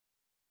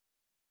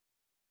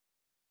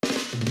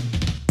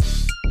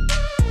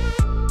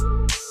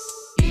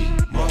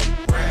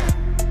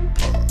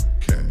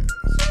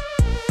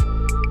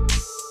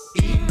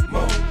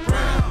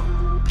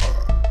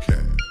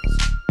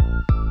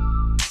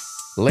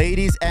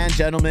Ladies and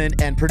gentlemen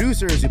and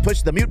producers who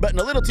pushed the mute button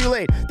a little too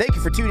late, thank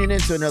you for tuning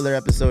in to another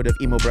episode of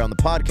Emo Brown the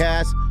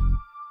Podcast.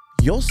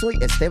 Yo soy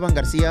Esteban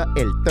Garcia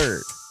el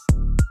third,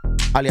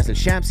 alias El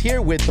Champs,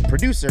 here with the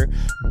producer,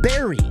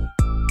 Barry,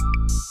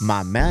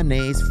 my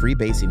mayonnaise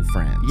freebasing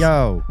friend.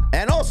 Yo.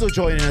 And also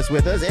joining us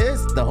with us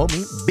is the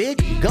homie Big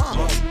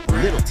Gums,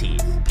 Little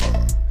Teeth.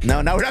 No,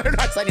 we're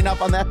not signing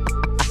up on that.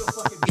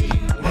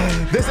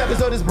 This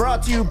episode is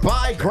brought to you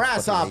by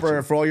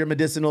Grasshopper for all your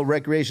medicinal,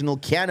 recreational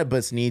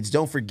cannabis needs.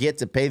 Don't forget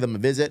to pay them a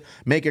visit.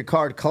 Make your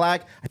card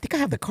clack. I think I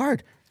have the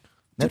card.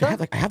 Dude, I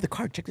have the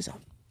card. Check this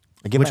out.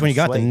 Which one you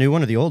got? The new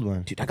one or the old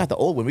one? Dude, I got the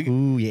old one.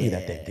 Ooh, yeah.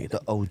 That thing.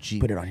 The OG.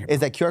 Put it on here.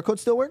 Is that QR code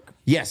still work?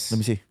 Yes. Let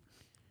me see.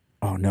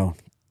 Oh, no.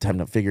 Time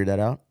to figure that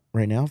out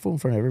right now in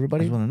front of I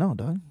everybody. just want to know,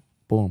 dog.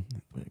 Boom.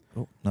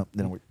 Oh, no,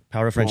 didn't work.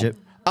 Power of friendship.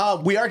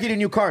 We are getting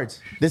new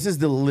cards. This is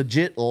the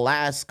legit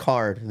last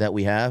card that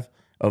we have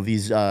of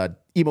these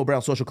Emo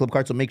Brown Social Club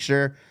cards. So make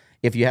sure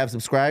if you have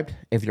subscribed,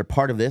 if you're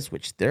part of this,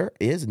 which there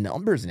is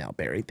numbers now,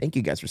 Barry. Thank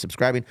you guys for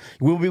subscribing.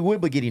 We'll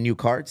be getting new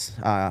cards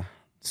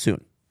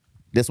soon.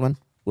 This one,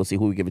 we'll see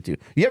who we give it to.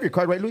 You have your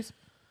card, right, Luis?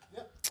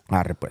 Yep.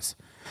 Arre pues.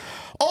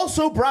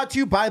 Also brought to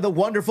you by the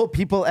wonderful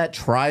people at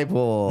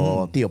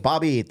Tribal. Theo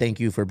Bobby, thank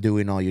you for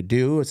doing all you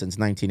do since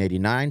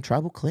 1989.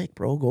 Tribal Click,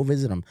 bro. Go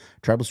visit them.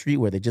 Tribal Street,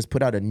 where they just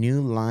put out a new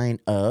line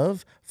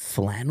of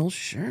flannel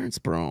shirts,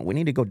 bro. We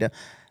need to go down.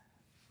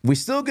 We're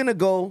still going to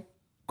go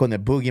con the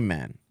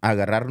boogeyman.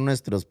 Agarrar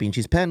nuestros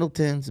pinches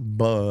Pendletons.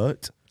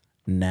 But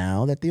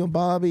now that Theo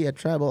Bobby at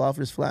Tribal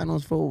offers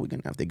flannels, fool, we're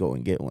going to have to go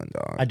and get one,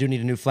 dog. I do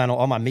need a new flannel.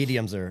 All my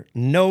mediums are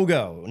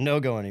no-go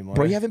anymore.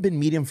 Bro, you haven't been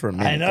medium for a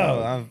minute. I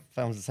know.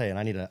 I was saying,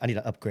 I need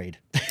to upgrade.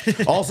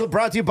 Also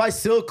brought to you by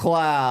Silk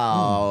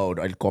Cloud.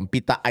 El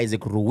compita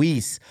Isaac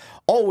Ruiz.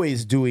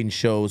 Always doing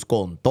shows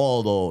con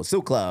todo.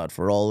 Silk Cloud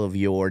for all of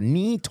your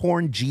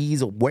knee-torn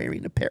G's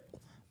wearing apparel.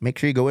 Make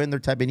sure you go in there,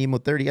 type in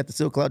emo30 at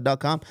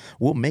thesilkcloud.com.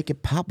 We'll make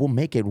it pop. We'll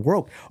make it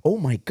work. Oh,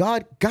 my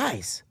God.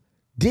 Guys,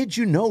 did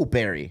you know,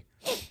 Barry,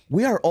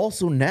 we are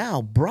also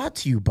now brought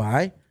to you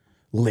by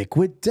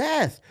Liquid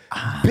Death.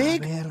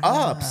 Big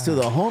ups to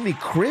the homie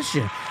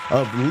Christian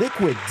of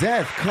Liquid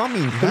Death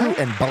coming through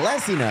and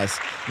blessing us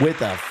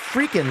with a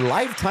freaking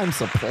lifetime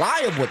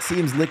supply of what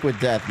seems Liquid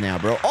Death now,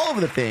 bro. All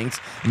of the things.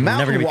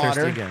 Mountain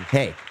water.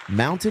 Hey,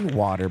 mountain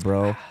water,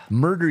 bro.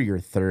 Murder your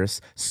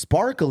thirst.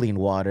 Sparkling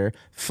water.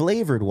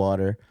 Flavored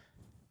water.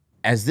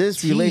 As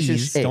this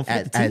relationship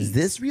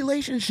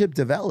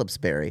develops,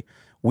 Barry,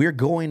 we're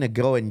going to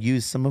go and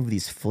use some of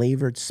these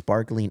flavored,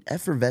 sparkling,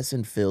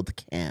 effervescent-filled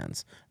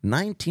cans.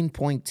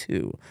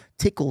 19.2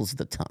 tickles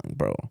the tongue,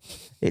 bro.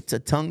 It's a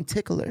tongue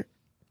tickler.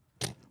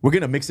 We're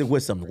gonna mix it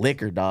with some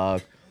liquor,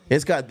 dog.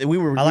 It's got. I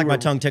like my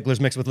tongue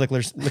ticklers mixed with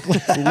licklers.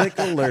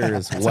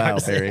 Licklers. Wow,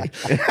 Barry.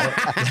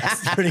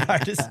 It's pretty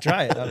hard to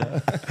try it. I don't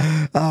know.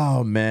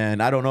 Oh man,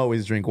 I don't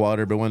always drink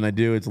water, but when I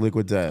do, it's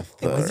Liquid Death.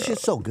 This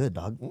shit's so good,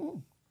 dog.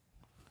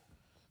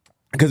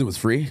 Because it was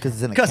free? Because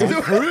it's in a can.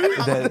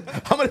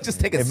 I'm going to just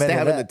take a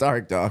stab in the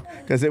dark, dog.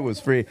 Because it was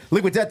free.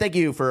 Liquid Death, thank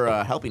you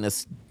for helping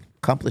us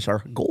accomplish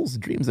our goals,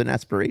 dreams, and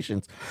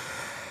aspirations.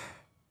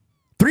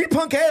 Three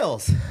Punk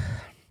Ales.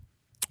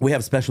 We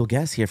have special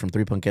guests here from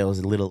Three Punk Ales,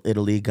 Little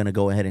Italy, going to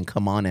go ahead and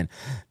come on and,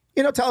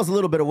 tell us a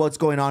little bit of what's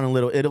going on in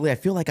Little Italy. I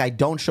feel like I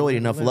don't show it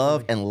enough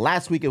love. And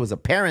last week it was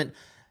apparent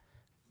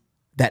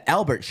that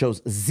Albert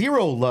shows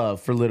zero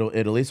love for Little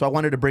Italy. So I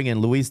wanted to bring in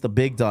Luis the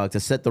Big Dog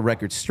to set the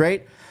record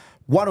straight.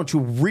 Why don't you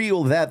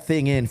reel that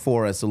thing in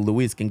for us so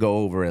Luis can go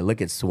over it?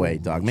 Look at Sway,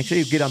 dog. Make sure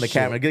you get on the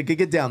camera.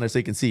 Get down there so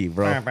you can see,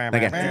 bro.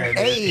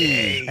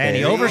 Hey, and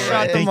he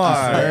overshot the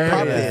mark.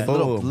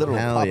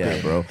 Hell yeah,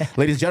 bro.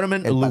 Ladies and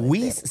gentlemen,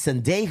 Luis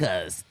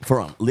Sendejas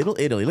from Little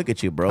Italy. Look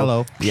at you, bro.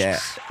 Hello. Yeah,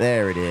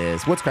 there it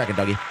is. What's cracking,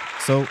 doggy?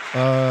 So,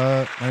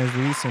 my name is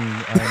Luis, and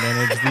I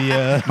manage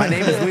the... My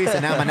name is Luis,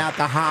 and I'm an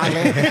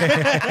alcoholic.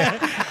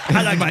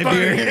 I like my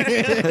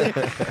beer.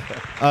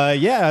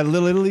 Yeah,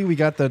 Little Italy, we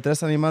got the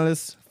Tres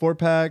Animales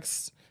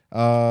 4-packs.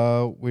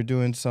 We're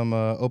doing some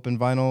open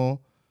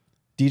vinyl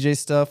DJ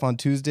stuff on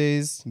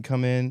Tuesdays. You can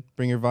come in,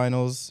 bring your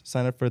vinyls,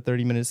 sign up for a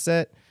 30-minute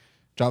set,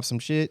 drop some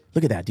shit.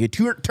 Look at that, dude.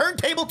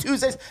 Turntable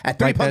Tuesdays at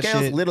Three Punk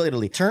Ales, Little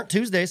Italy. Turn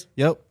Tuesdays.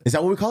 Yep. Is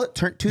that what we call it?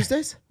 Turn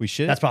Tuesdays? We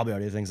should. That's probably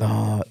already things.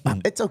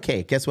 It's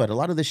okay. Guess what? A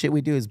lot of the shit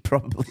we do has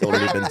probably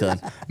already been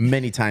done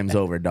many times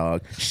over,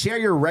 dog. Share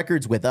your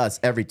records with us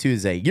every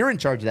Tuesday. You're in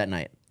charge that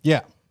night.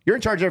 Yeah. You're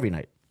in charge every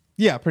night.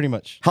 Yeah, pretty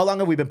much. How long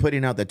have we been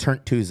putting out the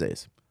Turnt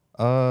Tuesdays?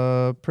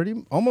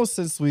 Almost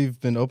since we've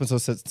been open, so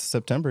since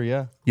September,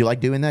 yeah. You like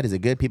doing that? Is it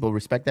good? People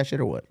respect that shit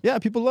or what? Yeah,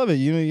 people love it.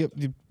 You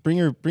bring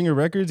your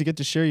records, you get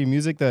to share your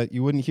music that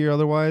you wouldn't hear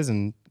otherwise,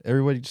 and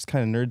everybody just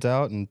kind of nerds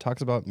out and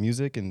talks about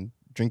music and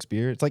drinks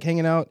beer. It's like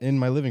hanging out in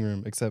my living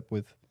room, except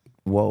with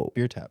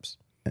beer taps.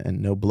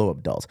 And no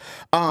blow-up dolls.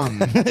 When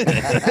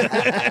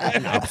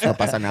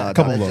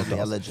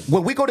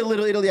we go to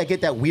Little Italy, I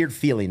get that weird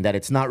feeling that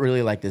it's not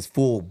really like this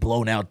full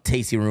blown-out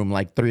tasting room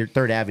like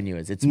Third Avenue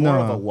is. It's more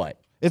of a what?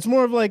 It's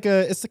more of like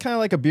it's kind of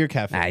like a beer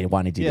cafe. I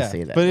wanted you to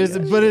say that. But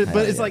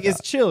it's like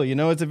it's chill, you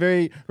know. It's a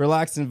very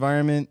relaxed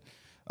environment.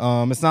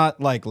 It's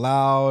not like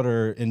loud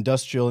or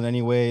industrial in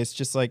any way. It's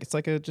just like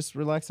a just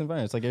relaxed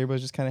environment. It's like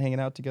everybody's just kind of hanging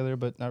out together,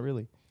 but not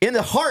really. In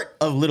the heart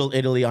of Little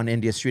Italy on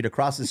India Street,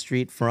 across the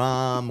street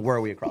from where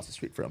are we across the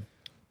street from?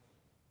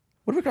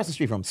 What are we across the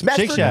street from?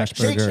 Shake Shack.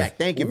 Shake Shack.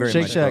 Thank you very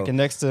Shake much. Shack bro. and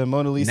next to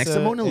Mona Lisa. Next to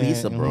Mona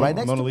Lisa, bro. Right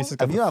next to Mona Mona- Lisa's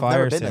got Have you the not- I've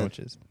never fire been there.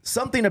 sandwiches.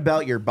 Something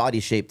about your body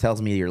shape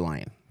tells me you're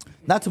lying.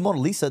 Not to Mona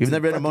Lisa. You've to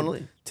never been to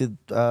fucking- Mona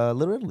To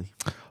Little Italy.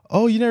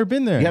 Oh, you never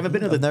been there? You haven't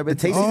been to I've never the been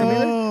to- tasting room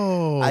either?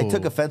 Oh, I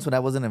took offense when I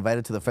wasn't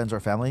invited to the friends or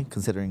family,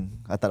 considering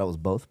I thought I was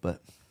both.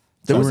 But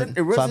There so, wasn't- it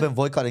so I've wasn't- been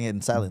boycotting it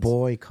in silence.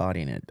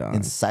 Boycotting it, dog.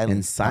 In silence.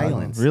 In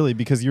silence. really?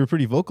 Because you were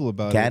pretty vocal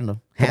about Handle. it.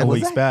 A couple Handle.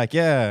 weeks back,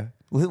 yeah.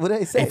 What did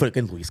I say? Hey,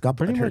 fucking Luis got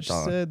Pretty butthurt, much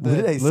dog. said What did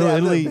I that say? Little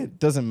I've never Italy been.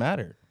 doesn't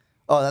matter.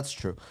 Oh, that's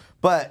true.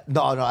 But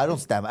no, I don't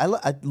stammer. I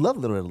love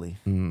Little Italy.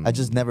 I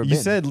just never You been.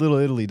 said Little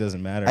Italy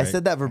doesn't matter. I right?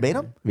 said that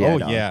verbatim. Yeah, oh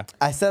dog. yeah.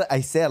 I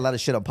say a lot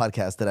of shit on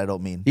podcasts that I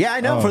don't mean. Yeah,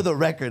 I know. For the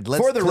record.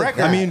 Let's For the clip record.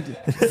 that. I mean,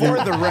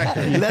 for the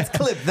record. Let's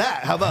clip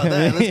that. How about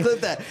that? Let's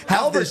clip that. Half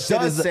Albert this shit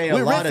does is- say a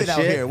we're lot of riffing out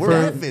shit here.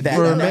 We're for- riffing. that-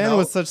 For No, a no, man no.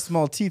 with such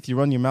small teeth, you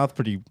run your mouth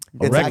pretty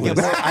It's I get, reckless.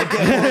 more, I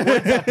get more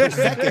words per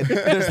second.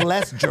 There's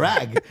less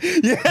drag.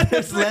 Yeah,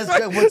 there's less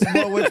drag. What's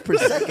more words per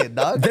second,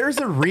 dog? There's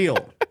a reel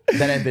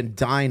that I've been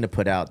dying to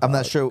put out. I'm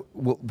not dog. sure.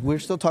 We're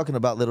still talking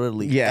about Little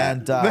Italy. Yeah.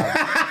 And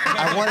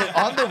I want it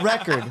on the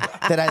record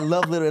that I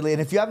love Little Italy.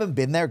 And if you haven't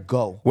been there,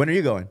 go. When are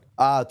you going?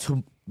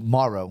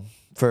 Tomorrow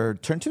for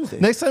Turn Tuesday.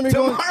 Next time you're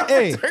going, Tomorrow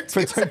hey,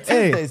 For Turn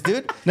Hey. Tuesdays,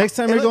 dude. Next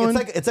time And you're look,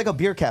 going- it's like a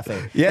beer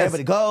cafe. Yes.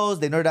 Everybody goes,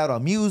 they nerd out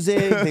on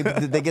music,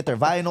 they get their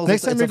vinyls.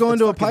 next time you're going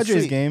to a fucking Padres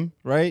street. game,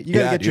 right? You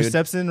gotta Yeah, get your dude.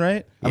 steps in,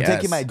 right? I'm Yes.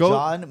 taking my Go-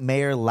 John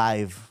Mayer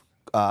live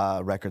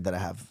record that I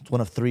have. It's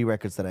one of 3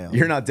 records that I own.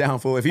 You're not down,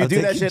 fool. If you I'm do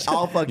that taking- shit,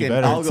 I'll fucking,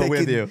 better. I'll go with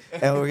Taking- you.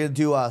 And we're gonna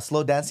do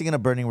slow dancing in a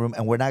burning room,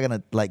 and we're not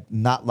gonna like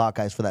not lock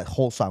eyes for that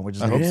whole song. We're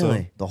just gonna hope so.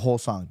 do the whole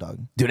song, dog.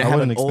 Dude, I I have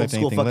wouldn't an old expect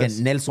school anything fucking less.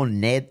 Nelson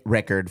Ned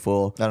record,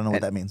 fool. I don't know what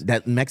And that means.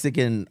 That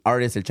Mexican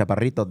artist, El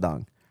Chaparrito,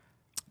 dog.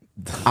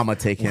 I'm gonna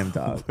take him,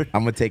 dog.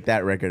 I'm gonna take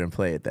that record and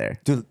play it there.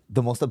 Dude,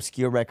 the most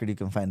obscure record you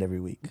can find every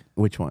week.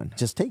 Which one?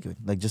 Just take it.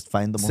 Like, just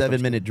find the most 7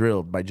 obscure. Minute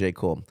Drill by J.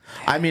 Cole.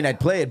 I mean, I'd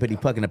play it, but he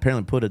fucking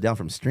apparently put it down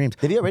from streams.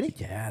 Did he already?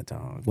 Yeah,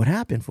 dog. What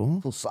happened,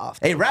 fool? Full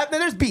soft. Hey,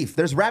 there's beef.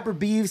 There's rapper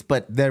beefs,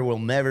 but there will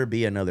never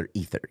be another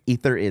Ether.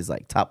 Ether is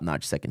like top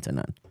notch, second to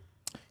none.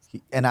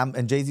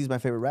 And Jay-Z's my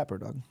favorite rapper,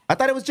 dog. I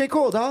thought it was J.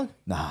 Cole, dog.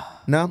 Nah,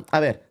 No, a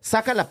ver,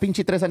 saca la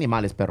pinche tres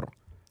animales, perro.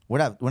 we're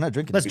not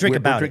drinking. Let's this. drink We're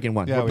about it. drinking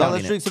one. Yeah, We're we- No, pounding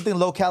let's drink something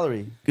low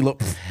calorie. You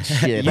look,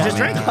 shit. You just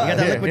drank it. You got that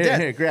Here, liquid here, death.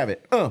 here, grab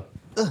it.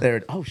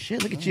 There. Oh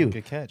shit! Look at you.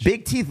 good catch.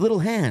 Big teeth, little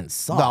hands,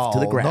 soft to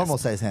the grass. normal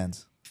size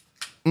hands.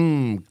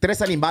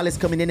 Tres animales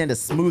coming in at a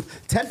smooth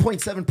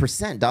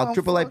 10.7%. Dog,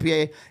 triple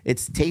IPA.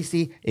 It's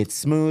tasty. It's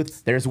smooth.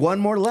 There's one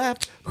more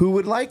left. Who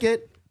would like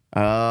it?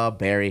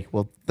 Barry.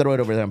 We'll throw it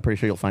over there. I'm pretty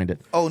sure you'll find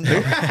it. Oh no.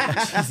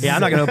 Yeah,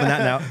 I'm not gonna open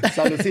that now.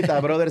 Salucita,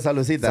 brother.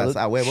 Salucitas.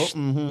 A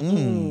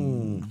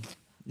huevo.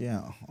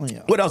 Yeah. Oh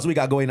yeah. What else we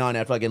got going on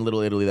at fucking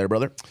Little Italy there,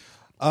 brother?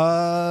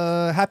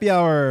 Happy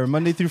hour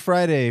Monday through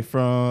Friday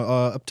from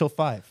up till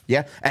 5.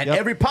 Yeah. And Yep.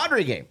 every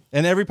Padre game.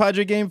 And every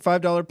Padre game,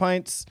 $5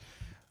 pints,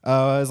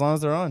 as long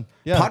as they're on.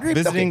 Yeah, Padre-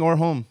 visiting okay. or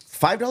home.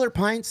 $5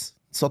 pints.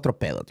 It's otro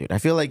pedo, dude. I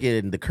feel like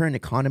in the current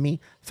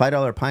economy,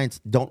 $5 pints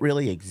don't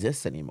really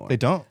exist anymore. They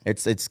don't.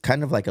 It's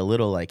kind of like a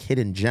little like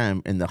hidden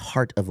gem in the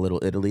heart of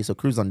Little Italy. So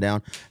cruise on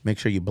down. Make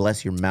sure you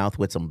bless your mouth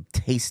with some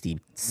tasty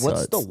What's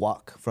suds. the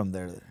walk from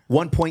there?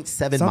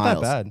 1.7 It's not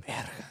miles. that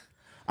bad.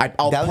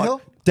 I'll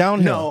Downhill?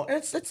 Downhill. No,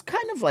 it's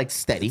kind of like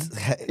steady.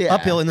 Yeah.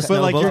 Uphill in the snow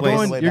But like both you're ways.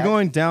 going, Way you're back.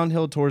 going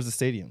downhill towards the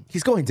stadium.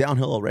 He's going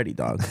downhill already,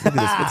 dog. Look at this.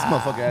 This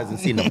motherfucker hasn't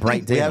seen a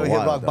bright day. We in a haven't hit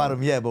while, rock dog.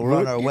 bottom yet, but we're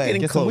on our You're way.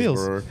 getting Get some close,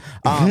 wheels. bro.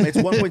 It's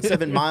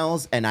 1.7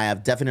 miles, and I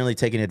have definitely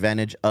taken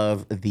advantage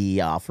of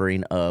the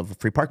offering of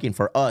free parking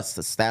for us,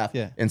 the staff,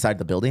 Yeah. inside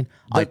the building.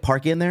 I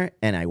park in there,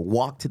 and I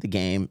walk to the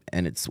game,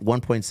 and it's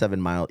 1.7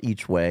 mile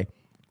each way,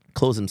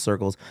 closing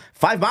circles.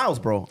 5 miles,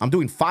 bro. I'm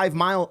doing 5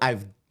 mile.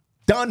 I've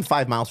done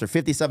 5 miles for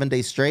 57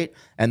 days straight,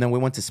 and then we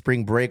went to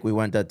spring break. We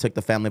went took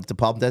the family up to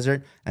Palm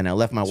Desert, and I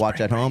left my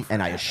watch at home.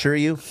 And I assure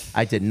you,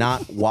 I did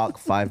not walk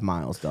 5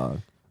 miles,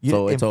 dog.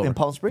 So in- it's over. in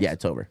Palm Springs? Yeah,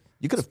 it's over.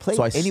 You could have played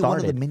So I any one of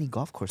the started. mini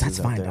golf courses. That's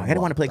out fine, there dog. I and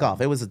didn't want to play walk,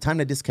 golf. It was a time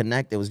to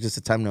disconnect. It was just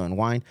a time to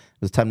unwind.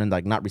 It was time to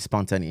like not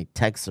respond to any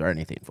texts or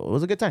anything. It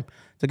was a good time.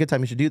 It's a good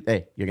time. You should do.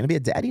 Hey, you're gonna be a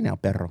daddy now,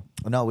 perro.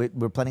 dog. No,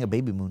 we're planning a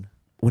baby moon.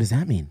 What does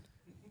that mean?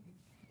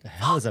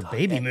 Hell is a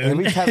baby moon.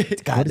 Every time,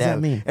 What does that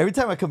mean? Every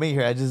time I come in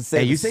here, I just say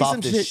Hey, the you say some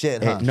softest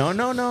shit. huh? Hey,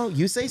 no.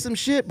 You say some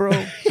shit, bro.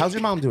 How's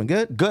your mom doing?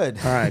 Good. Good.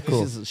 All right,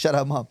 cool. Shut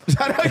up, mom.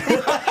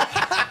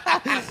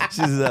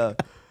 She's a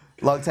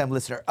long-time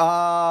listener.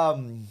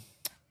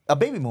 A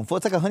baby moon.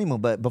 It's like a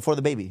honeymoon, but before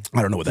the baby.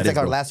 I don't know what that it's is, like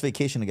our bro. last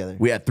vacation together.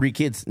 We had 3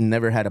 kids,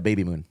 never had a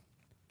baby moon.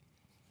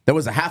 There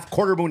was a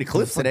quarter moon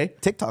eclipse today.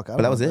 TikTok. I But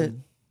that don't was know. it.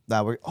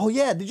 Nah, oh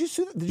yeah, did you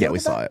see that? Did you Yeah, look we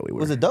at saw that? it. We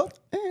Was were- it dope?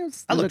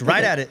 I looked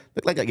right at it.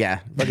 Looked like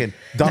fucking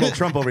Donald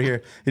Trump over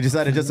here. He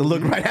decided just to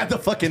look right at the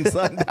fucking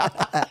sun.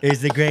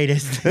 Is the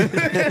greatest.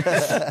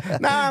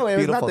 Nah, it was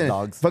Beautiful nothing.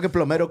 dogs. Fucking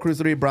Plomero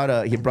Cruiser. He brought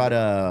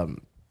a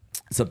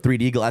some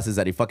 3D glasses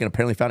that he fucking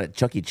apparently found at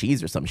Chuck E.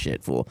 Cheese or some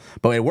shit, fool.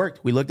 But it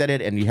worked. We looked at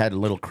it and you had a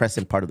little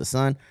crescent part of the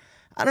sun.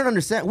 I don't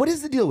understand. What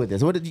is the deal with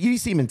this? You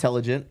seem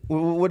intelligent.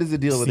 What is the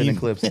deal with an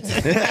eclipse?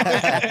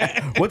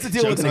 What's the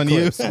deal with an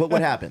eclipse?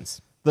 What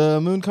happens?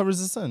 The moon covers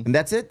the sun. And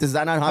that's it? Does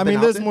that not happen I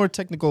mean, there's often? more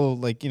technical,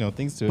 like,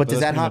 things to it. But does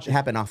that's that pretty much it.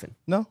 happen often?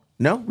 No.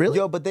 No? Really?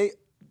 Yo, but they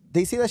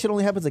say that shit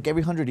only happens like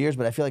every 100 years,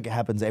 but I feel like it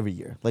happens every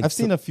year. Like I've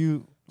seen a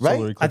few Right?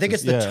 solar eclipses. I think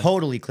it's the yeah.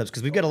 total eclipse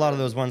because we get a lot of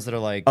those ones that are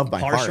like Of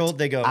my partial. heart.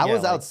 They go. I yeah,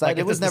 was like- outside. Like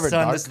It if was this is never the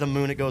sun, dark. This is the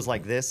moon. It goes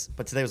like this.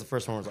 But today was the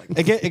first one. Where it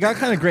was like It got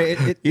kind of great.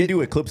 You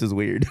do eclipses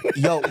weird.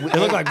 Yo, they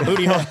look like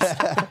booty holes.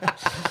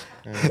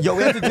 yo,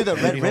 we have to do the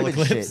red Booty hole ribbon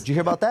eclipse. shit. Did you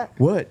hear about that?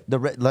 What?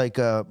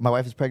 The my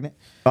wife is pregnant.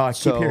 Oh, I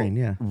keep hearing,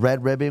 yeah.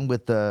 Red ribbon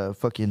with the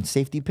fucking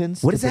safety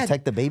pins What to is that?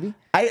 protect the baby.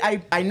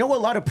 I know a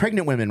lot of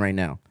pregnant women right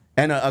now.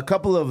 And a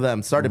couple of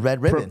them started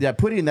Red ribbon.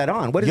 putting that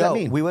on. What does that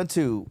mean? We went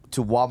to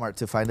Walmart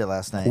to find it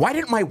last night. Why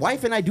didn't my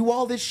wife and I do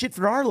all this shit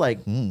for our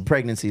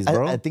pregnancies,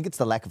 bro? I think it's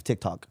the lack of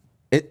TikTok.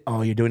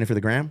 You're doing it for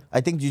the gram?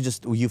 I think you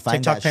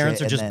find TikTok that parents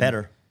shit are just and then-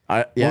 better.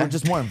 We're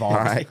just more involved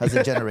All right. as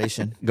a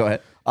generation. Go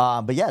ahead.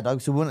 But yeah,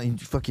 dog. So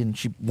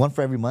one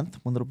for every month,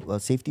 one little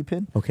safety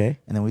pin. Okay.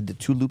 And then we did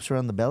 2 loops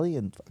around the belly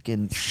and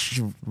fucking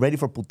ready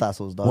for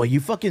putazos, dog. Well,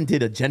 you fucking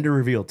did a gender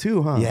reveal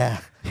too, huh?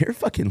 Yeah. You're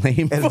fucking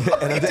lame. and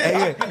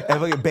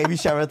fucking baby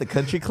shower at the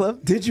country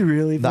club. Did you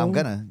really? No,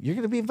 fool? you're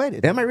gonna be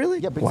invited. Am I really?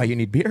 Yeah. Why, you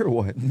need beer or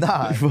what?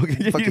 Nah,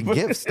 fucking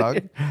gifts,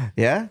 dog.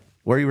 Yeah?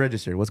 Where are you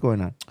registered? What's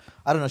going on?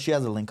 I don't know. She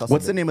has a link.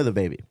 What's the name of the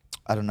baby?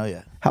 I don't know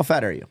yet. How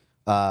fat are you?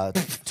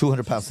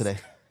 200 pounds today.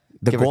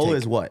 The Give or goal take.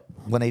 is what?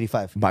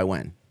 185. By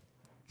when?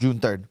 June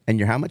 3rd. And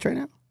you're how much right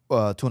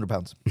now? 200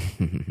 pounds.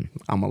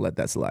 I'm gonna let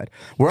that slide.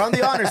 We're on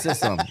the honor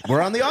system.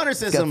 We're on the honor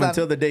system fat.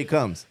 until the day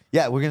comes.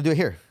 Yeah, we're gonna do it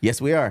here.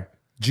 Yes, we are.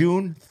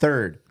 June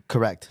 3rd.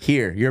 Correct.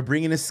 Here, you're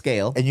bringing a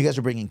scale. And you guys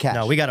are bringing cash.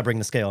 No, we got to bring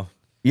the scale.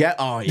 Yeah.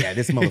 Oh, yeah.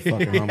 This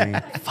motherfucker,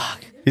 homie.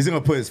 Fuck. He's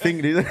gonna put his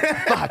finger.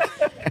 Fuck.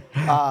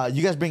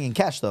 You guys bringing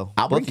cash though.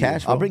 I'll bring Both of you.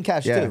 cash. I'll fool. bring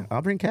cash Yeah, too.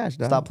 I'll bring cash,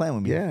 dog. Stop playing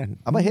with me. Yeah. I'm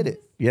gonna hit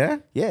it. Yeah.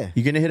 Yeah.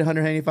 You're gonna hit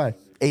 185.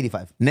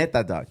 85.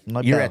 Neta, dog.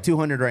 No You're doubt. at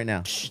 200 right now.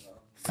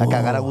 A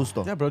cagar a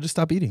gusto. Yeah, bro, just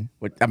stop eating.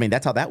 I mean,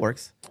 that's how that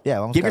works. Yeah,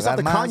 vamos Give a yourself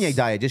the cagar más. Kanye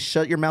diet. Just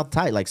shut your mouth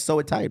tight, like sew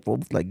it tight, fool.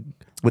 Like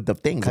with the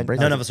things. and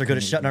bracelets. None of us are good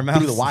at shutting our mouths.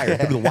 through the wire.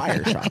 Through the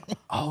wire shop.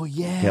 Oh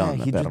yeah. Yeah,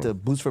 he better. did the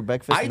boost for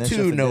breakfast. I and then too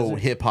Chef for know dessert.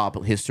 hip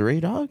hop history,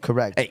 dog.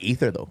 Correct. Hey,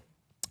 Ether though,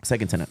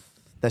 second tenant.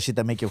 That shit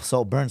that make your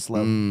soul burn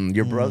slow.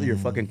 Your brother, your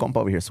fucking compa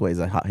over here, Sway's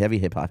a heavy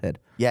hip hop head.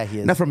 Yeah, he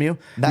is. Not from you,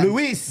 Not-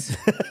 Luis.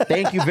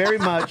 Thank you very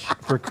much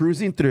for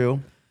cruising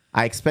through.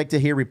 I expect to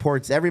hear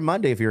reports every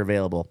Monday if you're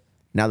available.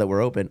 Now that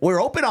we're open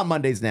on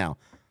Mondays now.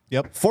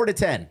 Yep. 4 to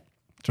 10.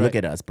 Look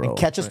at us, bro. And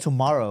catch us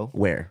tomorrow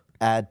Where?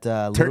 at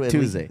Turn Little Italy.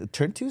 Tuesday.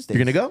 Turn Tuesday.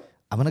 You're gonna go?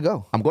 I'm gonna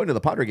go. I'm going to the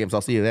Padre games.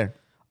 I'll see you there.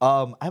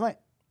 I might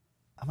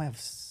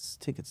have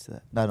tickets to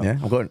that. No, no. Yeah,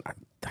 I'm going.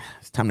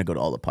 It's time to go to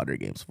all the Padre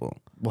games, fool.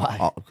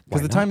 Why?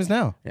 Because the time is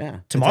now. Yeah.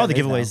 Tomorrow the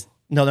It's LA giveaways.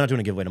 No, they're not doing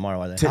a giveaway tomorrow,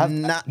 are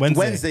they?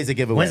 Wednesday's a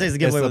giveaway. Wednesday's a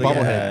giveaway It's with the the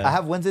bobblehead. I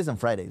have Wednesdays and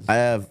Fridays. I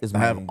have Is I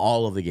have my-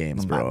 all of the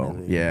games, bro.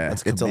 Really? Yeah,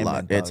 That's it's a lot.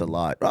 commitment, It's a dog.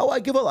 lot. Oh, I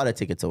give a lot of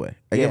tickets away.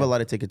 I give Yeah. a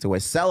lot of tickets away.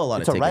 Sell a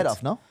lot It's of a tickets.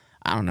 write-off, no?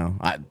 I don't know.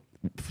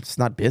 It's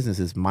not business.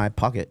 It's my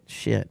pocket.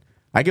 Shit.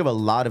 I give a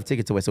lot of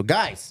tickets away. So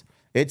guys,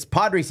 it's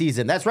Padre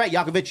season. That's right,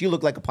 Yakovich. You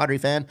look like a Padre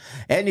fan.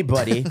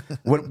 Anybody?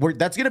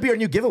 That's gonna be our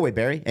new giveaway,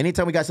 Barry.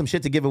 Anytime we got some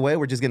shit to give away,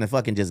 we're just gonna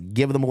fucking just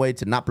give them away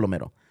to not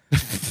Plomero.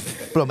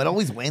 Plomero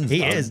always wins. He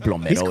dog. is.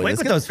 Plomero He's quick is.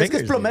 with those Because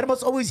fingers. dude.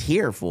 Plomero's always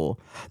here, fool.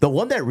 The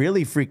one that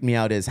really freaked me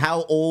out is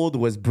how old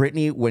was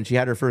Britney when she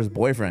had her first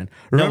boyfriend?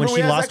 when Remember she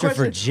we asked lost that her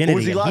question? virginity, Or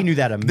was and he knew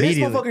that This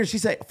immediately. motherfucker, she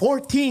said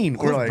 14.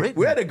 We're like, Britney?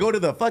 we had to go to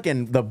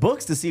the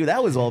books to see what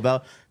that was all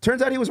about.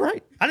 Turns out he was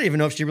right. I didn't even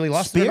know if she really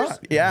lost it or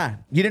not. Yeah.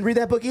 You didn't read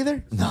that book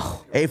either?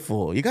 No. Hey,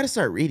 reading. You got to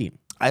start reading.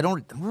 I'm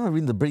not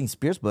reading the Britney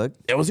Spears book.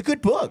 It was a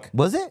good book.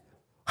 Was it?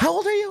 How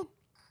old are you?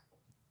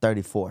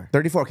 34.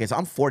 34. Okay, so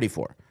I'm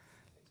 44.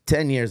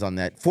 10 years on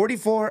that.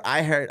 44,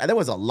 I heard there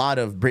was a lot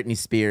of Britney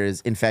Spears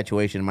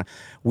infatuation.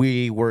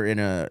 We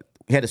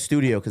had a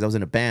studio because I was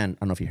in a band.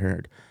 I don't know if you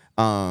heard.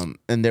 And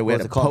there we What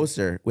had a was it called?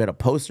 poster. We had a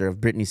poster of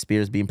Britney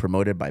Spears being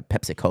promoted by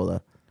Pepsi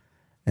Cola.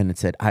 And it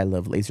said, I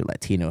love Laser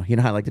Latino. You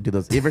know how I like to do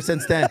those? Ever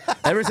since then,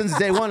 ever since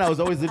day one, I was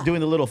always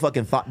doing the little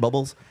fucking thought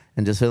bubbles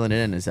and just filling it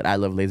in. And it said, I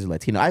love Laser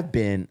Latino. I've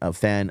been a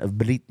fan of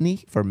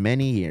Britney for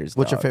many years.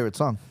 What's your dog. favorite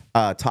song?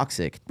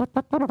 Toxic. That's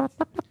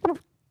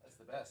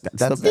the best.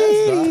 That's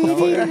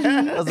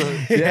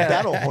a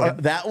battle horn.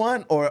 That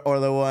one or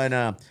the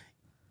one,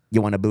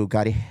 you want a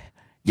Bugatti?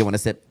 You want to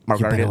sip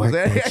margarita? better work,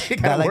 It bitch.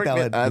 kinda I like worked, that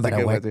man. one. That's You a better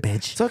good work, one.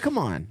 bitch. So come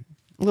on.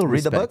 A little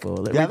Read the book? respectful.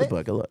 You Read have the it?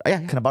 book a little.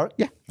 Yeah. Can I borrow it?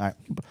 Yeah. All right.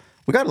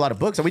 We got a lot of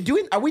books. Are we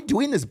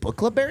doing this book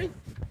club, Barry?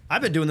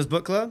 I've been doing this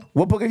book club.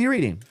 What book are you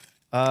reading?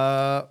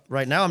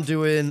 Right now I'm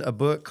doing a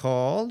book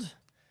called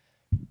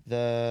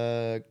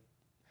The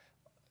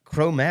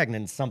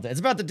Cro-Magnon something. It's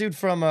about the dude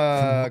from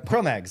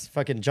Cro-Mags,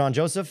 fucking John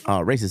Joseph.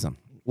 Racism.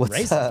 What's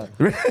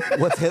Racist.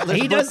 what's Hitler's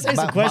He does book? say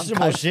some Mein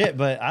questionable Kampf. shit,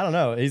 but I don't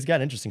know. He's got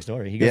an interesting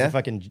story. He goes Yeah? to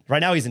fucking right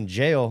now. He's in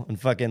jail in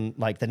fucking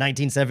like the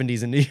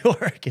 1970s in New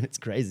York, and it's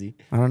crazy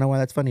I don't know why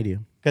that's funny to you.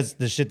 because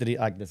the shit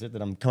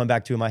that I'm coming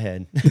back to in my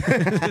head.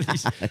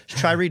 Just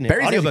try reading it.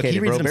 Barry's Audiobook. He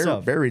educated, reads bro.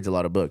 himself. Barry reads a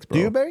lot of books, bro.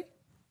 Do you, Barry?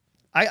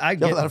 I have a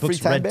get lot of free books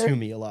time, read Barry? to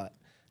me a lot.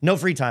 No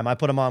free time. I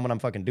put them on when I'm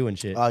fucking doing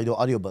shit. You do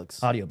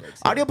audiobooks. Audiobooks.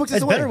 Audiobooks is It's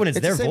the better way. when it's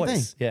It's their the same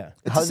voice. thing. Yeah.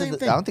 It's How the does same it,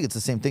 thing. I don't think it's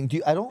the same thing. Do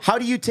you? I don't. How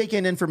do you take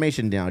in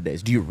information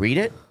nowadays? Do you read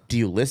it? Do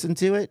you listen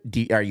to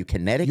it? Are you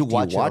kinetic? You do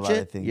watch, you watch it. A lot,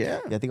 it? I think. Yeah.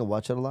 I think I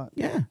watch it a lot.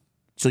 Yeah.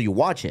 So you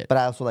watch it. But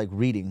I also like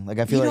reading. Like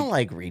I feel you like don't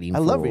like reading. I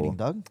love fool. reading,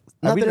 dog.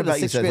 Nothing I read at a about you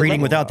sixth says grade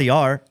Reading level. without the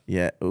R.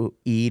 Yeah. Ooh,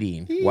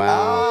 eating.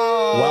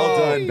 Wow. Well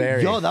done,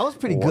 Barry. Yo, that was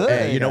pretty good.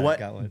 Hey, you know got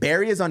one. what?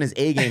 Barry is on his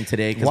A game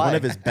today because Why? one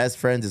of his best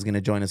friends is going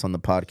to join us on the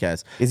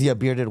podcast. Is he a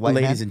bearded white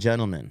Ladies man? and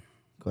gentlemen,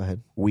 Go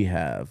ahead. we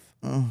have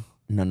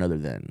none other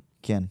than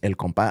Ken. El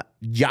Compa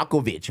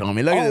Jakovic.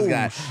 Homie, look at this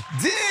guy.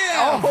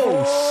 Damn.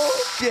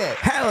 Oh shit!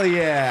 Hell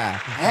yeah.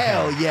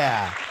 Hell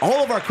yeah!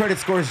 All of our credit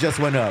scores just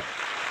went up.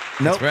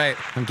 Nope. That's right.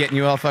 I'm getting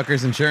you all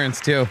fuckers insurance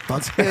too.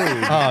 That's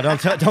good. Oh,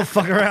 don't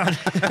fuck around.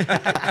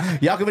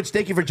 Jakovic,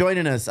 thank you for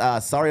joining us.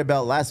 Sorry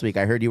about last week.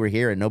 I heard you were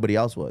here and nobody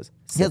else was.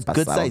 He has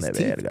good sized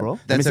teeth, bro.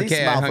 Let me That's see.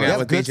 okay. Smile I hung for He out us. has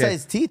with good BJ.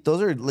 sized teeth.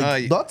 Those are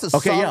like that's a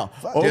Okay, solid yo.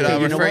 fuck. Okay, Dude,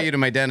 I'll you know refer what? you to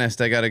my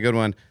dentist. I got a good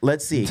one.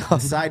 Let's see.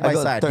 Side by I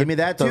go side. third- Give me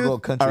that third tooth.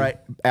 world country. All right,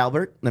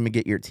 Albert, let me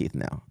get your teeth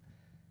now.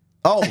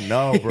 Oh,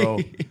 no, bro.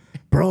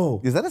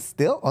 Bro. Is that a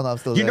still? Oh no, I'm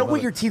still. You there, know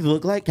what your teeth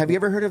look like? Have you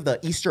ever heard of the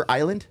Easter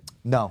Island?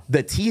 No.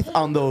 The teeth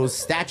on those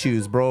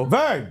statues, bro.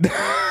 Bird.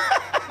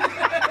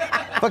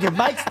 Fucking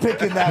Mike's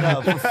picking that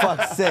up for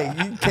fuck's sake.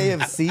 You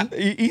KFC.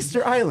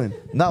 Easter Island.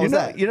 No, you what's know,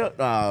 that? You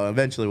know,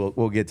 eventually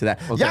we'll get to that.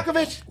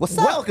 Jakovic, What's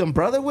up? welcome,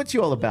 brother. What's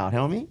you all about,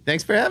 homie?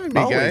 Thanks for having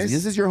me, Always. guys.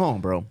 This is your home,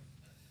 bro.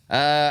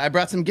 I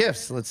brought some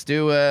gifts. Let's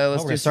do. We're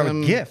Let's gonna do start some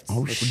with gifts.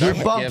 Let's shit. start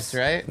with Bumps. gifts,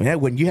 right? Yeah,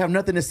 when you have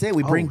nothing to say,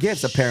 we bring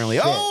gifts, apparently.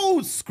 shit.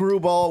 Oh,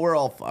 screwball. We're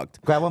all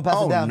fucked. Grab one, pass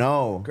oh, it down.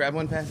 no. Grab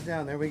one, pass it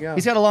down. There we go.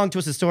 He's got a long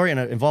twisted story and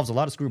it involves a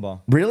lot of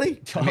screwball.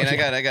 Really? I mean,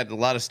 I got a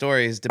lot of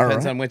stories.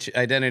 Depends right. on which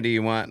identity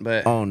you want,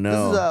 but Oh, no.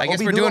 This is, I guess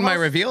Obi we're doing my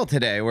Doodle House? reveal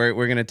today.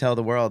 We're gonna tell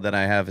the world that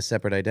I have a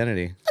separate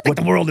identity. I think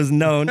the world is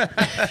known.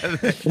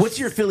 What's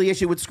your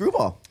affiliation with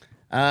Screwball?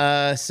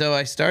 So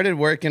I started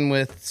working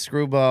with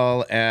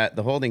Screwball at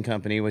the holding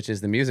company, which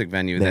is the music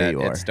venue There that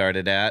you are. it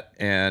started at,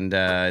 and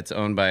it's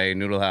owned by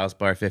Noodle House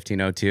Bar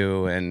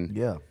 1502, and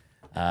Yeah.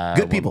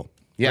 Good people.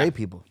 yeah, Great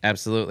people.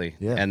 absolutely.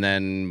 Yeah. And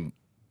then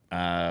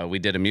we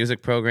did a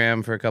music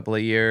program for a couple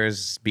of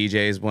years.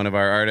 BJ's one of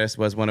our artists.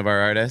 Was one of our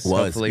artists. Was.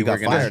 Hopefully He got we're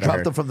gonna fired.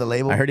 Dropped him from the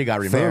label. I heard he got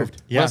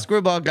removed. Yeah. Well,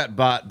 Screwball got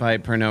bought by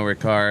Pernod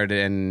Ricard,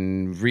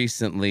 and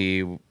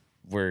recently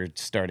we're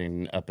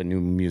starting up a new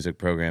music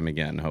program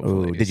again.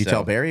 Hopefully. Ooh, did you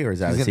tell Barry, or is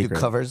that He's a gonna do secret?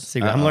 covers.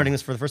 Secret. I'm learning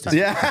this for the first time.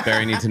 Yeah.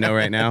 Barry need to know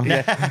right now.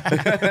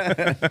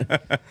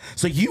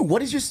 So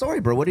what is your story,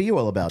 bro? What are you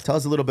all about? Tell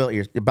us a little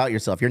bit about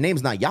yourself. Your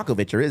name's not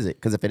Jakovic, or is it?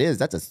 Because if it is,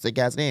 that's a sick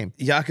ass name.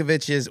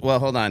 Yakovich is well.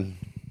 Hold on.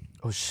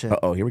 Oh shit.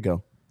 Oh, here we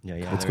go.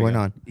 Yeah. What's there we going go.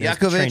 on?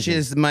 Yakovich changing.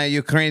 is my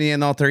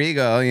Ukrainian alter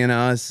ego. You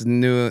know, it's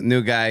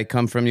new guy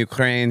come from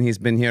Ukraine. He's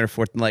been here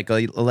for like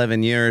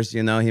 11 years.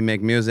 You know, he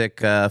make music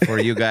for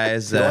you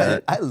guys.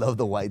 I love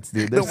the whites,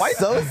 dude. They're whites-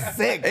 so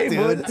sick, Hey, dude.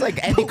 fool, it's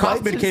like Andy The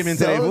Kaufman whites came are in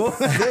today, so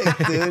fool.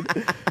 sick,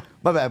 dude.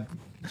 My bad.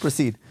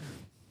 Proceed.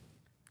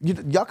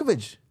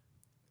 Yakovich,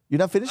 you're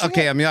not finished.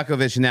 Okay, I'm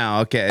Yakovich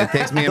now. Okay, it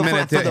takes me a No,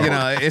 minute for to, the you know,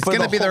 whole- it's for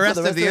going to the be the whole- rest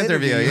for the of the rest of the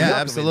interview. interview, Yeah,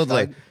 Yakovich,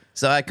 absolutely. dog.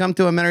 So I come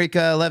to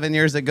America 11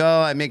 years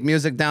ago. I make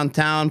music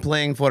downtown,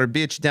 playing for a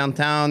beach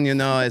downtown. You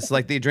know, it's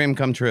like the dream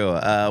come true.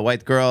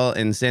 White girl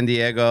in San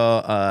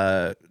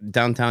Diego,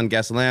 downtown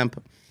gas lamp.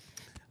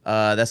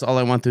 That's all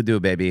I want to do,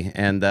 baby.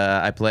 And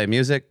I play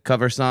music,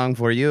 cover song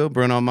for you,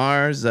 Bruno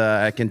Mars.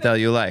 I can tell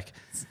you like.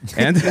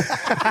 And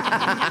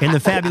In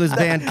the fabulous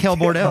band Kel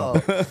Bordell.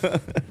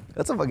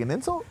 That's a fucking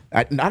insult.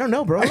 I don't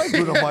know, bro. I like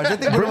Bruno Mars. I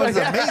think Bruno Mars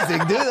is amazing,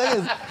 dude. That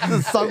is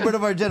the songbird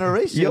of our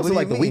generation. You also What do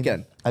like The mean?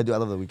 Weeknd? I do. I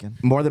love The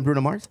Weeknd. More than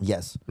Bruno Mars?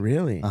 Yes.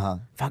 Really? Uh-huh.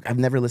 Fuck, I've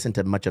never listened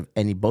to much of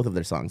both of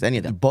their songs, any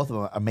of them. Both of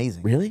them are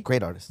amazing. Really?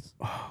 Great artists.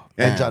 man.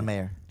 And John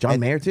Mayer. John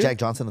And Mayer, too? Jack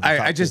Johnson. At the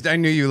top, I just too. I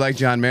knew you liked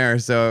John Mayer,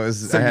 so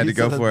I had to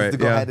go for it. To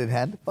go Yeah. hand in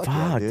hand. Fuck,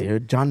 yeah, Fuck,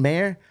 dude. John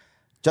Mayer?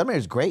 John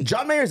Mayer's great.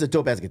 John Mayer's a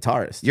dope ass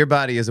guitarist. Your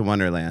body is a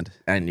wonderland.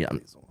 And yeah,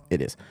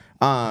 it is.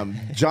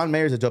 John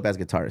Mayer's a dope ass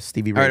guitarist.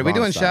 Stevie Ray All right, are we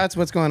Vaughan doing style. shots?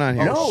 What's going on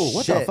here? No,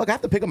 what the shit. fuck? I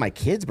have to pick up my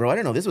kids, bro. I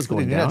didn't know this was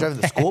going Dude, you're down. not driving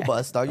the school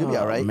bus, dog. You'll be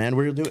all right. Man,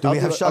 we're doing. Do we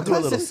have shot I'll do a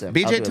little glasses? sip. I'll do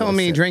a BJ little told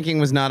me sip. drinking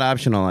was not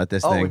optional at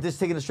this Oh, thing. we're just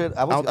taking it straight.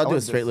 I'll do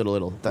a straight little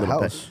The little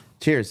house. bit.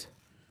 Cheers.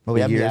 But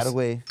we have the Years.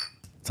 Attaway.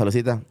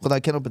 Saludcita. Hold on, I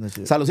can't open this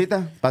shit.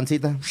 Saludcita.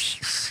 Pancita.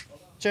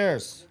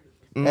 Cheers.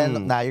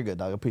 And nah, you're good,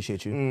 dog. I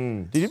appreciate you.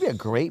 Dude, you'd be a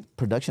great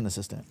production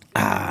assistant.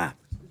 Oh,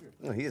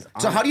 he is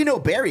So how do you know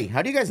Barry?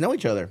 How do you guys know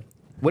each other?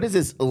 What is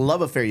this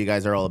love affair you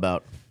guys are all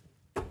about?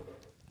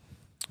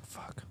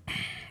 Fuck.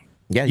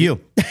 Yeah, You.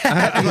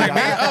 like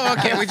me? Oh,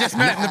 okay. We just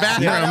met in the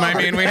bathroom. I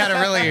mean, we had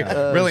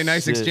a really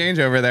nice shit. exchange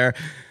over there.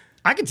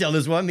 I can tell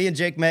this one. Me and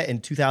Jake met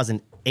in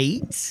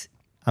 2008.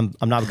 I'm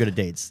not good at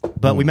dates.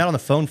 But we met on the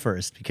phone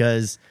first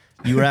because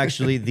you were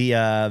actually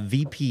the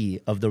VP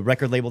of the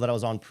record label that I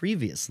was on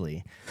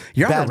previously.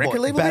 You're on Bad a record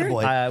boy, label bad there?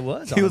 boy. I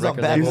was He on was the on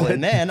record Bad label, Boy.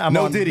 and then I'm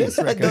No on Diddy. this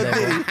record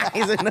label.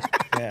 He's in-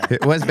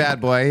 It was Bad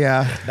Boy,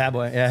 yeah. Bad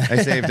boy, yeah. I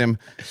saved him.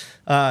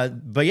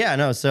 But yeah,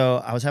 no. So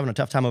I was having a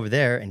tough time over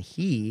there, and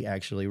he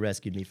actually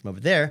rescued me from over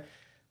there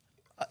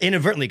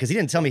inadvertently because he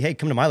didn't tell me, "Hey,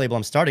 come to my label.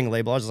 I'm starting a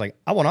label." I was just like,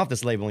 "I want off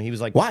this label," and he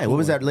was like, Why? What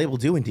was "Cool." that label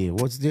doing to you?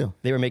 What's the deal?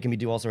 They were making me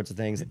do all sorts of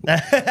things.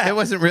 It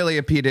wasn't really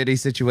a P. Diddy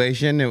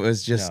situation. It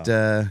was just,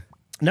 No,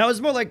 it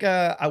was more like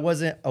I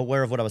wasn't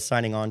aware of what I was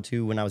signing on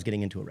to when I when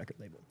into a record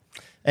label,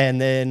 and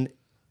then.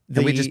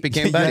 And we just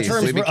became the buddies.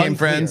 terms We were became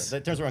unclear. friends. The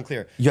terms were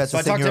unclear. You had So to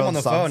I sing talked to your him own on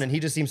the songs. phone, and he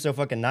just seemed so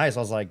fucking nice.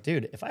 I was like,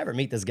 dude, if I ever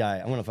meet this guy,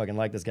 I'm gonna fucking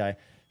like this guy.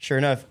 Sure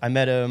enough, I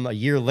met him a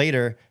year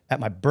later at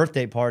my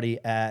birthday party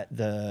at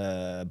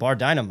the Bar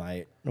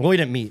Dynamite. Well, we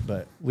didn't meet,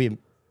 but we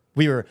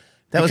were.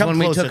 That was come when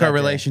we closer took that our day.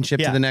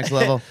 relationship to the next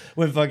level.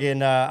 When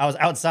fucking I was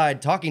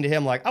outside talking to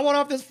him like, I want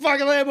off this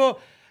fucking label.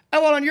 I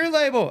want on your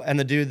label. And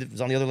the dude that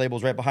was on the other label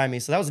was right behind me.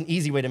 So that was an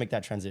easy way to make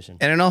that transition.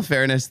 And in all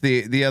fairness,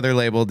 the other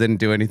label didn't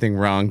do anything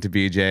wrong to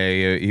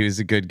BJ. He was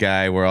a good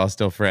guy. We're all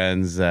still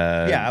friends.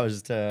 Yeah, I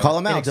was just Call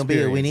him out. Don't be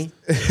a weenie.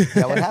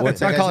 Yeah, what happened?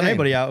 What's Not that calling guy's name?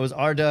 anybody out. It was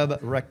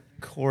RW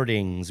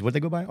Recordings. What'd they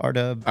go by?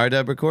 RW.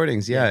 RW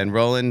Recordings, yeah. And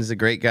Roland's a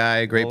great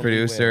guy, great Roland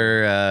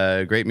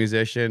producer, great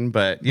musician.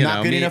 But you Not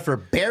know, good me, enough for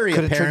Barry,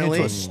 Could have turned apparently.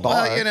 into a star.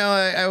 well, you know,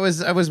 I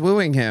was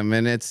wooing him,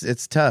 and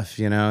it's tough.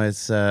 You know,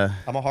 it's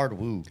I'm a hard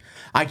woo.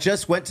 I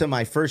just went to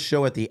my first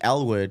show at the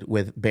Elwood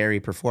with Barry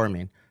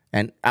performing.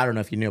 And I don't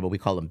know if you knew, but we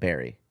call him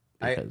Barry.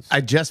 because-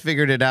 I just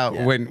figured it out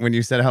when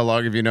you said how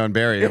long have you known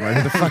Barry? I'm like,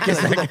 who the fuck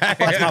is that guy?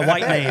 That's my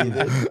white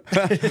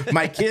name.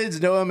 my kids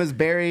know him as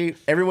Barry.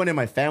 Everyone in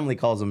my family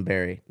calls him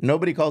Barry.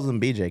 Nobody calls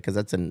him BJ because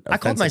that's an I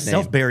called offensive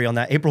myself name. Barry on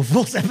that April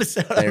Fool's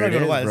episode. I There don't it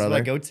know is, why. That's what I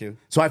brother. go to.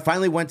 So I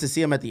finally went to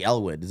see him at the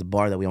Elwood. It's a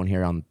bar that we own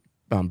here on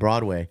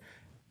Broadway.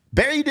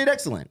 Barry, you did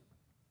excellent.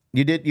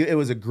 It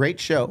was a great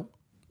show.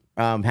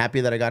 I'm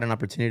happy that I got an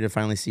opportunity to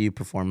finally see you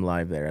perform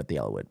live there at the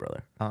Elwood,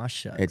 brother. Aw,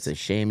 shucks. It's a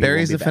shame. you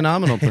Barry's a won't be back.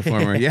 phenomenal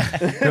performer. Yeah,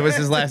 it was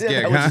his last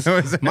gig. That was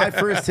huh? just my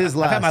first, his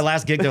I've had my last.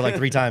 last gig there like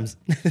 3 times.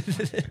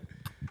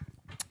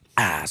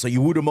 So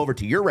you wooed him over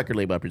to your record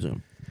label, I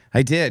presume.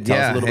 I did, Tell us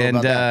yeah. a little bit And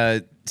about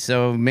that.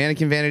 so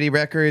Mannequin Vanity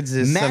Records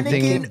is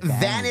Mannequin something.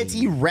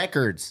 Vanity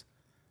Records.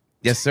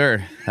 Yes,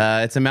 sir.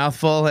 It's a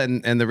mouthful,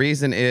 and the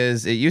reason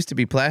is it used to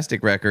be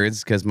Plastic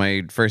Records because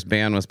my first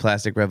band was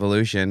Plastic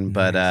Revolution.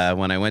 But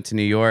when I went to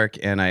New York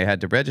and I had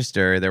to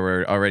register, there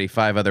were already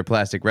 5 other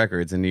Plastic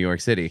Records in New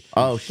York City.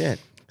 Oh shit.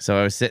 So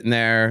I was sitting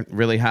there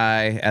really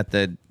high at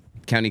the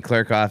county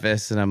clerk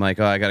office, and I'm like,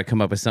 oh, I got to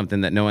come up with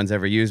something that no one's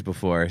ever used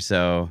before.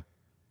 So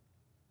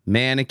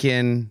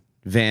Mannequin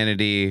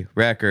Vanity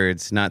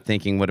Records, not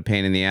thinking what a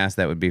pain in the ass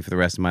that would be for the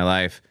rest of my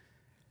life.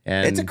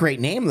 And It's a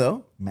great name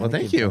though. Well,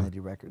 thank Mannequin you. Vanity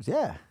Records.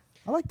 Yeah,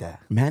 I like that.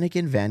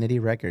 Mannequin Vanity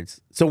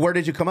Records. So where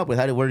did you come up with?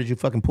 Where did you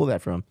fucking pull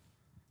that from?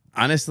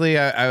 honestly,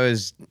 I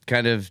was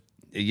kind of,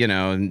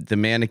 the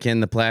mannequin,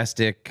 the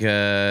plastic,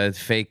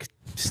 fake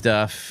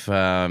stuff,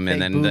 and Fake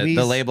then the boobies.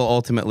 label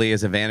ultimately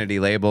is a vanity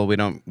label. We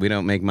don't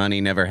make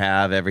money, never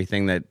have.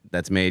 Everything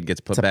that's made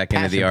gets put a back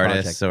into the passion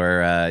artists,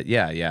 or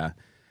yeah.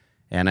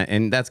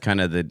 And that's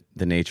kind of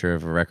the nature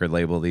of a record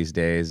label these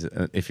days.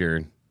 If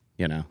you're,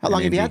 How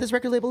long have you had this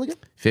record label again?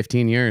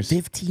 15 years.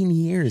 15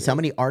 years. How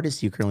many artists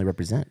do you currently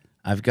represent?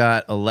 I've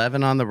got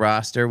 11 on the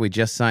roster. We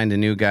just signed a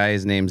new guy.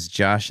 His name's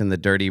Josh and the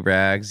Dirty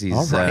Rags. He's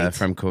All right.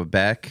 from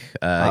Quebec. He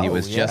Oh,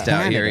 was yeah. just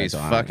out here. Canada's He's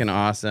awesome. fucking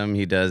awesome.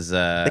 He does.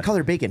 They call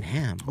her Bacon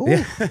Ham.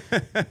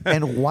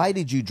 And why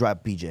did you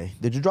drop BJ?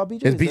 Did you drop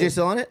BJ? Is BJ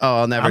still on it?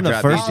 Oh, I'll never I'm the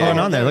drop first BJ. one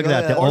on there. Look at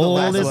that. The Or the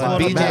last oldest one.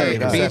 one.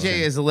 BJ. on there. BJ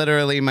is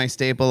literally my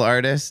staple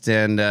artist,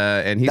 and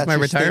he's That's my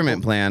your retirement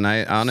staple? plan.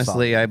 I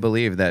honestly, I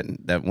believe that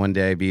one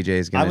day BJ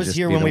is I gonna. was just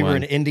here be when the we were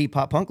one. an indie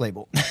pop punk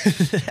label.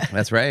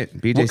 That's right.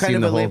 BJ What kind seen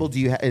of the a whole. label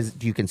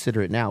do you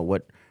consider it now?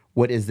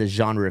 What is the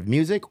genre of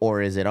music,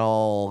 or is it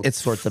all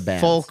It's sorts of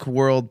bands? folk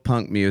world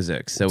punk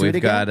music. So Do it we've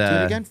again. got Do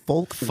it again.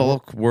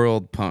 Folk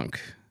world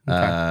punk.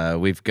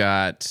 We've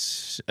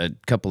got a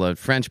couple of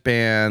French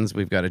bands.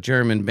 We've got a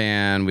German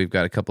band. We've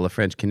got a couple of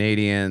French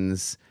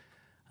Canadians.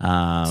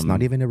 It's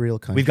not even a real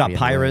country. We've got in a way.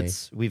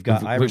 pirates. We've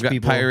got Irish We've got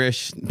people.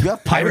 Irish. You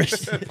have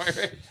Pirates.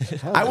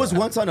 I was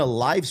once on a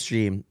live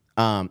stream.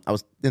 I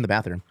was in the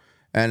bathroom,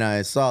 and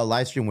I saw a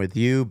live stream with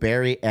you,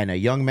 Barry, and a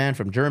young man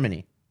from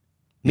Germany.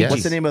 Yes.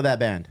 What's the name of that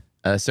band?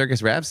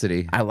 Circus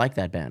Rhapsody. I like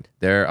that band.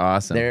 They're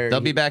awesome. They're-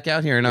 They'll be back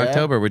out here in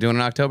October. We're doing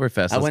an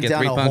Oktoberfest. I Let's went get down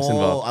 3 a punks whole.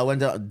 involved. I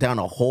went down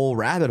a whole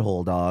rabbit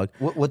hole, dog.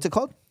 What's it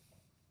called?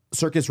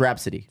 Circus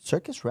Rhapsody.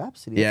 Circus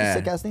Rhapsody. That's a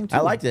sick ass name too.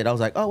 I liked it. I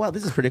was like, oh wow,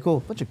 this is pretty cool.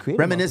 Bunch of creative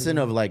Reminiscent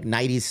of like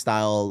 '90s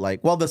style,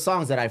 the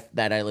songs that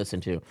I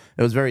listened to.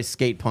 It was very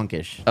skate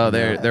punkish. Oh,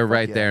 they're fuck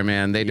right yeah. there,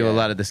 man. They do a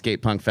lot of the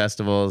skate punk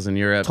festivals in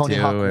Europe Tony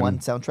too. Hawk and 1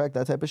 soundtrack,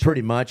 that type of shit.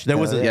 Pretty much. There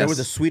was Yeah, there yes. was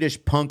a Swedish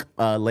punk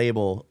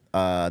label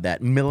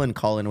that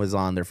Millencolin was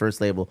on, their first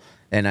label,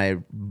 and I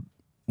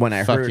when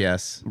I Fuck heard.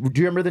 yes.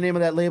 Do you remember the name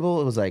of that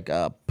label? It was like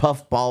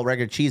Puff Ball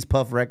Record, Cheese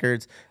Puff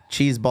Records,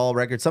 Cheese Ball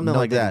Records, something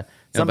like that.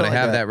 No, Something but I like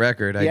have that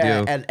record. I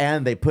do.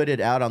 and they put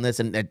it out on this,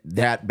 and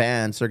that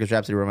band, Circus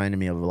Rhapsody, reminded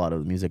me of a lot of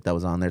the music that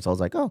was on there. So I was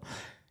like, oh,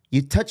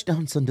 you touched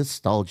on some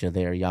nostalgia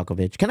there,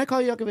 Yakovich. Can I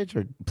call you Yakovich?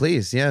 Or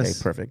Please, okay, yes.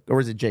 perfect.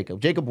 Or is it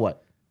Jacob? Jacob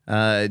what?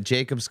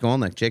 Jacob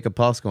Skolnick, Jacob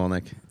Paul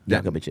Skolnick.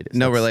 Yakovich it is.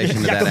 No relation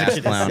to that ass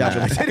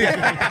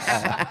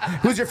clown.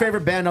 Who's your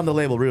favorite band on the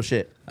label? Real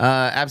shit.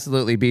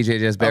 Absolutely, BJ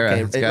Jasbera.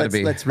 It's got to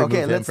be. Let's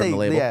remove him from the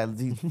label.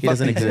 He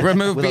doesn't exist.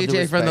 Remove With all due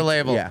BJ from the respect.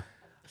 label. Yeah.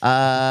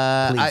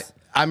 Please.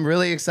 I'm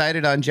really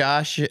excited on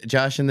Josh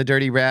and the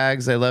Dirty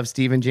Rags. I love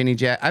Steve and Ginny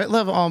Jack. I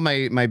love all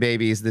my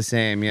babies the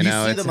same. You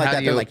know, see it's them like how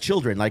that. They're like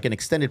children, like an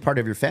extended part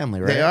of your family,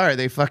 right? They are.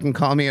 They fucking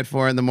call me at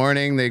 4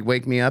 a.m. They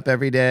wake me up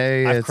every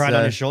day. I've cried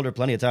on his shoulder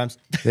plenty of times.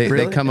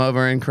 They come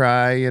over and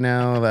cry. You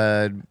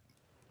know.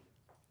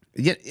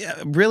 Yeah,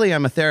 really,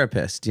 I'm a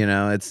therapist. You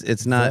know,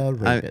 it's not. The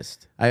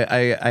rapist.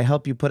 I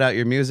help you put out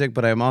your music,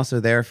 but I'm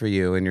also there for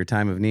you in your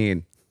time of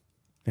need.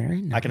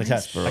 Very nice. I can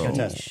attest. I can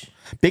attest.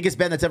 Biggest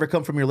band that's ever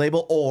come from your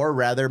label, or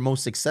rather,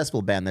 most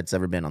successful band that's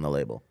ever been on the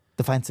label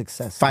Define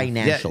success.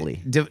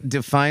 financially.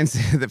 Defines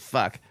the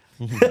fuck.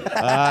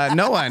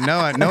 No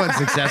one's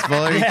successful.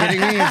 Are you kidding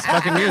me? It's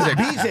fucking music.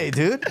 BJ,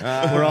 dude.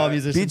 We're all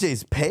musicians.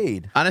 BJ's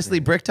paid. Honestly,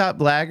 Bricktop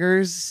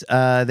Blaggers,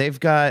 they've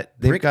got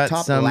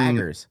Bricktop some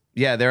Blaggers.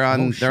 Yeah, they're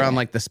on shit.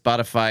 like the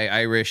Spotify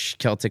Irish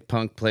Celtic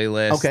punk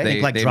playlist. Okay.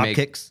 Think like drop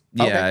kicks?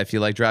 Yeah, Okay. if you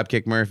like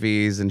Dropkick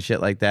Murphys and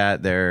shit like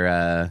that,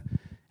 they're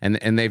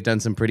and they've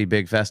done some pretty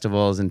big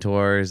festivals and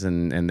tours,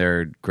 and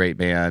they're a great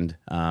band.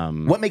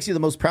 What makes you the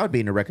most proud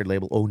being a record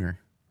label owner?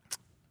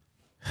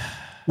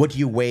 What do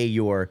you weigh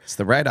your? It's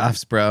the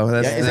write-offs, bro.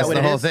 That's, Yeah, is that that's what the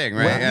it whole is? thing,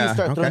 When right? do Yeah. you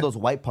start throwing Okay. those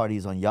white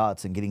parties on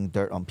yachts and getting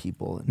dirt on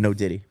people? And No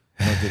Diddy.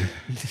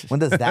 when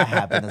does that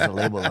happen as a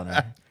label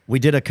owner? We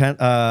did a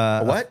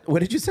What? What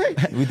did you say?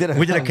 We did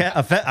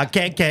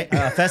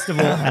a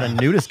festival at a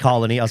nudist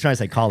colony. I was trying to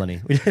say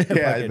colony. We did a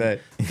Yeah, I fucking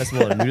bet.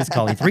 Festival at a nudist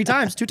colony 3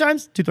 times, 2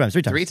 times, 2 times,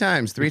 3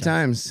 times. Three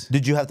times.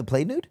 Did you have to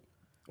play nude?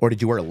 Or did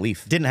you wear a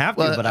leaf? Didn't have to,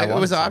 Well, but I it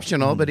wanted was to.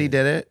 optional, but he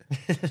did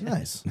it.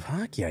 Nice.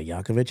 Fuck yeah,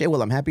 Yakovich. Hey,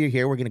 well, I'm happy you're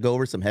here. We're going to go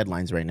over some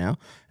headlines right now,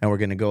 and we're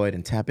going to go ahead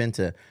and tap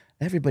into.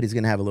 Everybody's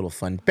going to have a little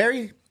fun.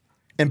 Barry,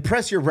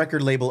 impress your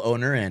record label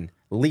owner and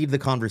lead the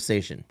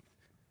conversation.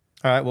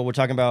 All right. Well, we're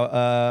talking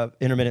about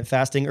intermittent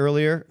fasting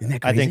earlier. Isn't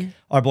that I think crazy?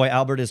 our boy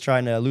Albert is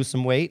trying to lose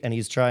some weight, and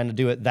he's trying to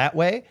do it that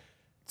way.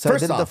 So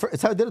First I did off-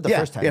 it's how I did it the yeah,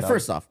 first time. Yeah, dog.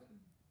 first off,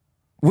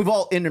 we've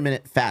all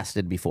intermittent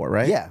fasted before,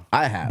 right? Yeah.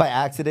 I have. By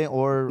accident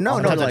or No,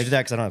 on no, Sometimes no. I do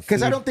that 'cause I don't have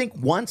Because I food. don't think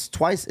once,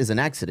 twice is an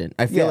accident.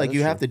 I feel Yeah, like that's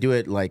you have true. to do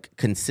it like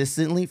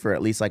consistently for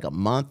at least like a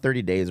month,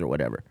 30 days or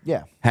whatever.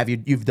 Yeah. Have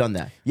you've done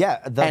that? Yeah.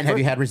 And have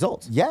you had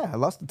results? Yeah, I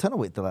lost a ton of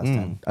weight the last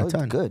time. I a looked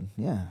ton. good.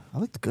 Yeah, I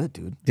looked good,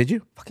 dude. Did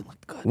you? Fucking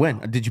looked good. When?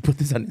 Did you put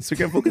this on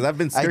Instagram? Because I've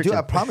been I searching. do.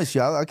 I promise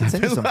you. I can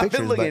send you some I've been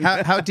pictures. looking.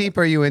 But How deep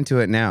are you into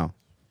it now?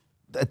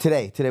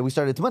 today we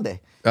started. It's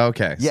Monday.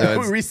 Okay, Yeah. so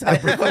We it's, reset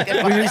every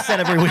fucking- We reset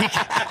every week.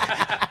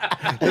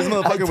 This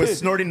motherfucker was did.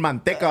 snorting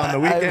manteca on the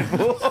weekend.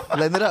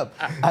 Blend it up.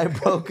 I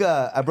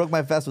broke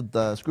my fast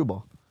with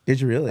Screwball.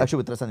 Did you really? Actually,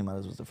 with Tres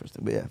Animales was the first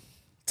thing. But yeah.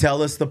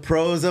 Tell us the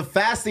pros of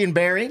fasting,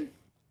 Barry,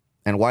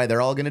 and why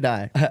they're all gonna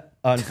die.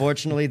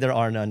 Unfortunately, there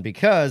are none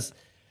because,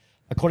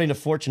 according to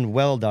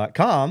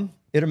FortuneWell.com,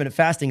 intermittent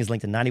fasting is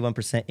linked to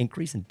 91%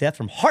 increase in death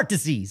from heart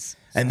disease.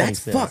 And that's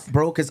Says. fucked,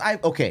 bro. Because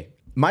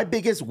my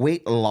biggest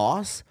weight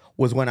loss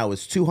was when I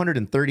was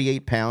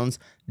 238 pounds,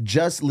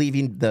 just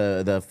leaving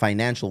the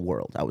financial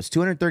world. I was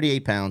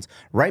 238 pounds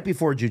right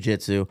before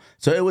jujitsu.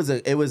 So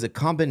it was a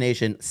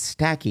combination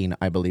stacking,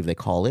 I believe they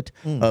call it,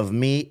 of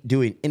me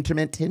doing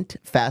intermittent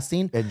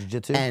fasting And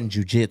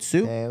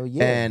jujitsu? Hell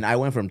yeah. And I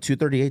went from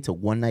 238 to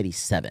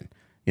 197.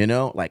 You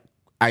know, like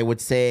I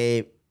would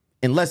say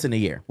in less than a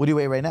year. What do you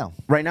weigh right now?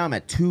 Right now, I'm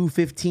at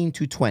 215,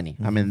 220.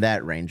 I'm in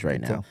that range right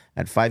now. tell.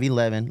 At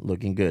 5'11,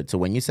 looking good. So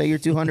when you say you're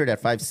 200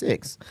 at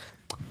 5'6,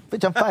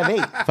 Bitch, I'm 5'8".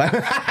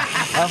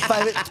 I'm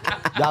 5'8".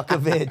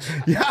 Yakovich.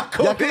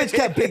 Yakovich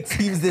can't pick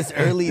teams this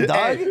early,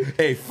 dog.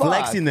 hey, Fuck.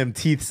 flexing them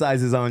teeth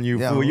sizes on you,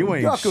 Yeah, fool. You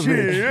ain't Yakovich.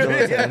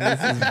 shit.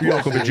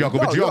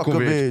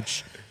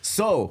 Yakovich.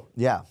 So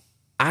Yeah.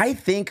 I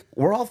think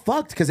we're all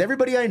fucked because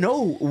everybody I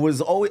know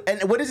was always.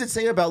 And what does it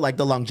say about like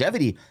the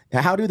longevity?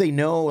 How do they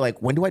know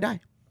like when do I die?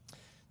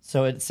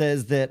 So it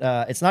says that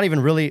it's not even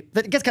really,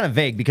 it gets kind of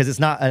vague because it's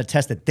not a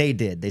test that they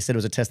did. They said it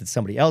was a test that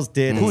somebody else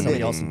did and somebody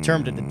else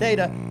interpreted the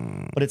data.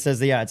 But it says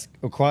that, yeah, it's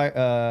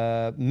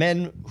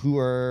men who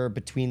are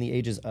between the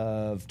ages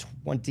of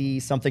 20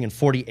 something and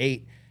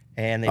 48.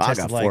 And they I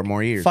tested got like 4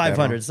 more years,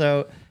 500.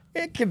 So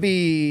it could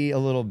be a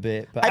little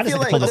bit. But I I, just feel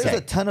have to like pull this There's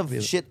up. a ton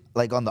of shit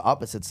like on the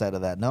opposite side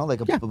of that, no?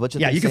 Like a bunch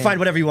of Yeah, things you can saying- find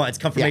whatever you want. It's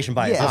confirmation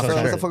bias. Yeah, That's so what I'm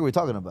what the saying. fuck are we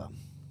talking about?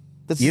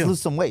 Let's You. just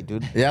lose some weight,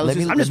 dude. Yeah,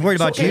 I'm just worried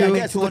about you. I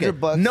guess, look at-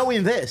 $200.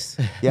 knowing this,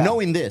 Yeah.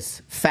 knowing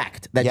this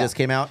fact that Yeah. just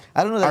came out.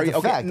 I don't know are that's you-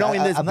 a fact.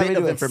 Knowing this I'm not bit ready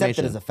of to accept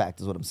information, it as a fact,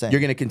 is what I'm saying.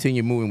 you're going to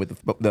continue moving with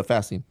the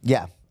fasting.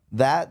 Yeah,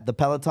 that, the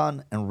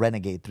Peloton, and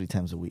Renegade 3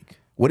 times a week.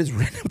 What is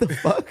random? The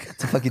fuck?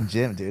 It's a fucking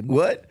gym, dude.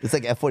 What? It's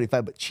like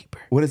F45 but cheaper.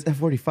 What is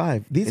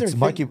F45? These It's are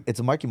Marky. It's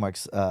a Marky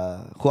Marks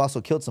who also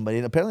killed somebody,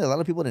 and apparently a lot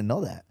of people didn't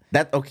know that.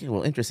 That okay?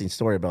 Well, interesting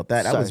story about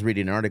that. I was Sorry.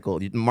 reading an article.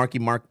 Marky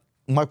Mark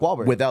Mark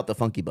Wahlberg. without the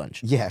Funky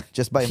Bunch. Yeah,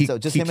 just by He- himself.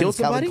 Just he him and killed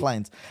his Calvin somebody?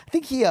 Kleins. I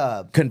think he.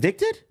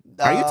 Convicted?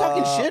 Are you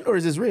talking shit or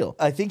is this real?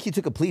 I think he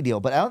took a plea deal,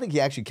 but I don't think he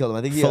actually killed him.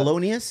 I think he.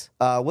 Felonious?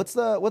 What's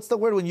the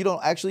word when you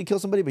don't actually kill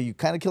somebody but you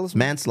kind of kill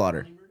somebody?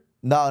 Manslaughter.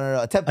 No.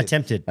 Attempted.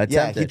 Attempted. Yeah,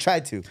 Attempted. he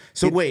tried to.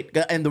 So wait,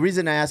 and the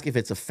reason I ask if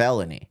it's a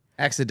felony,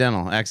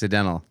 Accidental.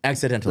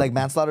 accidental, Like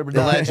manslaughter, but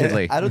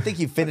Allegedly. I don't think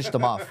he finished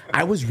him off.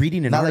 I was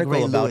reading an Not like article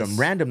Ray about Lewis. him,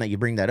 random that you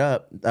bring that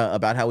up,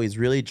 about how he's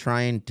really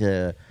trying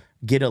to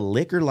get a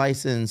liquor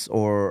license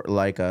or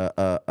like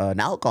an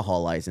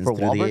alcohol license For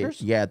through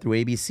Wahlburgers? through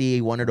ABC.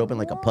 He wanted to open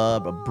like a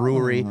pub, a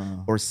brewery,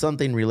 or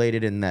something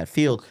related in that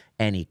field,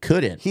 and he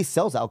couldn't. He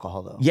sells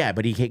alcohol though. Yeah,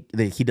 but he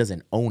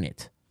doesn't own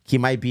it. He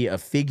might be a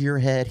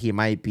figurehead. He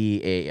might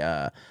be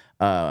a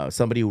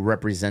somebody who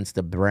represents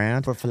the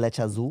brand. For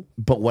Flecha Azul.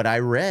 But what I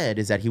read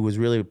is that he was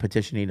really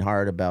petitioning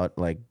hard about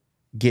like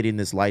getting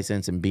this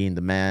license and being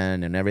the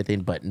man and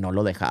everything. But no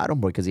lo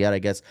dejaron because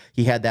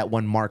he had that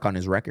one mark on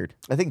his record.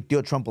 I think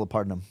Theo Trump will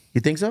pardon him.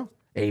 You think so?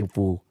 Hey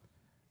fool,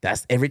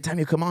 that's every time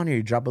you come on here,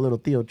 you drop a little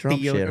Theo Trump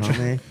Theo shit, Trump.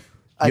 homie.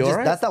 You all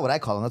right? That's not what I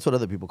call him. That's what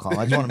other people call him.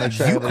 I just want to make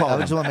sure. I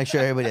just want to make sure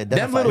everybody Them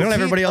identifies. little We don't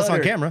have everybody teeth else on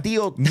utter camera.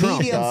 Theo Trump,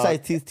 Medium dog.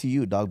 sized teeth to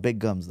you, dog. Big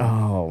gums. Though.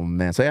 Oh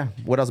man. So yeah,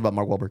 what else about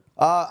Mark Wahlberg?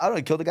 I don't know.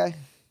 He killed the guy.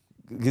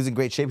 He's in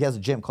great shape. He has a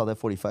gym called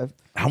F45.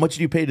 How much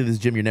do you pay to this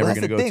gym you're never Well,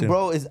 that's gonna the go thing, to?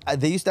 bro. Is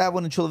they used to have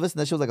one in Chula Vista,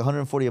 and that shit was like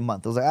 140 a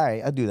month. I was like, all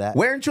right, I'll do that.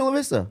 Where in Chula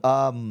Vista?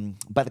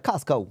 By the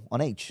Costco on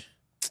H,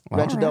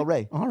 Rancho Del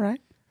Rey. All right.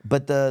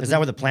 But Is that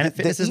where the Planet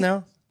Fitness is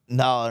now?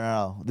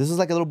 No. This is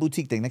like a little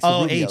boutique thing next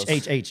Oh, to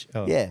Rubio's. H.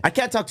 Oh. Yeah. I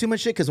can't talk too much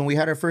shit because when we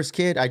had our first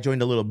kid, I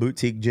joined a little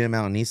boutique gym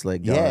out in East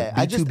Lake. dog. Yeah,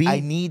 B2B. I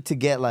need to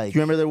get like. Do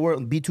you remember the word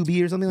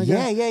B2B or something like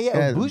that?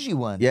 Yeah, a bougie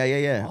one.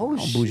 Yeah. Oh, I'm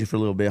bougie shit. for a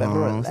little bit. Better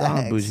Huh? I'm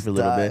relax, bougie for a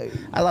little bit.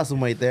 dog. I lost some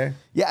weight there.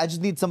 Yeah, I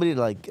just need somebody to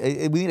like.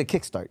 We need a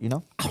kickstart, you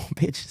know? Oh,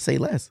 bitch, say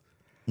less.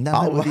 No,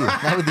 not with you.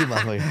 Not with you,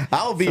 motherfucker.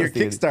 I'll be So your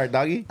stupid. kickstart,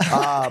 doggy.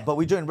 But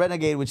we joined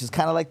Renegade, which is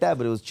kind of like that,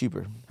 but it was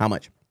cheaper. How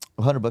much?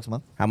 $100 a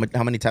month.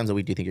 How many times a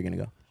week do you think you're gonna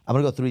go? I'm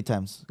gonna go 3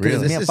 times. 'Cause Really?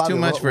 me This and is Fabio, too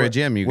much for a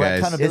gym, you guys.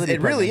 accountability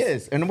It really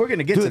partners. is, and we're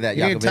gonna get to Dude, that.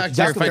 You can Yakovich. talk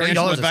to your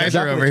financial $30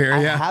 advisor over here.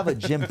 I Yeah. have a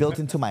gym built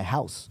into my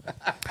house.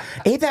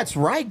 Hey, that's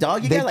right,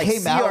 dog. You They got like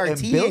came out and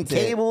CRT built and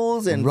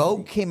cables it. and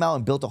Rogue came out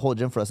and built a whole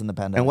gym for us in the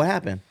pandemic. And what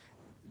happened?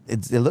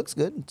 It looks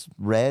good. It's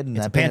red and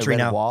It's I a painted pantry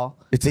red now. wall.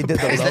 It's They a did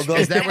the logo.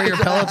 Is that where your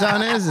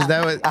Peloton is? Is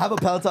that what? I have a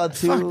Peloton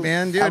too. Fuck,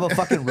 man, dude. I have a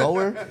fucking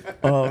rower.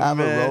 I have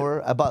man. a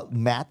rower. I bought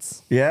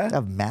mats. Yeah? I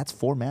have mats,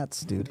 4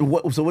 mats, dude.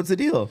 So what's the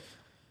deal?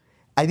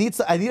 I need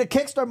a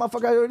kickstart,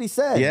 motherfucker. I already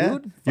said, Yeah?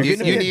 dude. You're You,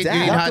 gonna you be a need, dad. you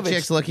need hot Yakovich.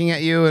 chicks looking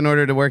at you in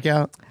order to work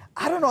out.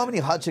 I don't know how many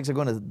hot chicks are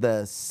going to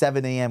the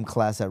 7 a.m.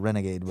 class at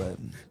Renegade, but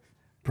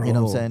you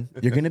know what I'm saying?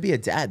 You're gonna be a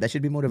dad. That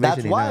should be motivation.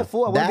 That's why, enough.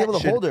 fool. I wanna be That able to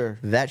should- hold her.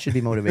 That should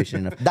be motivation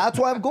enough. That's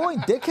why I'm going,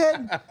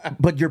 dickhead.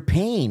 But you're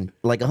paying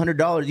like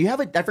 $100. You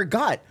have I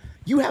forgot.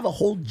 You have a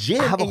whole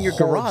gym I have a in your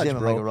whole garage, gym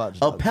in my bro. garage, A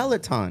dog.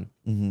 Peloton,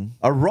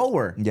 a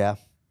rower.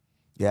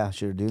 Yeah,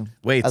 sure do.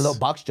 Weights. A little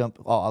box jump.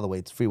 Oh, all the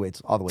weights, free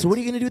weights, all the weights. So what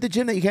are you gonna do at the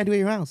gym that you can't do at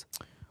your house?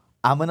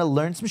 I'm gonna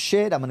learn some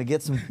shit. I'm gonna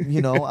get some,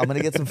 I'm gonna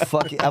get some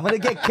fucking. I'm gonna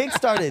get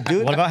kickstarted,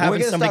 dude. What about We're having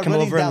gonna somebody start come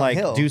running over and like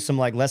downhill. do some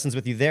like lessons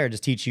with you there,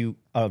 just teach you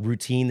a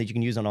routine that you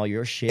can use on all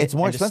your shit? It's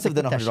more and just expensive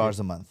stick than with that $100 shit.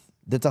 a month.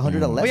 That's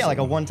 $100 a lesson. Oh yeah, like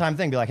a one-time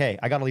thing. Be like, hey,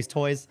 I got all these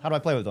toys. How do I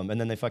play with them? And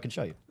then they fucking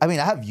show you. I mean,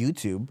 I have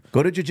YouTube,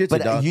 Go to jujitsu,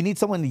 but dog. you need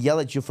someone to yell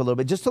at you for a little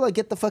bit just to like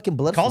get the fucking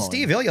blood. Call flowing.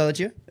 Steve. He'll yell at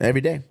you.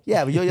 Every day.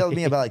 Yeah, but you'll yell at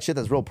me about like shit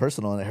that's real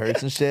personal and it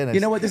hurts and shit. And You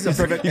know what? This is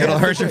a perfect. It'll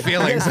hurt your You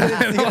feelings.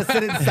 gotta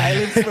sit in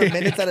silence for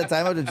minutes at a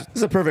time. I'm just- This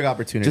is a perfect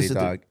opportunity, Just to do-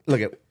 dog.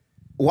 Look at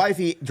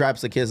wifey drops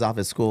the kids off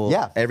at school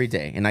Yeah. every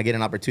day, and I get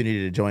an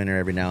opportunity to join her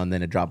every now and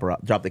then to drop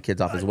the kids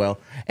off as well.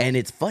 And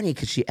it's funny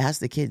because she asks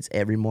the kids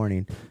every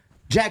morning,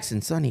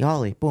 Jackson, Sonny,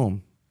 Ollie,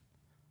 boom.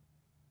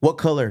 What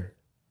color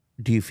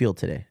do you feel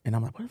today? And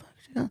I'm like, what the fuck?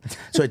 Is she on?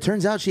 So it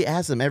turns out she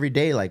asks them every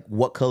day, like,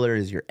 what color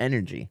is your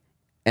energy?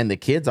 And the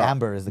kids are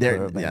Amber is the they're-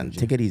 color of my yeah, energy.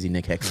 Take it easy,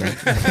 Nick Hexum.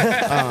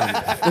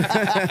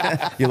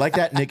 You like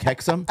that, Nick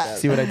Hexum?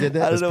 See what I did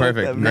there? I don't That's know what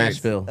perfect. that means.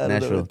 Nashville, I don't know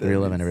Nashville, what that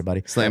 311, means.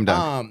 everybody. Slam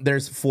dunk.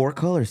 There's 4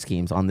 color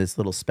schemes on this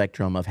little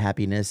spectrum of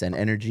happiness and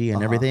energy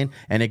and everything,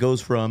 and it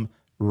goes from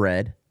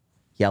red,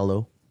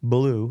 yellow,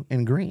 blue,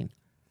 and green.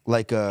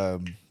 Like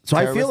So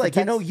I feel terrorist like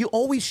attacks? you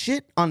always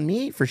shit on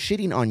me for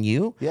shitting on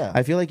you. Yeah.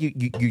 I feel like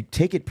you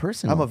take it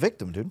personal. I'm a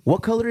victim, dude.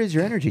 What color is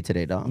your energy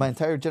today, dog? My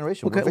entire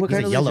generation. what we're kind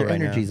victims. of yellow your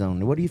right energy now.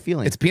 zone? What are you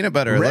feeling? It's peanut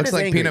butter. It Red looks is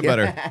like angry. peanut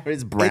butter. Yeah,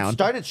 it's It brown.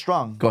 started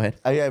strong. Go ahead.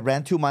 I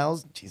ran 2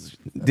 miles. Jesus.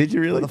 Did you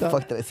really? What the dog?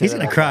 fuck did I say? He's that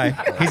gonna out cry.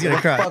 loud? He's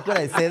gonna cry. Fuck would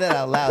I say that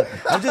out loud?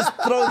 I'm just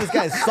throwing this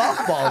guy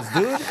softballs,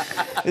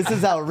 dude. This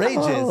is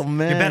outrageous. Oh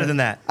man, You're better than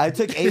that. I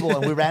took Abel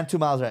and we ran 2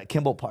 miles at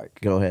Kimball Park.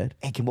 Go ahead.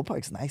 Hey, Kimball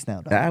Park's nice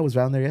now, dog. I was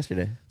down there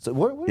yesterday. So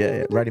where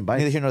Yeah, riding bikes.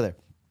 Neither here nor there.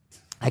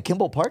 At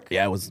Kimball Park?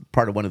 Yeah, I was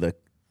part of one of the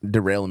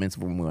derailments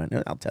when we went.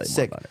 I'll tell you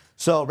Sick. more about it.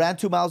 So ran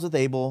 2 miles with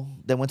Abel,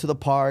 then went to the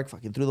park,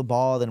 fucking threw the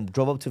ball, then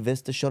drove up to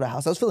Vista, showed a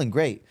house. I was feeling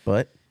great.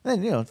 But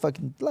And then,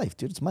 fucking life,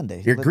 dude. It's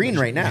Monday. you're green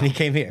right now. And he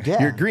came here.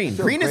 Yeah, You're green. I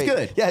feel Green is great.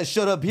 good. Yeah, it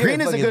showed up here.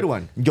 Green is a good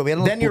one.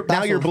 Then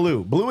you're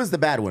blue. Blue is the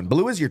bad one.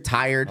 Blue is you're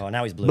tired. Oh,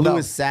 now he's blue. Blue No.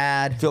 is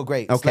sad. Feel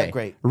great. Okay. Slept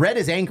great. Red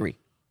is angry.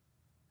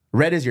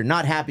 Red is you're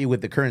not happy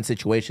with the current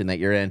situation that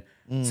you're in.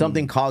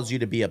 Something caused you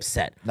to be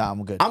upset. Nah,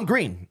 I'm good. I'm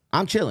green.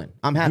 I'm chilling.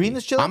 I'm happy. Green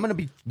is chilling? I'm gonna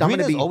be. Green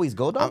is always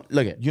go, dog?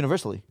 Look at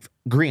Universally.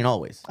 green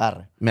always.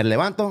 Arre. Me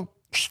levanto.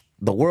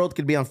 The world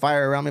could be on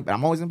fire around me, but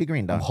I'm always gonna be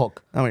green, dog.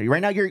 hook.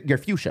 Right now you're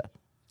fuchsia.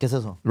 ¿Qué es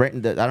eso? Right.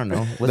 I don't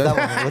know. What's that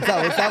one? What's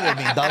that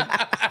one mean,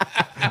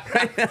 dog?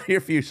 Right now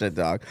you're fuchsia,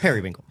 dog.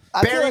 Periwinkle.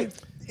 I feel Barry- like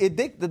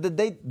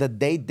the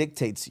day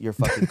dictates your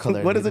fucking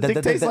color. What does it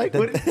dictate like?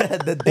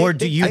 Or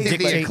do you I think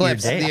dictate your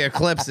day? the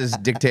eclipse is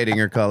dictating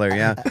your color.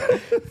 Yeah.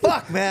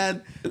 Fuck,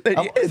 man.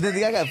 And then the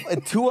guy got a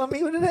 2 on me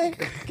today.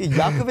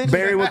 Yakovich.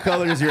 Barry, what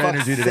color is your Fuck's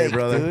energy today, sake,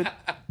 brother? Dude.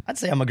 I'd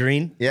say I'm a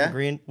green. Yeah? I'm a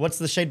green. What's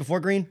the shade before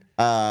green?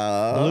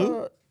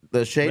 Blue.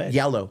 The shade Red.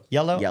 yellow.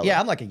 Yellow? Yeah,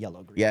 I'm like a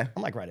yellow green. Yeah?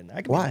 I'm like right in there.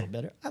 I could Why? be a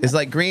little better. It's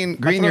like green. My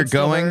Green, you're throat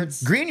still going.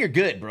 hurts. Green, you're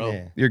good, bro.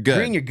 Yeah. You're good.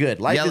 Green, you're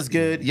good. Life is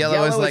good.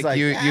 Yellow is like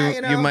you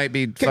you might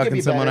be could get fucking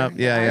me someone better. up.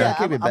 Yeah, yeah.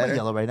 could be I'm better. a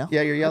yellow right now.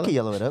 Yeah, you're yellow. I can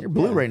yellow it up. You're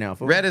blue Yeah. right now.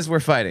 Fool. Red is we're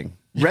fighting.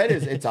 Red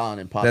is it's on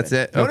and popping. That's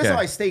it? Notice Okay. how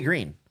I stay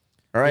green.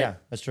 All right. Yeah,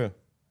 that's true.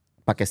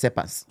 Pa que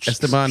sepas.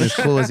 Esteban is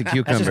cool as a That's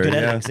just cucumber. good Yeah.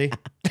 editing,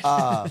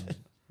 see?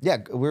 Yeah,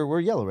 we're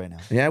yellow right now.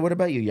 Yeah. What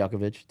about you,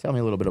 Yakovich? Tell me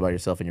a little bit about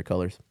yourself and your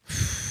colors.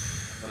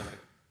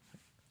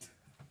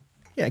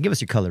 Yeah, give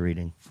us your color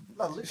reading.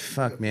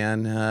 Fuck,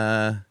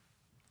 man.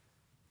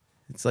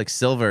 It's like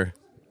silver.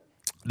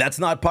 That's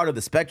not part of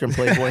the spectrum,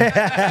 Playboy.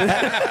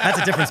 That's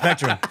a different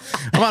spectrum.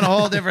 I'm on a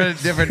whole different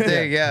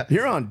thing. Yeah.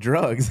 You're on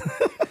drugs.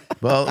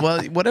 Well,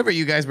 whatever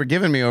you guys were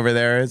giving me over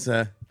there is.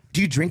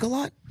 Do you drink a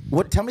lot?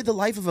 What? Tell me the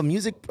life of a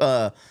music,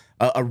 a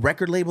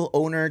record label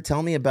owner.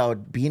 Tell me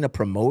about being a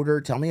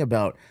promoter. Tell me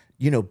about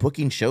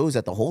booking shows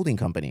at the holding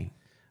company.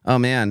 Oh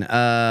man.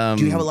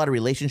 Do you have a lot of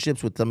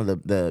relationships with some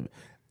of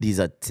these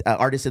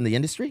artists in the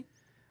industry?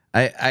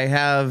 I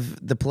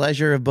have the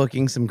pleasure of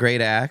booking some great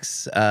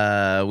acts.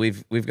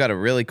 We've got a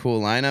really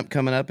cool lineup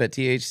coming up at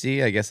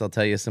THC. I guess I'll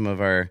tell you some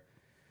of our.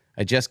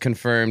 I just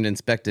confirmed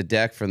Inspector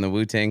Deck from the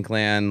Wu-Tang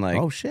Clan.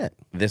 Oh shit!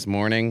 This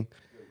morning.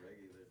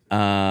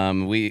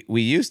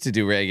 We used to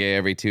do reggae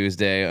every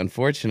Tuesday.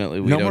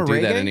 Unfortunately, we No don't more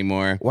do that reggae?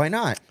 anymore. Why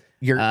not?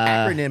 Your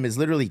acronym is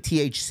literally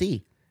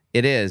THC.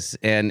 It is,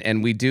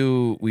 and we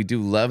do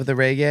love the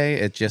reggae.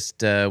 It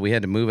just we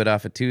had to move it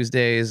off of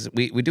Tuesdays.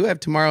 We do have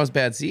Tomorrow's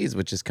Bad Seeds,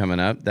 which is coming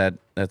up.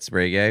 That's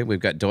reggae. We've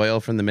got Doyle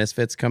from the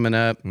Misfits coming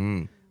up,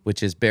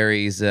 which is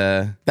Barry's.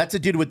 That's a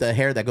dude with the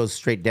hair that goes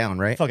straight down,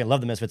 right? Fucking love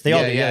the Misfits. They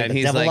all do. and the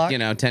he's Devil like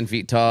Lock. 10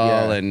 feet tall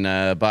Yeah. and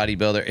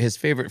bodybuilder. His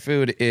favorite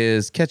food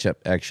is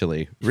ketchup.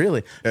 Actually,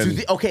 Really?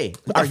 Okay.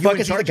 the Are you fuck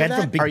in is he, the charge guy of from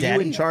that? Big Are you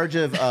Daddy? in charge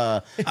of?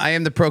 I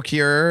am the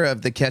procurer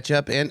of the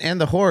ketchup and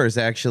the whores.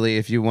 Actually,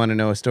 if you want to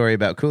know a story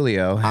about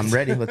Coolio, I'm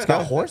ready. Let's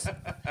go. Horse.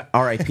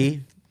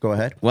 R.I.P. Go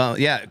ahead. well,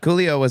 yeah,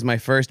 Coolio was my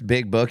first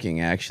big booking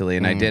actually,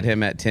 and I did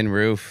him at Tin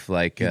Roof.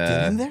 Like, did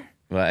him there?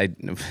 Well,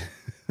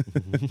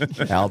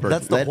 Albert.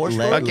 That's the horse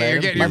road? Okay, you're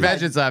him getting be. your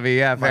vengeance on me.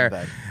 Yeah, fair.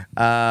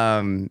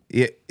 bad.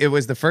 It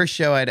was the first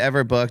show I'd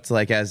ever booked,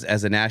 like as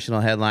a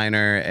national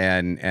headliner,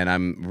 and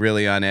I'm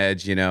really on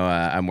edge.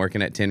 I'm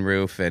working at Tin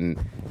Roof, and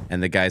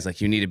the guy's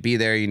like, you need to be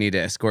there. You need to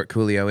escort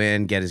Coolio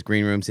in, get his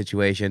green room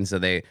situation. So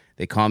they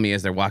call me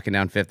as they're walking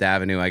down Fifth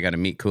Avenue. I got to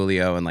meet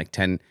Coolio and like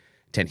 10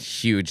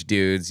 huge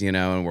dudes,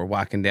 and we're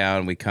walking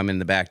down. We come in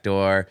the back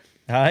door,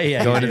 Oh,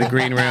 yeah. go into the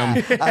green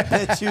room. I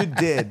bet you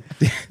did.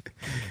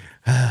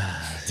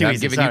 Too I'm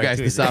easy. giving Sorry, you guys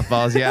too the easy.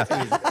 softballs, yeah.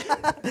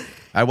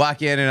 I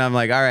walk in and I'm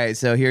like, all right,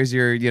 so here's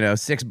your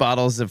 6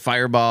 bottles of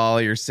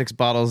Fireball, your 6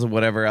 bottles of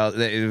whatever else.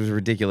 It was a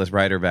ridiculous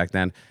rider back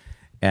then.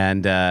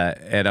 And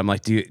I'm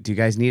like, do you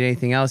guys need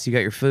anything else? You got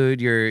your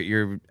food,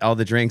 your all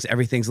the drinks,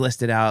 everything's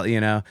listed out,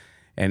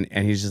 And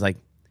he's just like,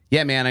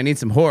 yeah, man, I need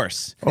some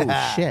horse.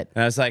 Oh shit.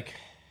 And I was like,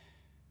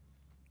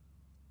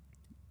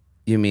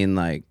 you mean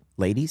like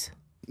Ladies.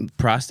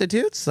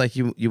 prostitutes? Like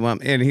you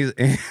want? And he's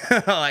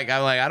I'm like,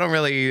 I don't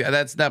really.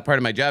 That's not part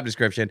of my job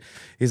description.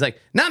 He's like,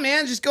 nah,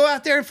 man, just go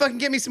out there and fucking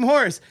get me some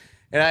horse.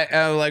 And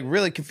I'm like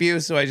really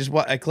confused. So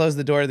I closed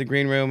the door to the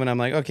green room and I'm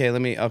like,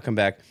 okay, I'll come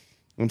back.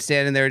 I'm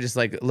standing there just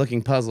like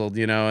looking puzzled,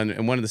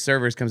 and one of the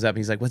servers comes up and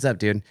he's like, what's up,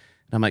 dude? And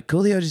I'm like,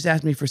 Coolio just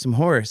asked me for some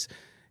horse.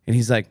 And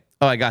he's like,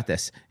 oh, I got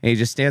this. And he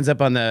just stands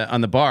up on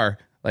the bar,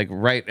 like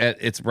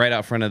it's right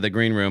out front of the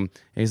green room.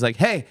 And he's like,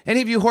 hey,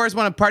 any of you whores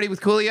want to party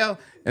with Coolio?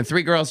 And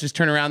 3 girls just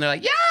turn around. They're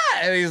like, yeah.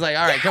 And he's like,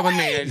 all right, come with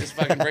me. And just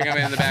fucking bring them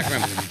in the back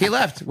room. He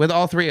left with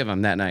all 3 of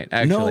them that night,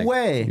 actually. No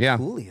way. Yeah.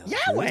 Coolio. Yeah,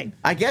 wait.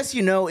 I guess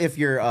if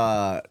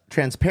you're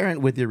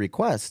transparent with your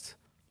request,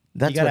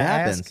 that's You gotta what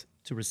happens. ask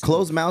to receive.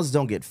 Closed mouths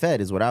don't get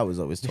fed, is what I was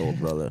always told,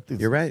 brother.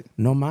 You're right.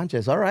 No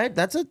manches. All right,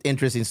 that's an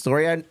interesting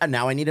story.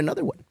 Now I need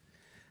another one.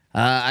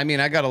 I mean,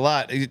 I got a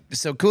lot.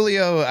 So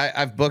Coolio,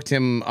 I've booked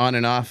him on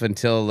and off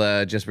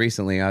until just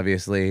recently,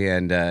 obviously.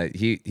 And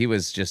he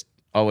was just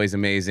always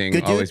amazing,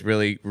 Good dude? always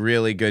really,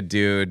 really good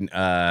dude.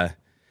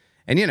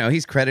 And you know,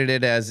 he's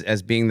credited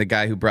as being the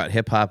guy who brought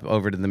hip hop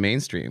over to the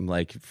mainstream,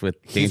 like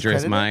with Dangerous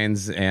credited?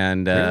 Minds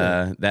and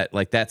that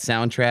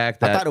soundtrack.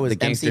 That, I thought it was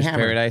the MC Gangster's Hammer.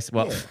 Paradise.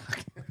 Well,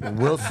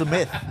 Will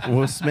Smith.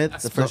 Will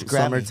Smith, The first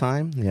Grammy.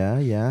 Summertime. Yeah.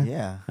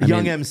 Yeah.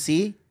 Young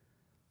MC.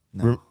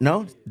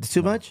 No, it's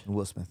too much.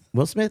 Will Smith.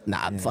 Will Smith?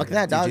 Nah, fuck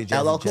that, dog.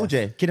 DJ LL Cool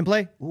J. Kid and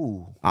Play.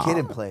 Ooh, Kid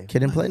and Play.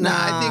 Kid and Play? no,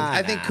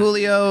 I think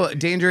Coolio,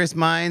 Dangerous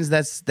Minds.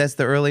 That's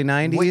the early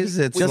 '90s.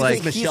 It's just like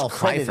like Michelle He's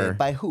credited Pfeiffer.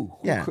 by who?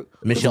 Yeah,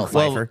 Michelle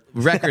well, Pfeiffer.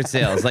 record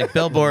sales, like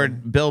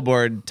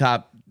Billboard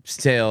top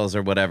sales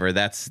or whatever.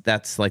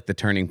 That's like the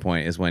turning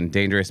point is when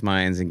Dangerous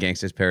Minds and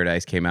Gangster's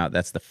Paradise came out.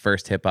 That's the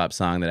first hip hop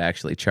song that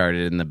actually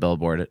charted in the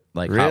Billboard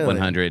like Hot Really?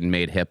 100 and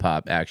made hip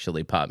hop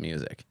actually pop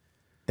music.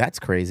 That's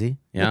crazy.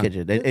 Yeah. Look at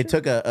you. It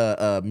took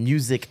a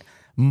music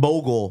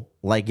mogul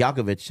like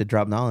Yakovich to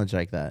drop knowledge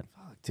like that.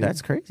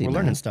 That's crazy. We're man.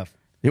 learning stuff.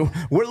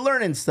 We're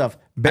learning stuff.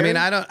 I Barry? mean,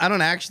 I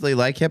don't actually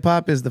like hip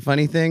hop is the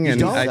funny thing, and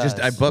don't?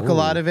 I book a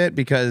lot of it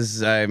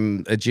because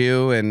I'm a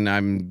Jew and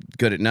I'm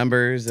good at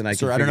numbers, and I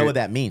Sir, can I don't know figure- what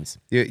that means.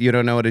 You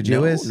don't know what a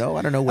Jew is? No,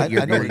 I don't know what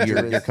I know what a Jew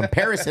your is.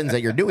 comparisons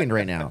that you're doing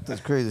right now.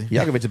 That's crazy.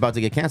 Yakovich is about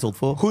to get canceled,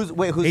 fool. Who's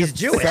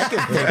He's your Jewish.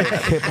 second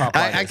favorite hip hop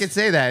artist? I could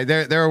say that.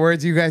 There are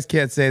words you guys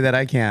can't say that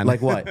I can.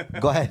 Like what?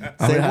 Go ahead.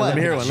 Say one. let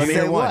me hear one. Let me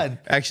Say hear one.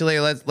 Actually,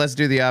 let's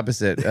do the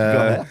opposite.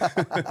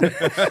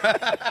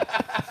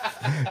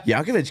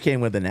 Yakovich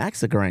came with an axe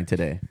to grind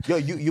today. Yo,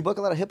 you book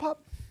a lot of hip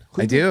hop?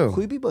 I do.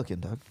 Who you be booking,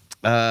 dog?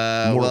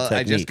 Well, I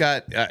Technique. just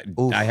got.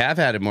 I have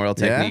had Immoral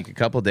Technique a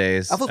couple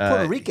days. I was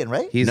Puerto Rican,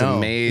 right? He's No,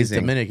 amazing.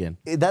 He's Dominican.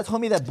 That's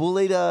homie that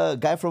bullied a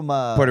guy from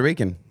Puerto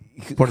Rican.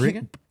 Puerto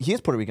Rican? He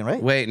is Puerto Rican,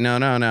 right? Wait,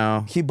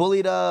 no. He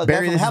bullied a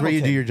Barry, guy from this is where Hamilton.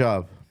 you do your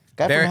job.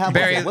 Guy Barry- from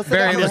Hamilton. Barry- What's the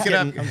Barry, guy look from,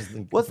 it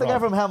up. What's the guy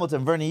from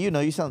Hamilton? Vernie, you know,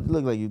 you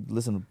look like you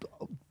listen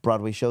to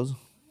Broadway shows.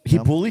 He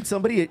bullied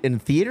somebody in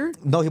theater?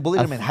 No, he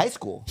bullied him in high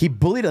school. He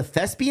bullied a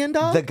thespian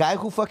dog? The guy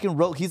who fucking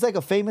wrote, he's like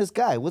a famous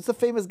guy. What's the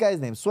famous guy's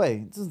name?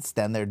 Sway. Just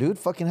stand there, dude.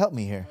 Fucking help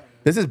me here.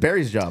 This is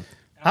Barry's job.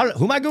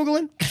 Who am I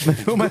Googling?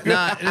 Immortal the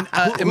guy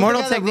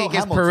that Technique wrote is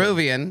Hamilton?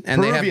 Peruvian,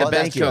 and they have Peruvian, the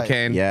best thank you.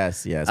 cocaine.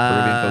 Yes, Peruvian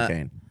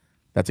cocaine.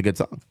 That's a good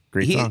song.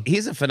 Great song.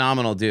 He's a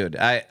phenomenal dude.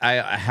 I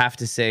have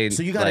to say.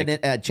 So you got like,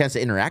 a chance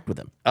to interact with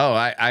him. Oh,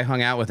 I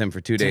hung out with him for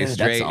 2 days Dude,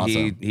 that's straight.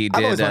 awesome. He I've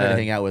did. always wanted to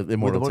hang out with With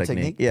Immortal the Technique.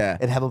 technique? Yeah.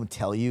 And have him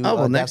tell you. Oh,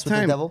 well, Dance next with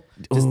time. the devil.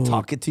 Just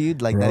talk it to you,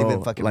 like not even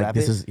Bro, fucking like rap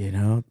this it. is, you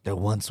know, There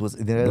once was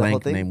the whole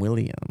blank thing. name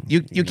William.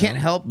 You can't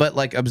help but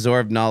like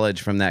absorb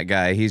knowledge from that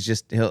guy. He'll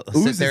sit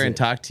Oozes there and it.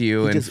 talk to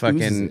you He and just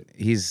oozes fucking it.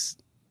 he's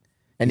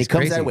And he He's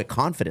comes at crazy. it with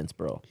confidence,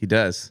 bro. he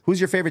does.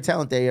 Who's your favorite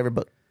talent that you ever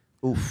booked?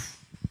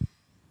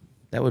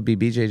 That would be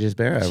BJ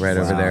Gisbera right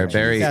over there.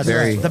 Very That's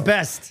very. the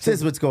best.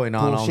 Since what's going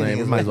on all Bullshitting night, we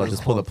his might as well way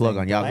just through pull the this plug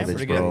whole on thing. I'm Yakovich,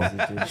 pretty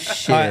bro. good.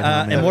 Shit. All right,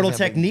 homie. Immortal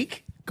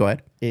Technique Go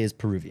ahead. is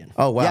Peruvian.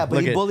 Oh, wow. Yeah, but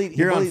Look he at- bullied- he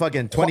You're on bullied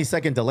fucking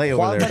 20-second delay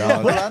Juan over there,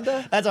 Manuel dog.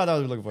 Miranda? That's all I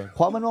was looking for.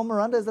 Juan Manuel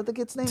Miranda, is that the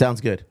kid's name?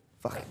 Sounds good.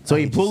 Fuck. So I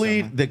he hate you so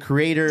bullied much. the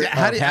creator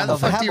How of the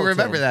Hamilton. fuck do you Hamilton.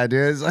 remember that,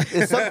 dude? It's like,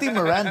 It's something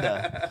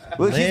Miranda.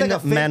 Well, he's like a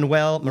fake-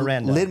 Lin-Manuel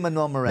Miranda.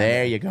 Lin-Manuel Miranda.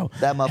 There you go.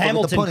 That motherfucker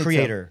Hamilton with the ponytail.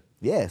 creator.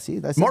 Yeah, see,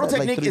 that's Mortal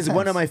Technique is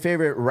one of my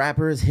favorite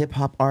rappers, hip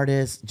hop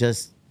artists,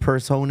 just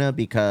persona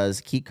because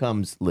he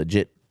comes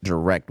legit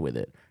direct with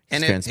it. He's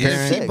and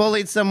transparent. if he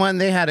bullied someone,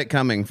 they had it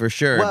coming for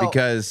sure. Well,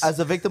 because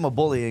as a victim of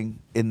bullying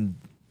in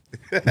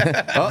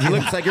Oh,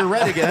 looks like you're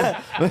red again.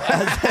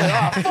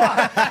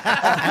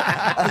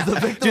 as a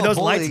victim Dude, of those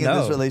lights bullying in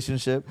this know.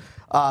 relationship.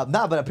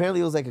 Nah, but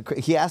apparently it was like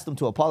he asked him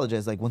to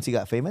apologize like once he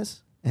got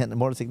famous. And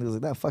Mortal Technique was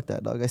like, nah, fuck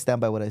that, dog. I stand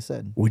by what I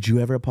said. Would you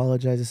ever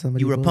apologize to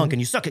somebody? You were a bullied? punk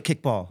and you suck at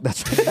kickball.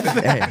 That's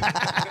right.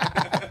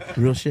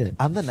 Hey, real shit.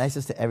 I'm the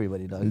nicest to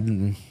everybody, dog.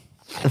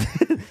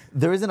 Mm-hmm.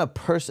 There isn't a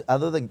person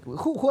other than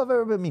who have I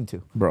ever been mean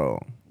to? Bro.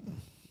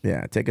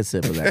 Yeah, take a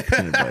sip of that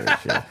peanut butter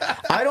shit.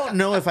 I don't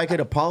know if I could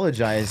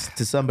apologize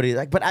to somebody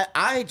like, but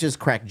I just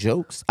crack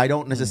jokes. I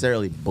don't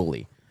necessarily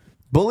bully.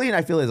 Bullying,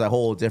 I feel, is a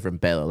whole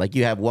different battle. Like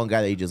you have one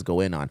guy that you just go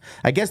in on.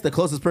 I guess the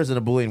closest person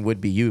to bullying would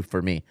be you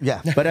for me.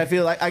 Yeah. But I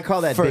feel like I call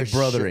that For big sure.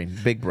 brothering.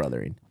 Big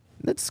brothering.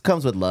 That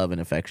comes with love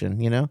and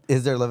affection, you know?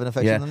 Is there love and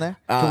affection Yeah. in there?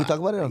 Can we talk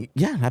about it?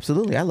 Yeah,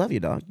 absolutely. I love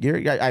you, dog.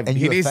 And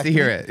he you needs to affect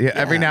hear me? it. Yeah,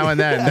 every now and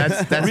then.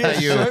 That's how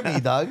you. Reassure me,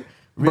 dog.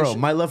 Bro,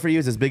 my love for you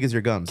is as big as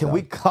your gums. Can dog.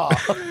 we call?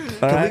 Can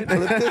we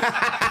clip this?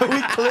 Can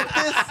we clip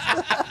this?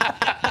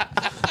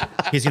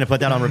 He's gonna put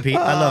that on repeat.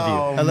 I love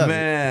you. I love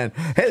man.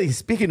 Hey,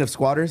 speaking of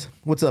squatters,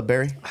 what's up,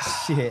 Barry?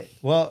 you. Shit.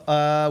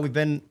 Well, we've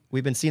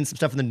been seeing some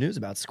stuff in the news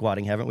about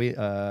squatting, haven't we?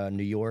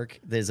 New York.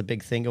 There's a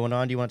big thing going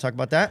on. Do you want to talk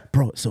about that?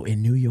 Bro, so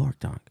in New York,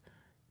 dog,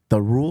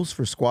 the rules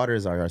for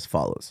squatters are as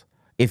follows.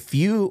 If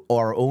you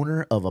are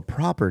owner of a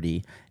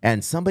property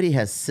and somebody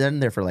has sat in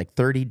there for like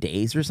 30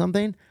 days or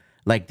something,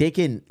 like they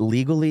can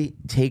legally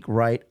take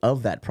right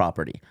of that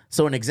property.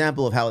 So an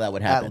example of how that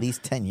would happen. At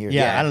least 10 years.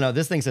 Yeah, I don't know.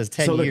 This thing says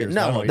 10 So look at- years.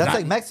 no, I don't know what That's you're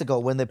like Mexico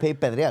when they pay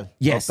pedreal.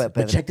 Yes, Oh,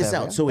 but check this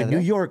pedreal, out. So in pedreal.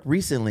 New York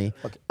recently,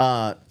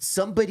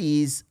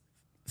 somebody's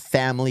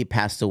family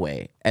passed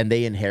away and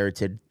they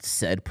inherited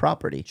said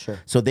property. Sure.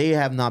 So they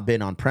have not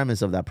been on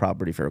premise of that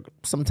property for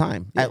some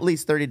time, at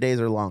least 30 days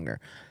or longer.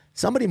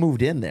 Somebody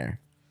moved in there,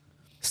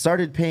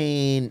 started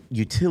paying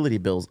utility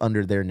bills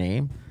under their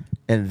name,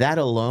 and that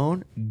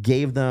alone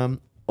gave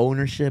them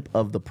ownership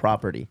of the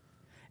property.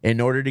 In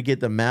order to get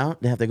them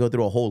out, they have to go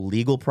through a whole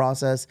legal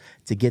process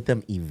to get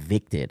them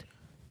evicted.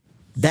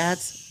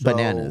 That's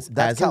bananas.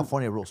 That's As a-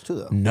 California rules too,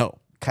 though. No.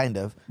 Kind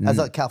of. As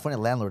a California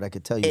landlord, I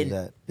could tell you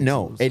that.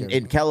 No,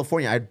 in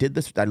California, I did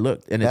this. I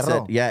looked, and it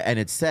Perro. said, and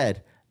it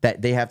said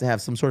that they have to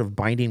have some sort of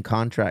binding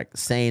contract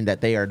saying that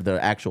they are the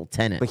actual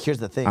tenant. But here's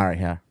the thing. All right,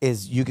 yeah.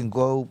 Is you can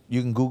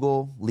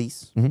Google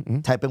lease,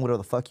 type in whatever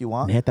the fuck you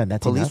want. Neta,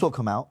 that's Police enough? will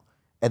come out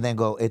and then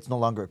go, it's no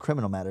longer a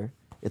criminal matter.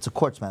 It's a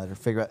courts matter.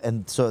 Figure out.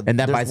 And so And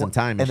that there's buys some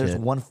time and there's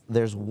shit.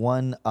 there's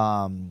one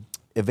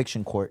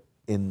eviction court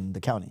in the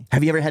county.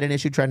 Have you ever had an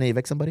issue trying to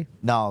evict somebody?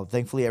 No,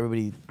 thankfully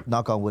everybody,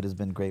 knock on wood, has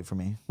been great for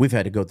me. We've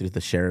had to go through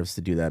the sheriffs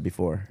to do that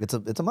before. It's a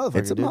motherfucker.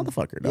 It's a dude.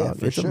 motherfucker, Yeah, dog.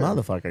 for It's sure. a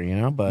motherfucker, you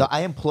know? But No,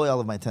 I employ all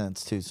of my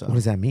tenants too. So what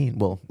does that mean?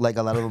 Well, like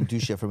a lot of them do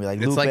shit for me. Like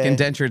It's Lupe. like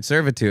indentured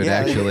servitude, Yeah,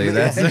 actually. yeah.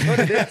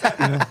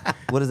 That's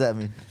What does that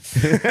mean?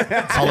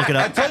 I'll look it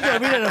up. I told you I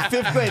mean at a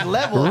 5th grade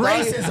level. dog.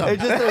 Racism.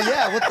 It's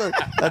just what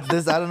the that's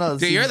this. I don't know.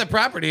 dude, you're the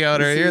property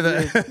owner. You're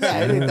the. Yeah,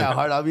 it ain't that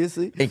hard,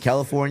 obviously. in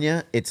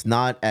California, it's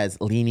not as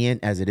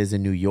lenient as it is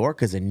in New York.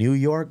 Because in New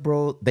York,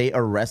 bro, they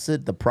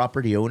arrested the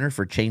property owner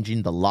for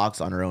changing the locks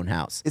on her own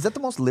house. Is that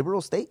the most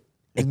liberal state?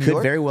 It New could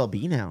York? very well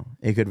be now.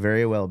 It could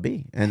very well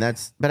be. And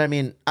that's, but I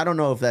mean, I don't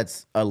know if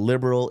that's a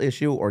liberal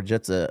issue or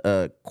just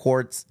a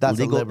courts That's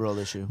legal. a liberal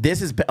issue. This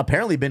has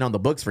apparently been on the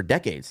books for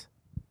decades.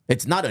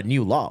 It's not a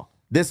new law.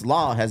 This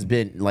law has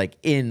been like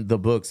in the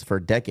books for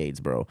decades,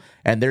 bro.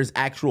 And there's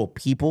actual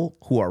people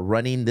who are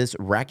running this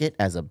racket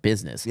as a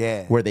business.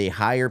 Yeah. Where they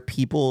hire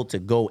people to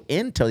go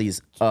into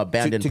these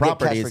abandoned to get cash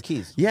properties. for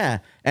keys. Yeah.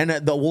 And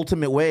the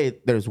ultimate way,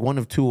 there's one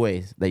of two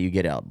ways that you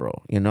get out, bro.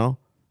 You know?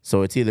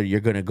 So it's either you're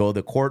going to go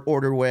the court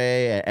order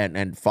way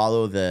and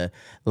follow the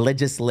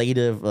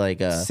legislative, like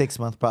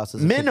 6-month process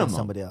of kicking minimum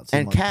somebody out. and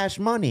 6 months. cash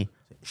money.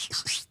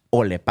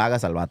 Or le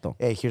pagas al vato.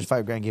 Hey, here's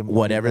 $5,000. Give me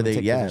Whatever let me they,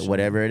 take yeah, possession.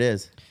 whatever it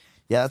is.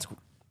 Yeah, that's.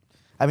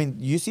 I mean,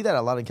 you see that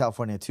a lot in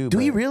California too. Do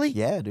but- you really?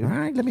 Yeah, dude. All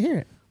right, let me hear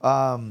it.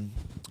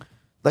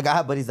 Like I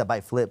have buddies that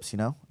buy flips, you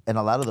know, and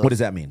a lot of those. What does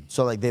that mean?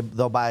 So like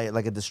they'll buy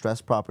like a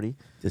distressed property.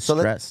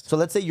 Distressed. So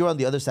let's say you're on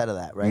the other side of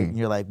that, right? And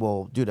you're like,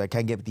 well, dude, I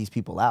can't get these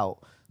people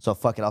out. So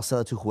fuck it, I'll sell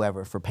it to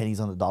whoever for pennies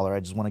on the dollar. I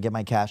just want to get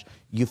my cash.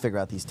 You figure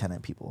out these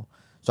tenant people.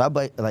 So I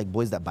buy like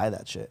boys that buy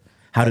that shit.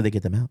 How do they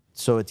get them out?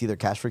 So it's either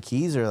cash for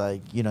keys or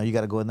like, you know, you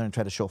got to go in there and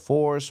try to show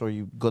force, or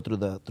you go through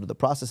the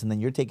process, and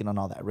then you're taking on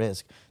all that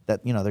risk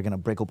that, you know, they're going to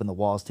break open the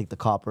walls, take the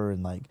copper,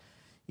 and like,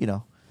 you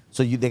know,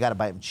 so they got to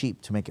buy them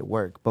cheap to make it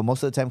work. But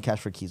most of the time cash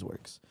for keys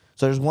works.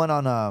 So there's one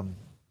on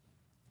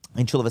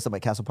in Chula Vista by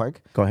Castle Park.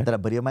 Go ahead. That a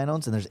buddy of mine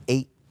owns, and there's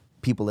 8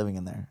 people living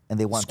in there, and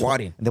they want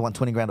Squatting. and they want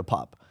 20 grand a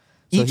pop.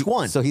 So Each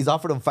one? So he's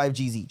offered them 5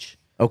 G's each.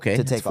 Okay,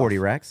 to that's take 40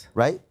 off, racks.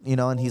 right? You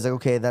know, and he's like,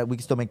 okay, that we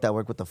can still make that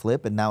work with the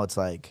flip. And now it's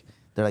like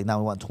they're like, now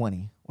we want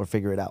 20 or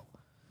figure it out.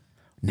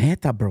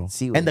 Neta, bro.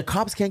 See, and the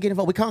cops can't get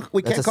involved. We can't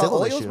That's a call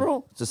civil oils, issue,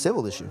 bro. It's a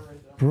civil issue.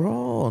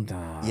 Bro,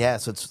 nah. Yeah,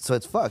 so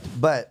it's fucked.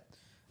 But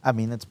I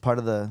mean, it's part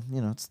of the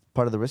it's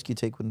part of the risk you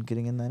take when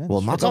getting in that industry.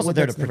 Well, It's also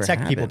there to That's never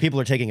protect people. happened.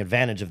 People are taking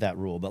advantage of that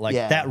rule, but like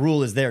Yeah. that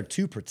rule is there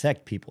to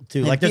protect people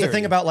too. Like there's a theory.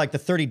 thing about like the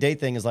 30-day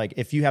thing is like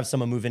if you have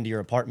someone move into your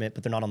apartment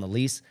but they're not on the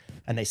lease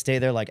and they stay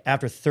there, like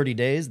after 30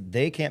 days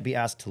they can't be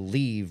asked to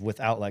leave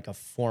without like a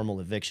formal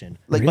eviction.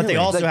 Like, but they really?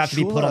 also Like have to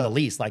be put on Chula- the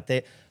lease. Like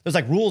there's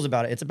like rules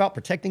about it. It's about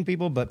protecting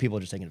people, but people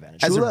are just taking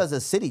advantage. Chula as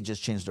a city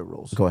just changed their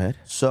rules. Go ahead.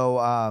 So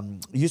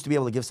you used to be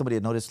able to give somebody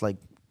a notice like,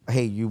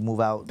 hey, you move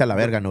out Te la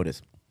verga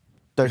notice.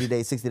 30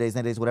 days, 60 days,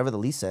 90 days, whatever the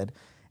lease said.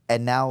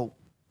 And now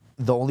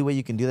the only way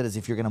you can do that is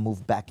if you're going to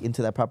move back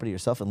into that property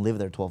yourself and live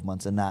there 12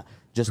 months and not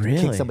just Really?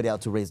 kick somebody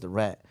out to raise the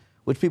rent,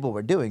 which people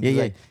were doing. Yeah, It's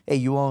yeah. Like, hey,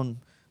 you own,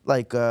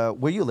 like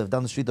where you live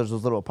down the street, there's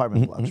those little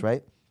apartment Mm-hmm, blocks,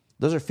 right?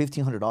 Those are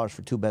 $1,500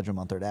 for 2-bedroom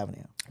on 3rd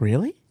Avenue.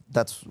 Really?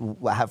 That's,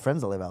 I have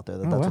friends that live out there.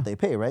 That's wow. what they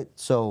pay, right?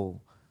 So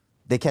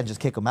they can't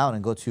just kick them out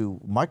and go to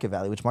Market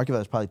Valley, which Market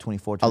Valley is probably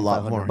 $2,400, A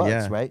lot $2,500 more, bucks,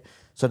 yeah. right?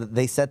 So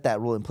they set that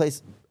rule in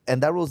place,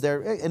 and that rule's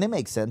there, and it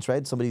makes sense,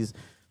 right? Somebody's,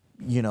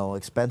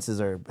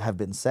 expenses have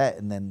been set,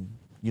 and then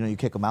you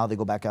kick them out, they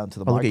go back out into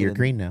the Oh, market. look at your and-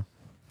 green now.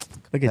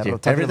 Look at That'll you.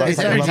 talk about- Everything's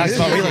Everybody talks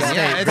about real estate.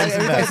 Yeah, Everybody it's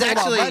talks about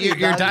actually money, you're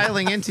dog.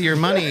 dialing into your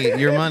money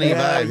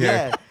vibe here.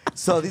 Yeah.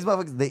 So these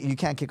motherfuckers, you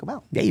can't kick them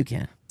out. Yeah, you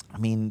can. I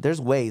mean, there's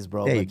ways,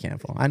 bro. Yeah, you like- can,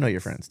 fool. I know your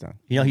friends, dog.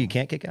 You know who you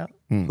can't kick out?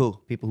 Who?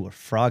 People who are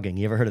frogging.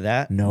 You ever heard of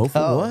that? No, for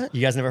Oh. what? You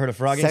guys never heard of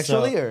frogging?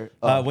 Sexually, So, or-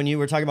 oh. when you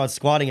were talking about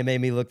squatting, it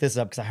made me look this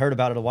up because I heard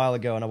about it a while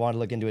ago and I wanted to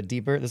look into it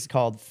deeper. This is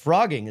called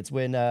frogging. It's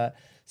when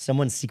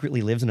someone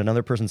secretly lives in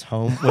another person's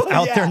home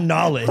without yeah. their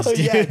knowledge. Oh, dude.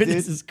 yeah, dude.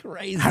 This is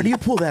crazy. How do you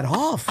pull that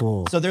off,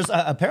 fool? So there's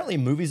apparently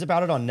movies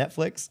about it on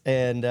Netflix,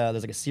 and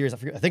there's like a series. I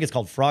think it's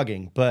called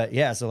Frogging. But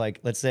yeah, so like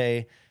let's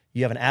say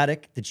you have an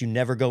attic that you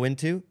never go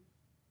into,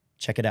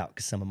 check it out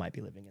because someone might be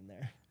living in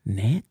there.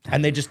 Neta.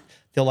 And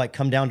they'll like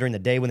come down during the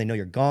day when they know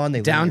you're gone. They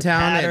leave your Downtown,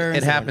 patterns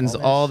it and happens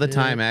that all the shit.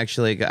 time.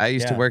 Actually, I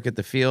used to Yeah. work at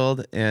the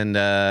field, and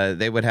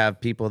they would have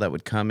people that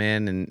would come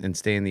in and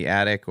stay in the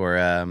attic. Or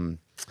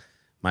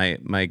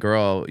my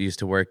girl used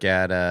to work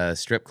at a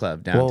strip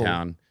club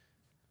downtown.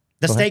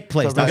 The steak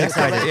place. Don't get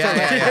excited.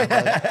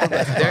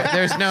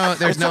 There's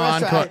no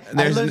encore.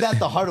 I learned that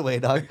the hard way,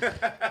 dog.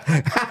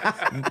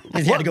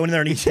 He had to go in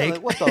there and eat steak.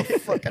 Like, what the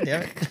fuck? God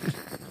damn it.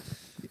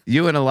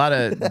 You and a lot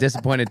of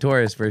disappointed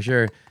tourists for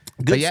sure.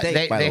 But yeah,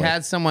 steak, by the they way.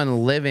 had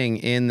someone living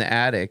in the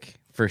attic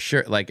for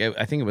sure. Like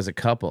I think it was a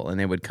couple, and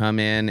they would come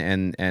in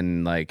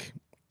and like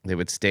they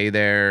would stay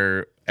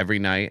there every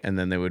night, and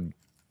then they would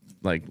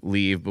like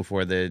leave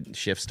before the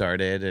shift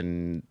started.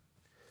 And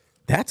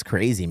That's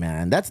crazy,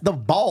 man. That's the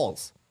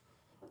balls.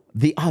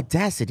 The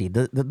audacity,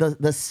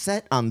 the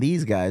set on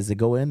these guys to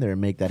go in there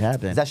and make that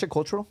happen. Is that shit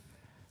cultural?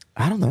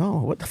 I don't know.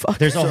 What the fuck?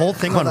 There's a whole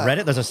thing on hold on.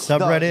 Reddit. There's a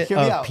subreddit hear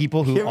me of out.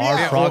 people who Hear me are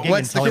out. frogging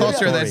what's and the telling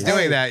culture that's stories.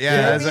 doing that?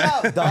 Yeah, Hear me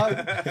out,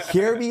 dog.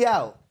 Hear me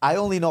out. I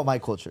only know my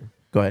culture,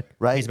 Go ahead.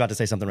 right? He's about to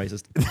say something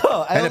racist.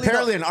 No, I And only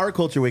apparently in our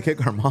culture, we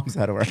kick our moms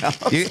out of our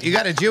house. you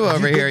got a Jew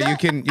over here. You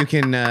can She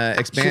expand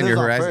lives your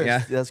on horizon. First.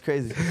 Yeah. That's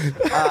crazy.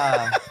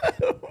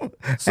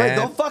 So And-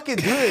 don't fucking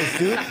do this,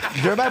 dude.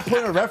 You're my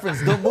point of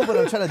reference. Don't move when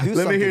I'm trying to do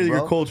Let something, me hear bro.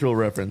 your cultural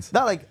reference.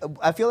 No, like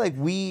I feel like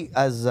we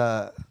as and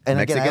again I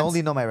Mexicans?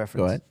 only know my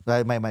reference. Go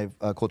ahead. My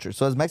culture.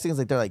 So as Mexicans,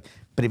 like they're like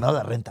primero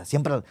la renta,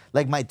 siempre.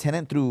 Like my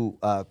tenant through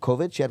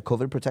COVID, she had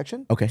COVID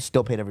protection. Okay.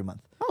 Still paid every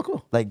month. Oh,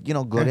 cool. Like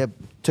Gloria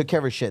took care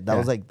of her shit. That Yeah.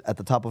 was like at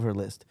the top of her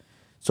list.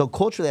 So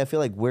culturally, I feel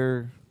like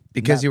we're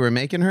Because not- you were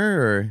making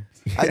her, or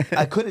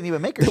I couldn't even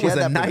make her. There She was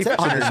had a that knife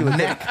protection on and she her was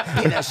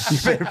neck.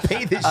 You better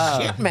pay this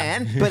shit,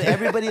 man. But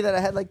everybody that I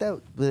had like that,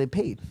 they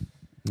paid.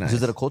 Nice. So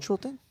is it a cultural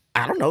thing?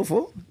 I don't know,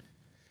 fool.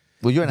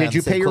 Well, you're Did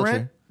you pay your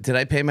rent? did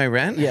I pay my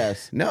rent?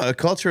 Yes. No,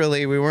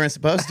 culturally we weren't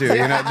supposed to.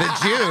 You know, the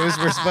Jews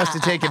were supposed to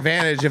take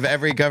advantage of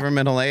every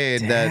governmental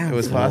aid that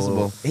was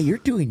possible. Hey, you're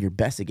doing your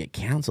best to get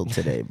canceled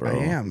today, bro.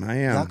 I am.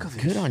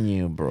 Good on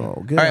you,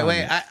 bro. Good All right, on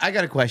wait. you. I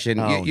got a question.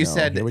 Oh, You no.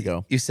 said Here we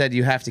go. You said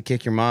you have to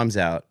kick your moms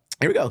out.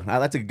 Here we go.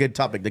 That's a good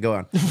topic to go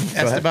on. Go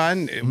ahead.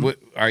 Esteban,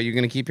 are you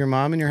going to keep your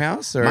mom in your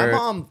house? Or My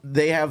mom,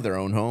 they have their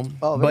own home.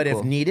 Oh, very but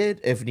cool.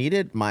 if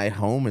needed, my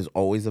home is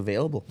always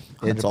available.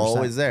 It's 100%.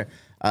 always there.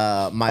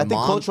 My I think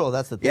mom, cultural.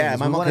 That's the thing. Yeah, is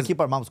my we mom want to has-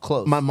 keep our moms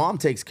close. My mom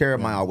takes care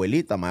of my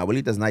abuelita. My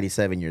abuelita's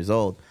 97 years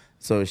old.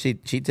 So she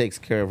takes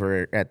care of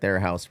her at their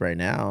house right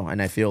now.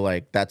 And I feel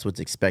like that's what's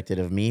expected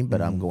of me, but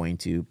I'm going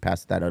to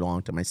pass that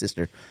along to my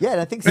sister. Yeah,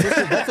 and I think sisters.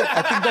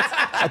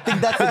 I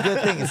think that's a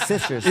good thing. Is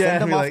sisters.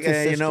 Send them be off like, to hey,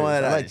 sisters. you know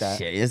what? I like that.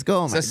 Shit, let's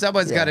go, So man.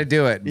 someone's got to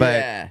do it. But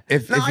Yeah.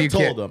 if No, you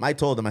I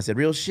told them, I said,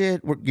 real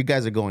shit, you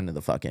guys are going to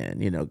the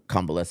fucking,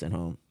 convalescent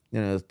home.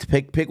 To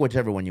pick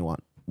whichever one you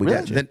want. We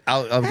got you. then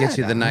I'll get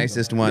you the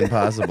nicest one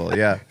possible.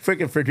 Yeah.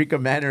 Freaking Frederica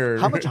Manor.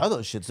 How much are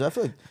those shits? I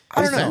feel like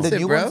I don't know. The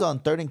new Bro. ones on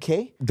 3rd and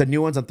K. The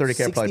new ones on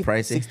 30K are probably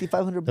pricey.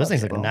 $6,500. Those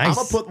things look bro. nice.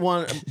 I'm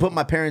gonna put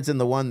my parents in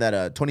the one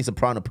that Tony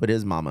Soprano put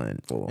his mama in.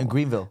 Fool. In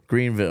Greenville.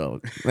 Greenville.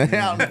 I'm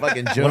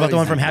fucking What about the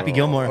one from Joyce, Happy bro.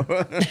 Gilmore?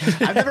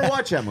 I've never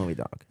watched that movie,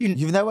 dog.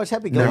 You've never watched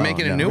Happy They're Gilmore?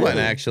 making a no, new one,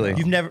 really? actually.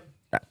 You've never.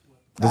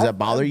 Does that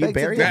bother you, beg to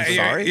Barry? differ. I'm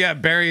sorry. Yeah,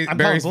 Barry's I'm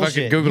fucking calling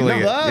bullshit. Googling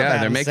You it. love Yeah, they're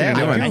Adam making a new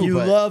Sandler, one. and you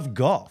but- love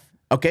golf.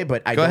 Okay,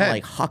 but I Go don't ahead.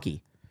 like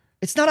hockey.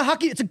 It's not a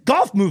hockey. It's a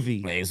golf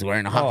movie. He's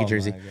wearing a hockey my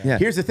jersey. God. Yeah.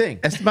 Here's the thing.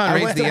 Esteban I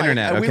raised went the to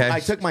internet, okay? I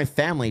took my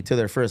family to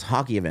their first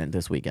hockey event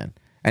this weekend.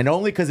 And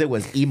only because it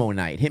was emo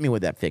night. Hit me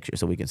with that picture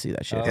so we can see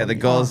that shit. Yeah, the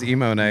goals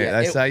emo night. Yeah,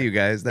 I it- saw you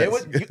guys. I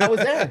was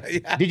there.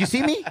 Did you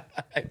see me?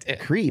 I did.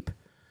 Creep.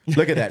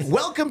 Look at that.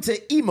 Welcome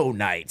to emo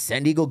night,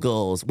 San Diego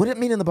Gulls. What did it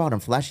mean in the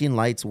bottom? Flashing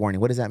lights warning.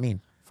 What does that mean?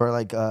 For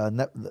like, what are the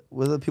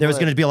people There was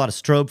that- going to be a lot of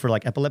strobe for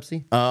like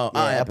epilepsy. Oh,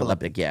 Yeah,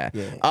 epileptic. Yeah.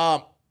 Yeah.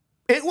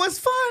 It was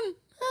fun.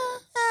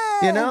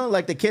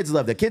 Like the kids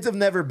loved it. Kids have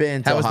never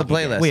been to How a was the hockey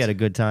game. playlist? We had a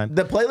good time.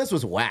 The playlist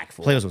was whack.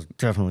 Fool. Playlist was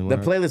definitely The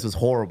work. playlist was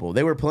horrible.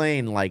 They were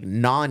playing like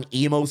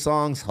non-emo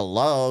songs.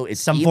 Hello,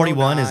 it's Some emo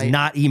 41 is night.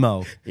 not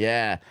emo.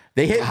 Yeah,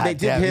 they did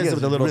damn, you his guys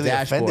with a are little really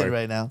offended dashboard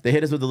right now. They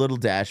hit us with a little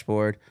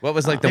dashboard. What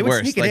was like They the would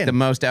worst? sneak it Like in. the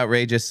most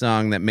outrageous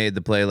song that made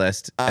the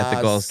playlist at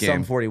the Gulls Some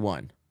game?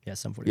 41. Yeah,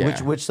 some 41.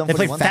 Yeah. Which song? They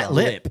played 41 Fat song?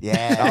 Lip.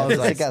 Yeah, I was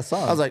like, that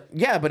song. I was like,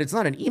 yeah, but it's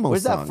not an emo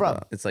Where's song. that from?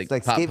 though. It's like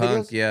Like pop skate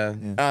punk. videos?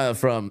 Yeah.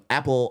 From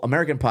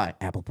American Pie.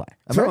 Apple Pie.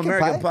 From American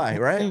American Pie,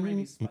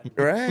 right?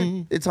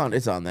 right? It's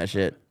on that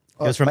shit.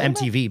 It was from Spider-Man?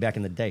 MTV back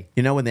in the day.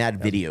 You know when they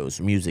had videos,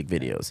 music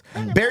videos.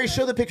 Barry,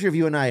 show the picture of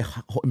you and I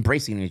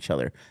embracing each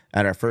other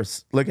at our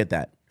first. Look at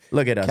that.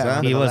 Look at us, Can't huh?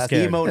 remember He the was last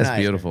scared. Emo That's night.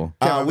 beautiful.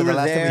 Can't We remember were the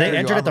last time there. you They Your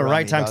entered at the arm right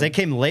around me, time because dog. they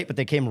came late, but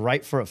they came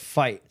right for a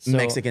fight. So,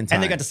 Mexican And they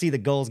time. got to see the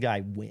goals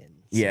guy win.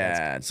 So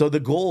Yeah. So the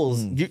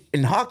goals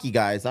in hockey,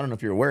 guys. I don't know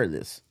if you're aware of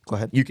this. Go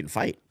ahead. You can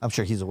fight. I'm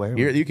sure he's aware.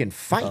 You can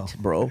fight,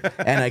 bro.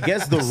 And I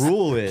guess the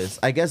rule is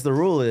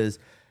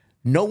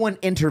no one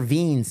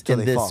intervenes in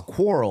they this fall.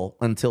 quarrel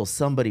until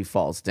somebody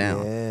falls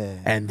down. Yeah.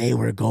 And they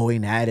were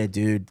going at it,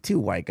 dude. Two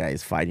white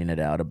guys fighting it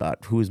out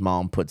about whose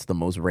mom puts the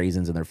most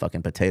raisins in their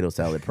fucking potato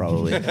salad,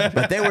 probably.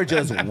 But they were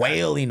just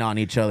wailing on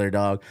each other,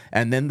 dog.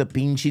 And then the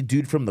pinche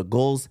dude from the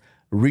goals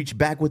reached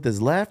back with his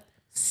left,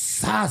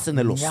 sas in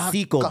the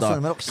hocico,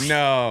 dog.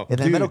 No. And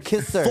then middle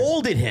kiss her.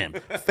 Folded him.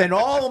 And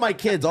all of my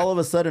kids all of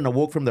a sudden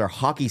awoke from their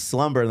hockey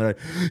slumber and they're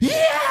like,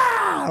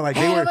 yeah! Like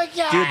they were,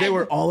 dude, they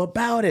were all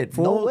about it.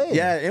 Fool. No way.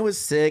 Yeah, it was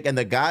sick. And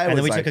the guy And was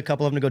then we like, took a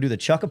couple of them to go do the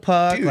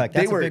chuck-a-puck. dude, Like,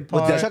 they that's were a big with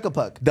part. the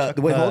Chuck-a-puck.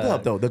 Wait, hold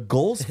up though. The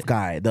goals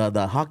guy,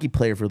 the hockey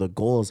player for the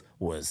goals,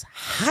 was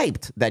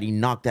hyped that he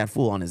knocked that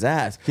fool on his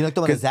ass. He knocked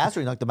him on his ass or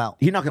he knocked him out?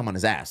 He knocked him on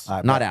his ass, All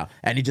right, not bro. out.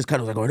 And he just kind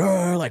of was like going,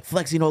 "Arr," like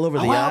flexing all over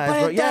the wanna eyes. put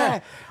Bro. it Yeah.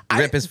 there.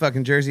 Rip his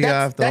fucking jersey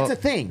off. That's a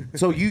thing.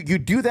 So you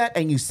do that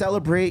and you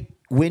celebrate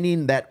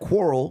winning that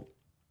quarrel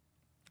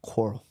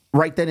Quarrel.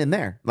 right then and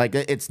there. Like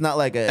it's not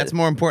like a. That's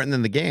more important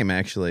than the game,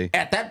 actually.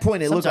 At that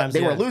point, it looked like Sometimes,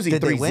 they were yeah. losing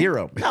Did they win?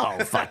 3-0.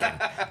 No, fucking.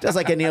 Just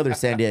like any other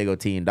San Diego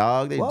team,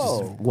 dog. They Whoa.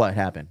 just, what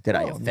happened? Did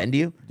I offend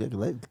you?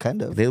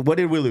 Kind of. What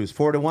did we lose?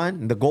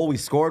 4-1? The goal we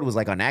scored was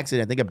like on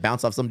accident. I think it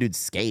bounced off some dude's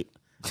skate.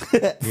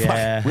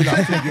 Yeah. We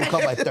lost you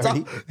caught by 30. He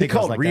it was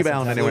called like that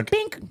rebound and it sometimes. went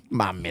pink.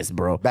 My miss,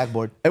 bro.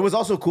 Backboard. It was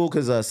also cool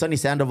because Sonny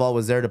Sandoval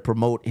was there to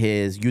promote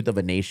his Youth of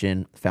a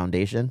Nation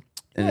Foundation.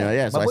 And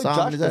so My I boy saw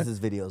Josh him. does his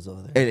videos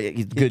over there.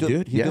 He's good,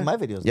 dude. He's doing my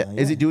videos Yeah. now,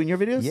 Is he yeah. doing your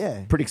videos?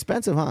 Yeah. Pretty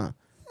expensive, huh?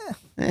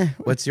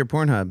 What's your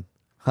Pornhub?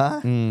 Huh?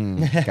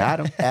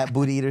 Got him. At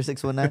Booty Eater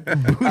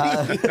 619.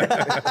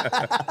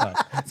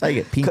 That's how you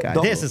get pink eye.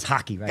 This is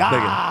hockey right Look at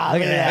that.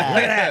 Look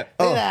at that.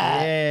 Look at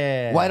that.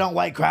 Yeah. White on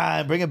white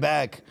crime. Bring it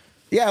back.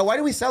 Yeah, why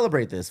do we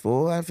celebrate this,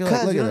 fool? I feel like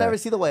Because look you'll at never that.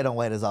 see the white on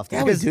white as often.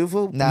 Yeah, we do,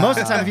 fool. Nah. Most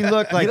of the time, if you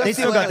look, like don't they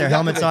see still what got their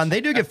helmets Yakovlevich- on.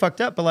 They do get fucked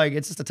up, but like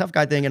it's just a tough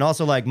guy thing. And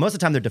also, like most of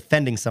the time, they're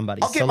defending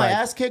somebody. I'll get So, my like,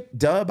 ass kicked,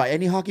 duh, by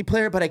any hockey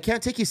player, but I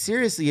can't take you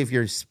seriously if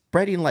you're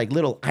spreading like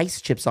little ice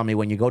chips on me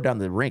when you go down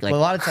the rink. Like,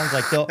 Well, a lot of times,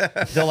 like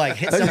they'll like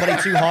hit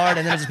somebody too hard,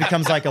 and then it just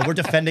becomes like a we're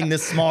defending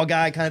this small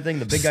guy kind of thing.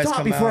 The big guys stop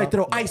come before out. I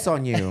throw ice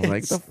on you.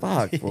 Like, the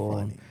fuck,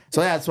 fool. So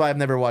that's why I've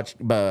never watched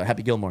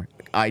Happy Gilmore.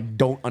 I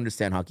don't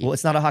understand hockey. Well,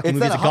 it's not a hockey It's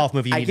movie; not it's a a golf ho-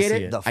 movie. You I need get to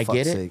see it. it. The I get fuck's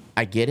it. sake.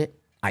 I get it.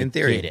 I In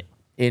theory. get it.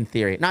 In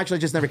theory. No, actually, I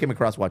just never came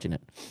across watching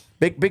it.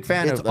 Big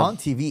fan It's of on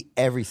TV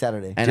every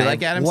Saturday. And Do you I-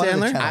 like Adam one of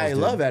the Sandler? channels. I dude.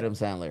 love Adam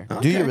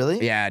Sandler. Do you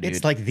really? Yeah, dude.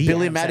 It's like the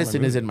Billy Adam Sandler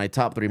Madison is movie. in my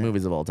top 3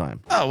 movies of all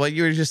time. Oh, well,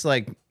 you were just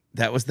like,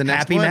 that was the next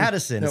Happy one.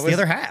 Madison. That It's was-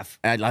 the other half.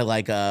 I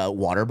like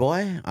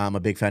Waterboy. I'm a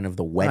big fan of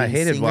The Wedding I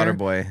hated Singer.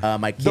 Waterboy.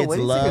 My The kids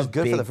Wedding love Singer's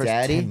good Big for the first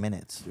Daddy. 10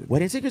 minutes, dude.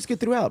 Wedding Singer's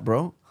good throughout,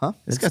 bro. Huh?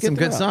 It's got some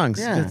good songs.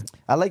 Yeah.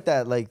 I like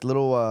that like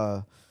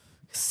little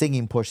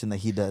singing portion that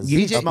he does. You-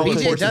 BJ, Small BJ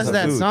portions does of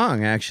that food.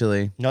 song,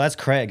 actually. No, that's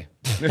Craig.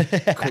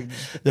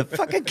 The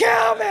fucking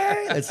cow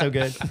man. That's so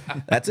good.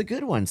 That's a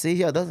good one. See,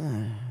 yeah, that's,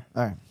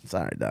 All right.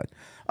 sorry, dog.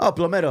 Oh,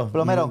 Plomero.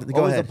 Plomero, Go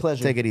always a ahead.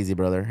 pleasure. Take it easy,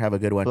 brother. Have a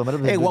good one. Plomero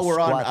does Hey, good while we're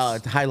on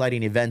squats.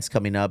 highlighting events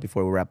coming up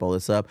before we wrap all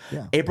this up,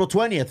 Yeah. April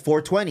 20th,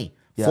 420.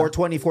 Yeah.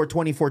 420,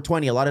 420,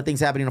 420. A lot of things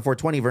happening on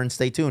 420, Vern.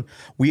 Stay tuned.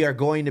 We are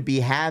going to be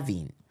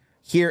having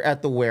here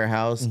at the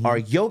warehouse our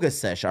yoga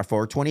sesh, our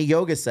 420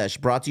 yoga sesh,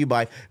 brought to you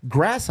by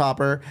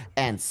Grasshopper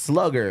and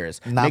Sluggers.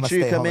 Make sure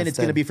you Namaste, come in. It's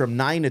going to Holistic. be from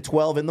 9 to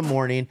 12 in the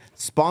morning.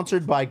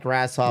 Sponsored by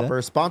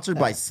Grasshopper, sponsored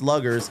by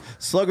Sluggers.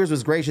 Sluggers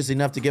was gracious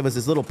enough to give us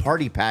this little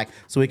party pack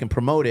so we can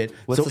promote it.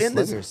 What's so the in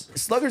this, Sluggers?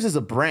 Sluggers is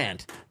a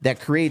brand that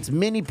creates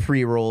mini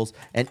pre-rolls,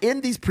 and in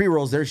these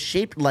pre-rolls, they're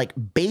shaped like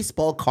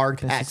baseball card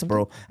packs,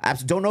 bro.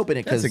 Don't open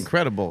it because That's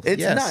incredible.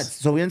 It's Yes. nuts.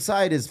 So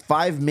inside is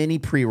 5 mini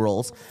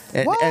pre-rolls,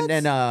 and What?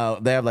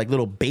 they have like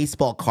little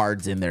baseball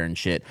cards in there and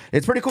shit.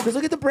 It's pretty cool because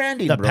look at the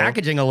branding, The bro.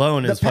 packaging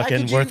alone is fucking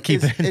packaging worth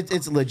keeping.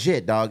 It's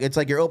legit, dog. It's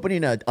like you're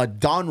opening a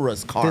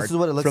Donruss card. This is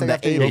what it looks from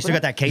like the after you 80s. You still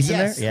got that case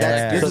Yes, in there?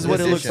 that's- Yeah. this is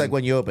what it looks Edition. like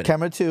when you open it.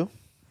 Camera 2.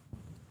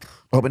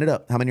 Open it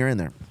up. How many are in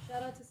there?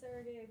 Shout out to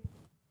Sarah Gabe.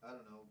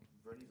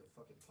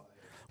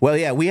 Well,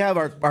 yeah, we have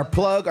our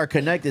plug, our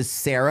connect is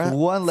Sarah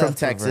One from left for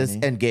Texas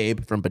Vernie. and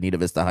Gabe from Bonita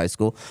Vista High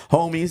School.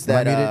 Homies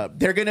that Am I muted?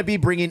 they're going to be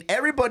bringing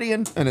everybody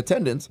in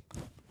attendance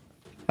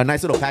a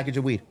nice little package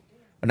of weed.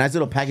 A nice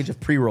little package of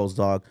pre-rolls,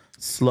 dog.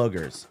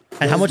 Sluggers.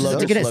 And how much is the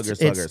Sluggers, ticket? sluggers, It's,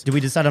 sluggers. do we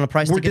decide on a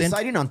price We're to get in?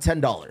 deciding on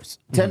 $10.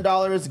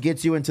 $10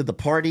 gets you into the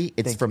party.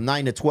 It's from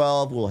 9 to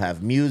 12. We'll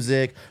have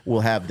music.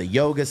 We'll have the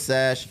yoga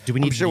sesh. Do we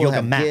I'm need sure we'll yoga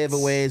have mats?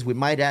 giveaways. We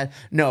might add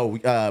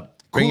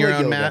Bring your Kula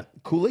own Yoga. mat.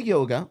 Kula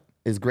Yoga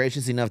is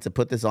gracious enough to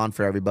put this on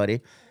for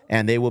everybody,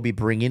 and they will be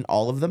bringing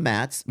all of the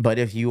mats. But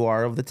if you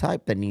are of the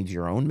type that needs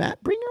your own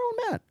mat, bring your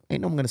own mat.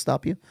 Ain't no one gonna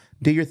stop you.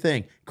 Do your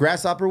thing.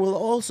 Grasshopper will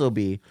also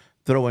be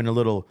throwing a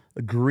little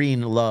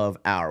green love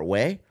our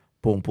way.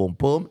 Boom, boom,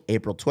 boom.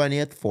 April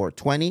 20th,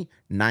 420,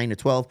 9 to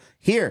 12.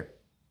 Here,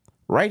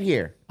 right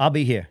here I'll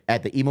be here.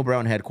 at the Emo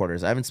Brown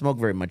headquarters. I haven't smoked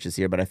very much this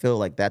year, but I feel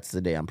like that's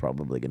the day I'm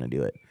probably gonna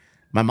do it.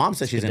 My mom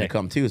says she's good gonna day.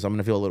 come too, so I'm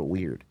gonna feel a little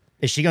weird.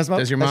 Is she gonna smoke?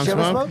 Does your mom Does she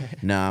ever smoke?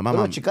 smoke? Nah, my What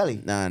mom. about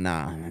Chicali?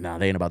 Nah,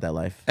 they ain't about that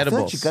life. I feel like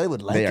Edibles. Chicali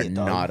would like They are it,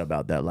 dog. not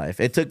about that life.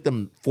 It took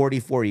them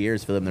 44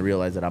 years for them to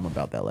realize that I'm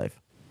about that life.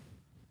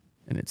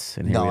 And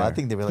here No, we I are.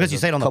 think they realized Because you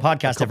say it on the a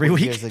podcast couple every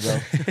week. years ago.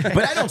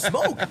 But I don't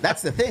smoke.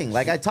 That's the thing.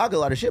 Like I talk a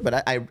lot of shit,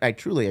 but I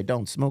truly I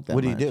don't smoke that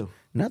What do you much. do?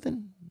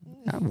 Nothing.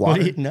 What do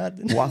Water. you-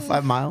 nothing. Walk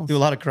 5 miles. Do a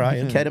lot of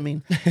crying.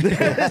 Ketamine.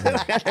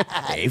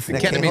 Hey,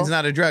 Ketamine's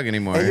not a drug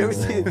anymore. Hey, you ever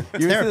see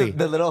therapy.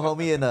 the little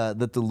homie in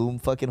the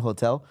Tulum fucking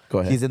hotel? Go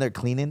ahead. He's in there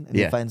cleaning, and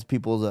Yeah. he finds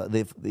people's.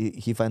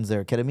 He finds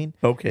their ketamine.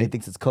 Okay. And he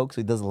thinks it's coke,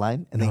 so he does a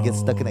line, and then he gets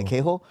stuck in a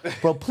K-hole.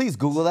 Bro, please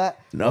Google that.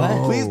 No.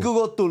 Please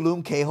Google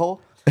Tulum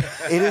K-hole.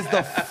 It is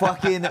the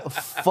fucking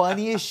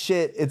funniest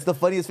shit. It's the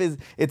funniest face.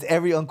 It's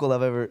every uncle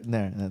I've ever.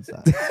 No, that's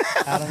not.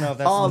 I don't know if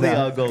that's All the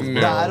no. uncles.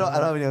 No, I don't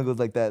have any uncles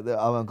like that.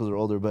 All my uncles are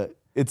older, but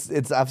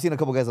it's. I've seen a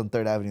couple guys on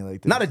Third Avenue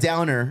like this. Not a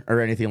downer or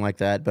anything like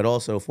that, but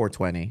also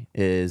 420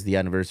 is the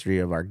anniversary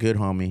of our good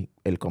homie,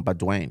 El Compa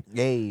Dwayne.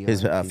 Yay,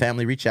 His R.I.P.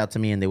 family reached out to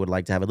me and they would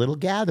like to have a little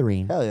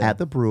gathering Hell yeah. at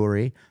the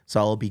brewery. So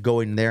I'll be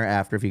going there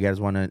after if you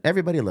guys want to.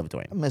 Everybody love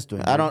Dwayne. I miss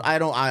Dwayne. I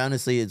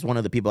honestly, it's one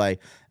of the people I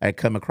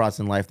come across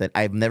in life that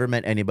I've never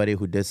met anybody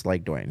who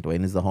disliked Dwayne.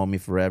 Dwayne is the homie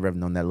forever. I've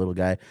known that little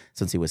guy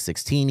since he was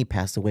 16. He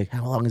passed away.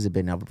 How long has it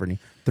been now, Bernie?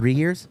 3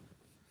 years?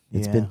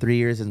 It's Yeah. been 3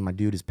 years since my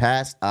dude has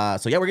passed.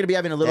 So yeah, we're gonna be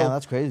having a little,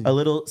 that's crazy. a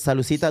little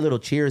salucita, a little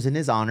cheers in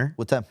his honor.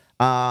 What time?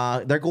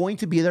 They're going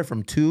to be there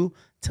from 2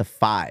 to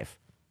 5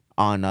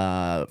 on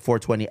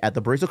 420 at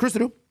the brewery. So cruise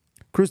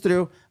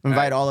through.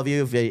 Invite all of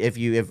you. If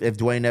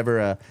Dwayne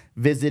ever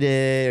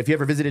visited, if you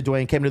ever visited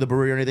Dwayne, came to the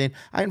brewery or anything,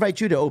 I invite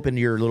you to open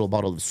your little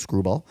bottle of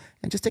Screwball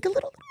and just take a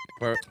little.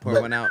 Pour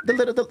one out.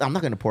 I'm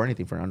not gonna pour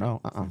anything for him. No,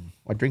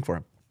 I drink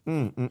for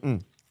him.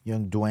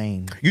 Young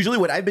Dwayne. Usually,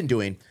 what I've been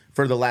doing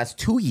for the last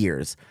 2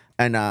 years,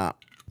 and I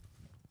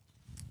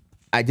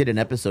did an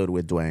episode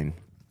with Dwayne,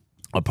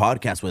 a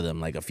podcast with him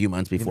like a few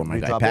months before my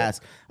guy redrop it?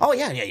 passed. Oh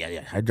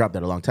yeah. I dropped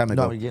that a long time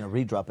ago. No, you're gonna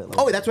redrop it. Like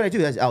Oh, that's what I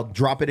do. I'll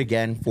drop it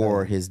again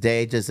for his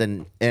day.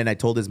 And I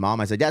told his mom,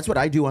 I said, that's what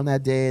I do on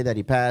that day that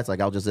he passed. Like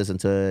I'll just listen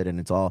to it, and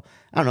it's all,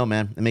 I don't know,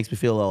 man. It makes me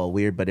feel a little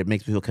weird, but it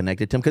makes me feel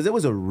connected to him because it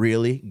was a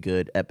really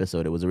good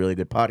episode. It was a really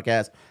good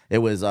podcast. It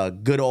was a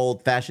good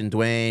old fashioned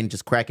Dwayne,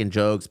 just cracking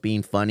jokes,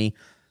 being funny.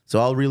 So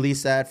I'll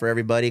release that for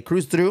everybody.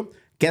 Cruise through.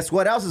 Guess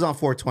what else is on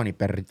 420,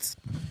 perrits?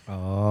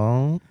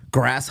 Oh.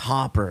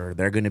 Grasshopper.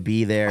 They're going to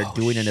be there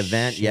doing an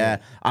event. shit. Yeah.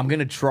 I'm going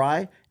to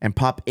try and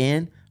pop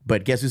in,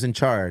 but guess who's in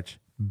charge?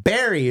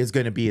 Barry is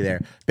going to be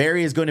there.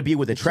 Barry is going to be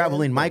with a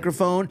traveling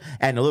microphone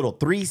and a little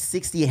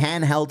 360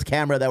 handheld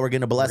camera that we're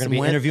going to bless We're him gonna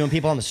be with. interviewing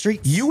people on the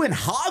streets. You and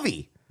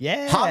Javi.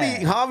 Yeah.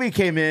 Javi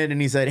came in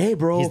and he said, hey,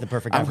 bro, He's the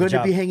perfect guy I'm for the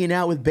going to be job. hanging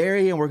out with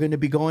Barry and we're going to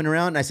be going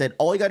around. And I said,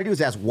 all you got to do is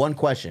ask one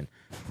question.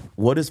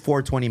 What does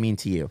 420 mean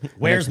to you?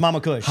 Where's Mama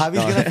Kush?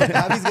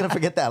 Javi's gonna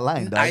forget that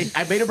line, dog.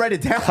 I made him write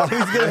it down.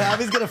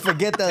 Javi's gonna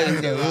forget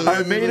that.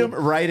 I made him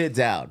write it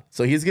down.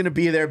 So he's going to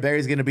be there.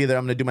 Barry's going to be there.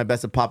 I'm going to do my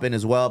best to pop in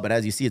as well. But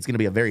as you see, it's going to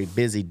be a very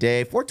busy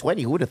day.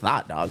 420, who would have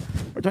thought, dog?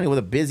 420 was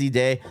a busy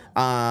day.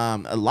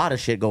 A lot of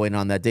shit going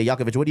on that day.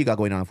 Yakovich, what do you got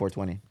going on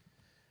 420?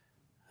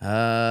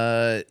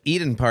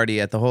 Eden party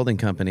at the holding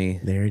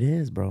company. There it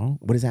is, bro.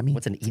 What does that mean?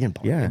 What's an Eden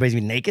party? Yeah. Everybody's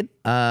gonna be naked?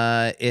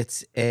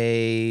 It's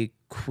a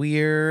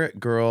queer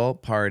girl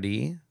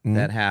party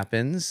that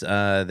happens.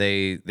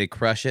 They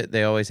crush it.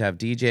 They always have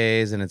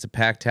DJs, and it's a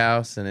packed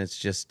house, and it's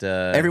just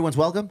Everyone's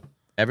welcome?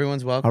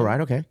 everyone's welcome. All right,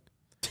 okay.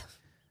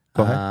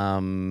 Go ahead.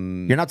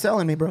 You're not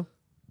selling me, bro.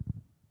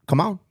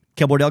 Come on.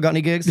 Kel Bordell got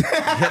any gigs?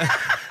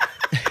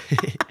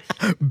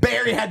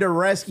 Barry had to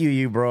rescue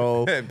you,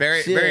 bro.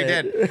 Barry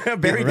Shit.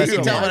 did. Barry You did.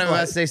 can tell when I'm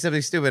about to say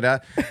something stupid, huh?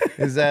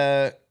 Is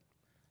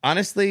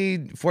honestly,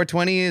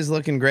 420 is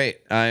looking great.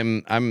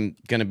 I'm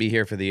gonna be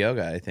here for the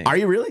yoga, I think. Are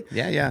you really?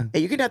 Yeah. Hey,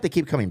 you're gonna have to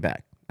keep coming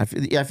back. I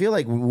feel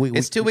like we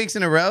It's 2 weeks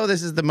in a row.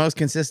 This is the most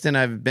consistent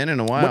I've been in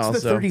a while.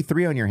 What's the so.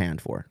 33 on your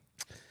hand for?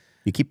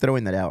 You keep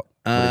throwing that out.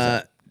 What is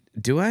that?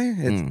 Do I?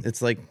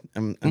 It's like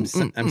I'm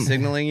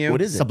signaling you.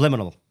 What is it?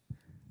 Subliminal.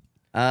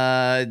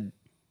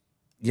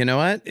 You know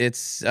what?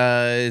 It's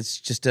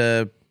just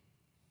a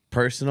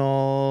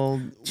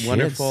personal, Shit,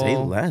 wonderful. say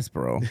less,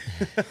 bro.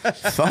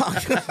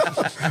 Fuck.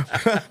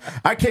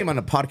 I came on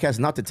a podcast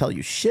not to tell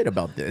you shit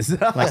about this.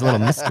 Like a little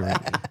mystery.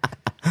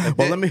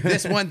 Well, let me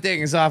This one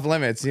thing is off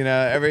limits. You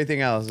know,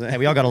 everything else. Hey,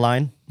 we all got a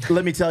line.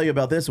 let me tell you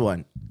about this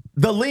one.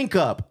 The Link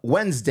Up,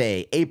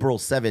 Wednesday, April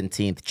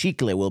 17th.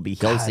 Chicle will be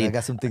God, hosting. I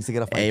got some things to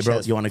get off my Hey, bro,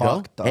 chest. you want to go?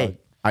 Fuck, dog. Hey,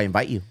 I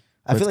invite you.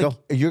 I feel Let's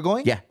like go. you're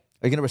going. Yeah.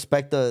 Are you gonna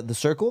respect the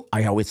circle?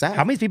 I always say.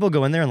 How many people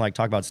go in there and like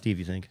talk about Steve,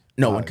 you think?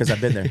 No one, because I've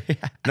been there.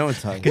 No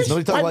one's talking. Because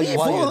nobody talk about you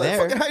while you're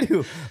there. I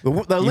do. The You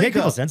Link make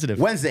people Up, sensitive.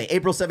 Wednesday,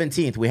 April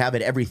 17th. We have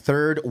it every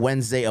third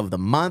Wednesday of the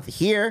month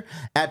here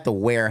at the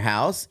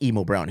Warehouse,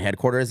 Emo Brown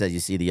headquarters. As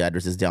you see, the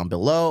address is down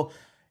below.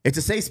 It's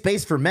a safe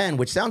space for men,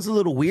 which sounds a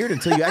little weird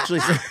until you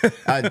actually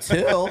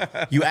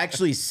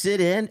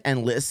sit in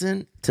and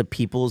listen to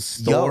people's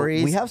stories.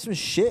 Yo, we have some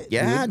shit.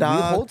 Yeah, dude. dog.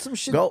 We hold some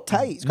shit Go.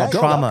 tight. It's called Not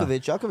trauma.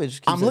 Yakovich keeps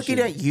I'm that looking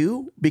shit. at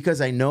you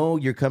because I know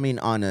you're coming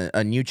on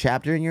a new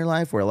chapter in your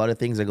life where a lot of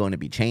things are going to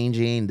be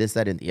changing, this,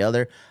 that, and the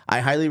other.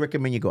 I highly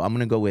recommend you go. I'm going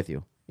to go with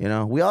you. You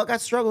know, we all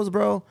got struggles,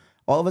 bro.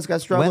 All of us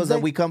got struggles, Wednesday?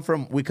 and we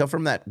come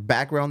from that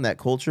background, that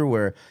culture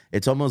where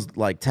it's almost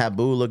like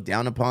taboo, looked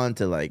down upon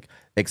to like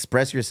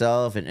express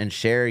yourself and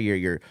share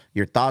your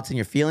thoughts and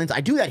your feelings.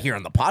 I do that here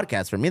on the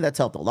podcast. For me, that's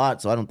helped a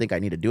lot. So I don't think I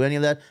need to do any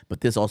of that.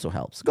 But this also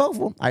helps. Go,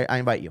 fool. I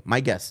invite you. My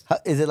guess.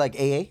 Is it like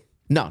AA?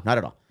 No, not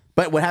at all.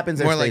 But what happens?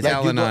 More there like stays there.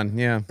 Al-Anon,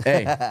 yeah.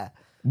 Hey,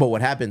 but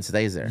what happens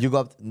stays there. You go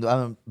up,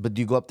 but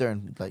do you go up there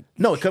and like?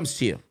 No, it comes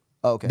to you.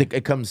 Oh, okay.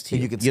 It comes to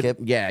you. You can skip?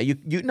 Yeah, you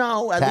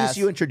no. At Cass? least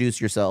you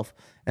introduce yourself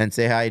and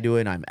say, "How you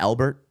doing? I'm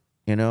Albert."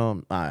 You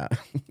know. I'll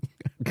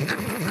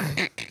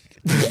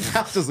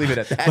just leave it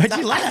at that. Why'd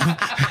you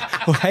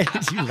laugh? Why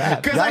did you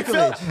laugh?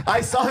 Because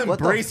I saw him What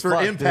the brace for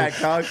fuck,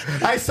 impact, dog.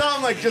 I saw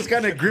him like just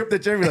kind of grip the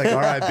chair and be like, all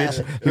right,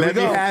 bitch, we let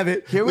me go. have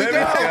it. Here we Let me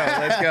go.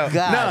 have it. Let's go.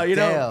 God No, you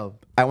know,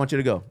 damn. I want you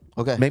to go.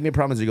 Okay. Make me a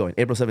promise you're going.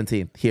 April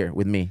 17th, here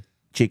with me,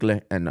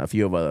 Chicle, and a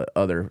few of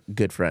other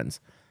good friends.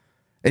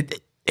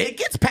 It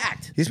gets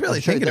packed. He's really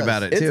sure it thinking does.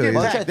 about it It's too. getting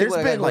Well, He's- I'm trying packed. to think There's what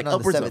I got been like going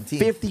on the upwards of 17th.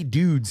 50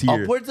 dudes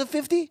here. Upwards of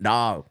 50?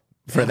 No.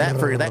 For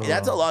that,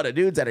 that's a lot of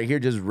dudes that are here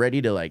just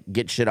ready to like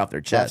get shit off their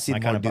I've chest. seen My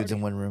more kind of dudes party.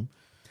 in one room.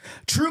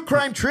 True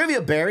crime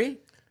trivia, Barry.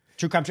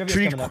 True crime trivia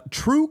is coming up.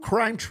 True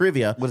crime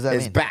trivia What does that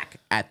is mean? back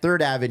at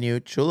 3rd Avenue,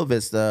 Chula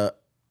Vista.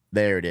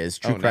 There it is.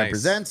 True Oh, Crime nice.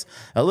 presents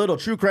a little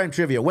True Crime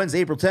trivia Wednesday,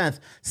 April 10th,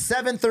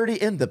 7:30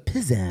 in the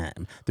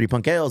Pizzam. 3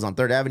 Punk Ales on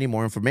 3rd Avenue.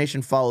 More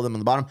information, follow them on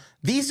the bottom.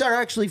 These are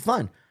actually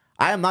fun.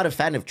 I am not a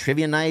fan of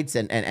trivia nights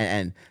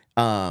and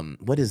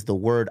what is the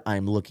word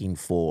I'm looking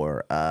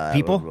for?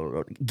 People?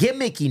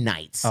 Gimmicky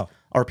nights. Oh.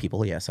 Or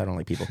people, yes, I don't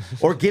like people.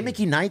 Or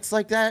gimmicky nights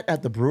like that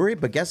at the brewery.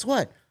 But guess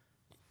what?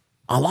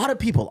 A lot of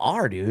people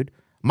are, dude.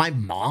 My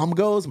mom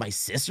goes, my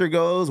sister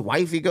goes,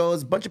 wifey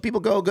goes, a bunch of people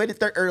go. Good if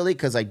they're early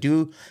because I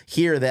do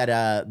hear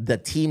that the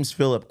teams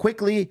fill up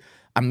quickly.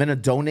 I'm gonna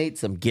donate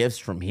some gifts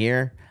from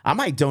here. I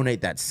might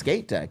donate that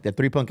skate deck, that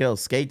 3 Punk Ale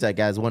skate deck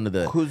as one of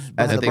the Who's as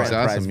behind the the prize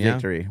bar? Awesome, yeah.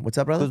 victory. What's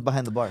up, brother? Who's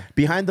behind the bar?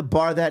 Behind the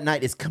bar that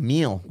night is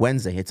Camille.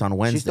 Wednesday. It's on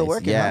Wednesday. still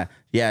working, Yeah. huh?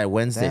 Yeah,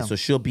 Wednesday. Damn. So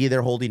she'll be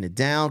there holding it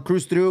down.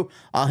 Cruise through.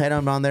 I'll head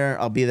on there.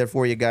 I'll be there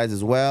for you guys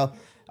as well.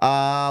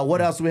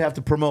 What else do we have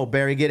to promote?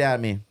 Barry, get at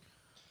me.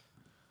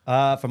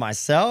 For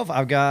myself,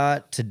 I've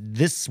got to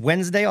this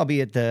Wednesday. I'll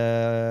be at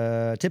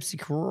the Tipsy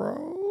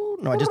Crow.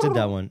 No, I just did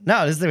that one.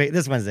 No, this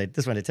Wednesday.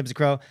 This Wednesday, Tipsy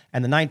Crow.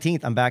 And the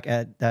 19th, I'm back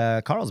at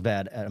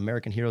Carlsbad at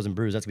American Heroes and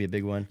Brews. That's gonna be a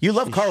big one. You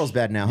love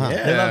Carlsbad now, huh?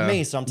 They love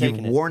me, so I'm taking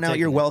You've it. worn I'm out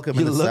your taking it. welcome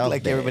You in the look South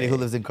like Bay. everybody who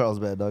lives in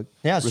Carlsbad, dog.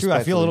 Yeah, it's true. I feel a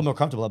Respectfully. little more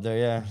comfortable up there.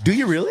 Yeah. Do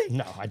you really?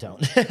 No, I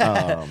don't.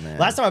 Oh, man.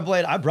 Last time I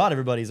played, I brought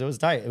everybody, so it was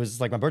tight. It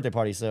was like my birthday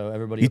party, so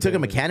everybody. You up took there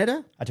him to was-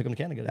 Canada? I took him to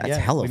Canada. That's yeah,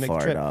 hella we made the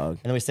far, trip. dog. And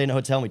then we stayed in a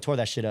hotel and we tore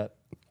that shit up.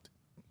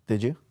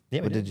 Did you?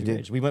 Yeah, What we did you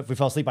do? We went. We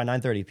fell asleep by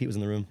 9:30. Pete was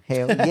in the room.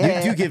 Hell You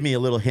yeah. do give me a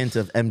little hint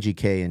of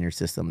MGK in your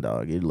system,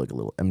 dog. You look a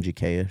little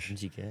MGK-ish.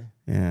 GK.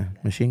 Yeah.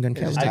 Machine Gun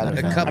Kelly. I- Kind of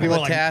A sound. couple more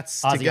of like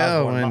tats Ozzy to go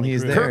Osbourne, when Motley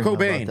he's Crue. there. Kurt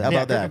Cobain. How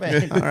about Kurt that?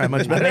 Cobain. All right,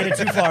 much I better. made it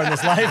too far in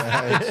this life.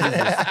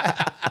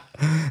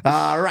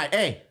 All right.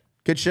 Hey,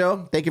 good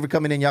show. Thank you for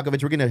coming in,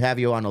 Yakovich. We're going to have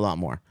you on a lot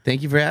more.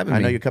 Thank you for having me.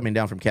 I know you're coming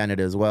down from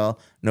Canada as well.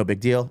 No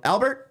big deal.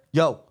 Albert,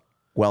 Yo.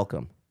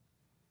 welcome.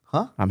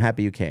 Huh? I'm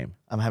happy you came.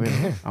 I'm happy I'm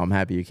here. I'm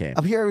happy you came.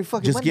 I'm here every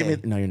fucking Just Monday.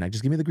 give me no, you're not.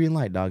 Just give me the green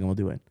light, dog, and we'll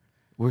do it.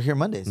 We're here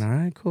Mondays. All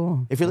right,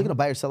 cool. If you're looking to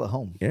buy or sell at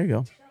home, There you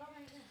go.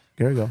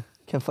 There you go.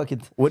 can't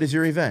fucking What is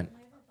your event?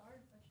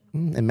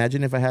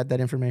 Imagine if I had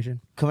that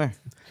information. come here.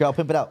 Here, I'll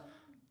pimp it out.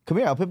 Come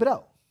here, I'll pimp it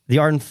out. The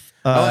Arden.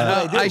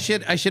 I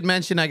should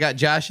mention I got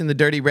Josh and the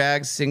Dirty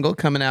Rags single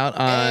coming out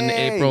on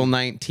Hey. April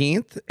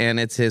 19th, and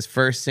it's his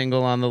first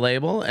single on the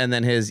label, and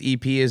then his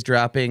EP is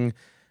dropping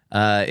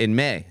in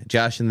May.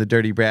 Josh and the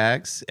Dirty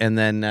Rags, and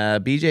then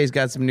BJ's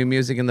got some new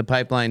music in the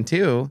pipeline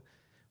too,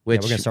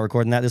 which We're gonna start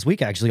recording that this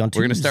week. Actually, on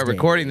Tuesday. we're gonna start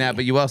recording that.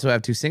 But you also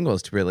have 2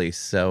 singles to release,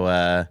 so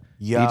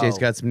Yo. BJ's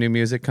got some new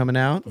music coming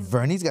out.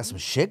 Vernie's got some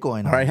shit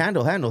going on. All right,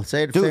 handle.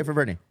 Say it for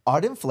Bernie.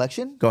 Art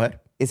Inflection Go ahead.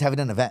 is having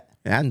an event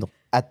Handle.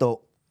 at the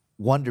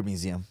Wonder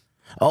Museum.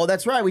 Oh,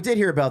 that's right. We did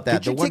hear about that.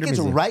 Get your The Wonder tickets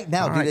Museum. right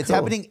now, All dude. right, It's cool.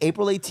 happening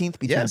April 18th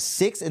between Yes.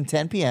 6 and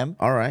 10 p.m.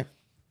 All right.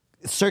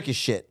 Circus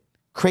shit.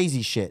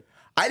 Crazy shit.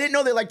 I didn't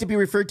know they like to be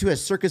referred to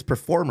as circus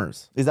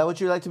performers. Is that what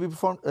you like to be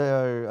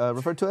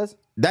referred to as?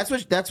 That's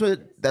what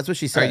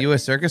she Are said. you a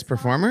circus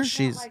performer?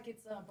 She's Not like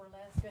it's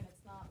burlesque and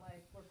it's not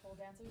like we're pole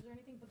dancers or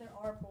anything, but there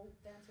are pole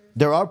dancers.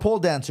 There are pole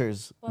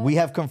dancers. We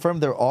have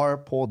confirmed there are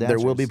pole dancers.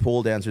 there will be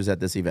pole dancers at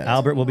this event.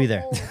 Albert will be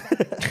there.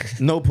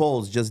 No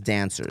poles, just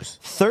dancers.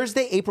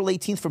 Thursday, April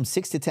 18th from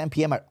 6 to 10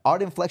 p.m.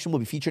 Art Inflection will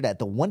be featured at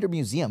the Wonder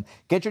Museum.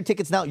 Get your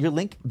tickets now. The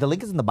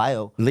link is in the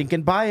bio Link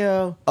in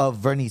bio. of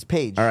Vernie's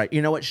page. All right,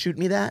 you know what? Shoot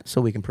me that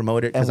so we can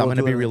promote it because And I'm we'll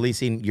going to do be it-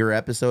 releasing your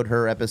episode,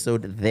 her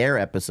episode, their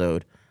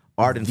episode,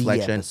 Art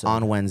Inflection episode.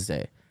 on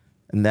Wednesday,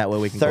 and that way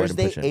we can go ahead and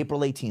Thursday, push it.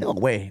 April 18th. No,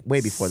 way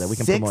before that. We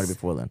can 6 promote it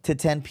before then. to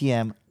 10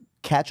 p.m.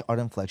 Catch Art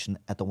Inflection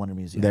at the Wonder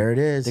Museum. There it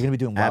is. They're gonna be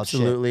doing wild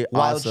absolutely shit.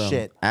 Wild awesome.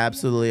 shit.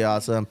 Absolutely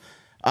awesome.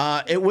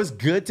 It was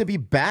good to be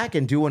back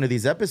and do one of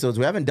these episodes.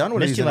 We haven't done one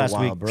Missed of these you in a last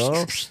while, week.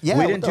 bro. Yeah, we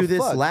what didn't the do this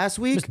fuck? last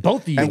week. Missed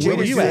both of you. And Where we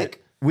were didn't you do at?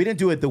 it. We didn't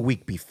do it the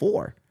week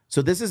before.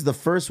 So this is the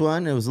first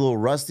one. It was a little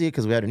rusty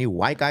because we had a new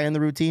white guy in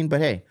the routine.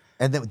 But hey,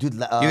 And then, dude, You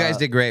guys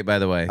did great, by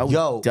the way. Oh,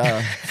 Yo,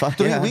 duh. Fuck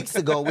 3 yeah. weeks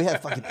ago we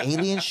had fucking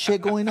alien shit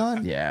going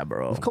on. Yeah,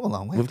 bro. We've come a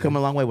long way. We've come a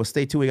long way. Well,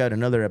 stay tuned. We got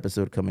another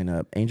episode coming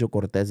up. Angel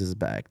Cortez is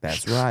back.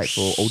 That's right.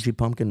 For OG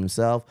Pumpkin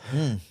himself.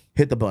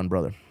 Hit the button,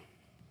 brother.